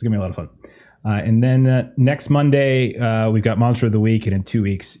Angeles. It's gonna be a lot of fun. And then next Monday, we've got Monster of the Week, and in 2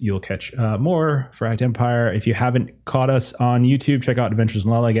 weeks, you'll catch more Fragged Empire. If you haven't caught us on YouTube, check out Adventures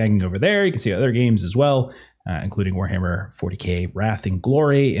in Lollygagging over there. You can see other games as well, including Warhammer 40k, Wrath and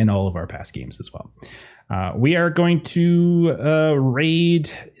Glory, and all of our past games as well. We are going to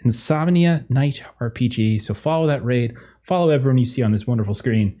raid Insomnia Night RPG, so follow that raid. Follow everyone you see on this wonderful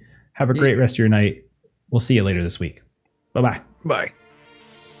screen. Have a great rest of your night. We'll see you later this week. Bye-bye. Bye.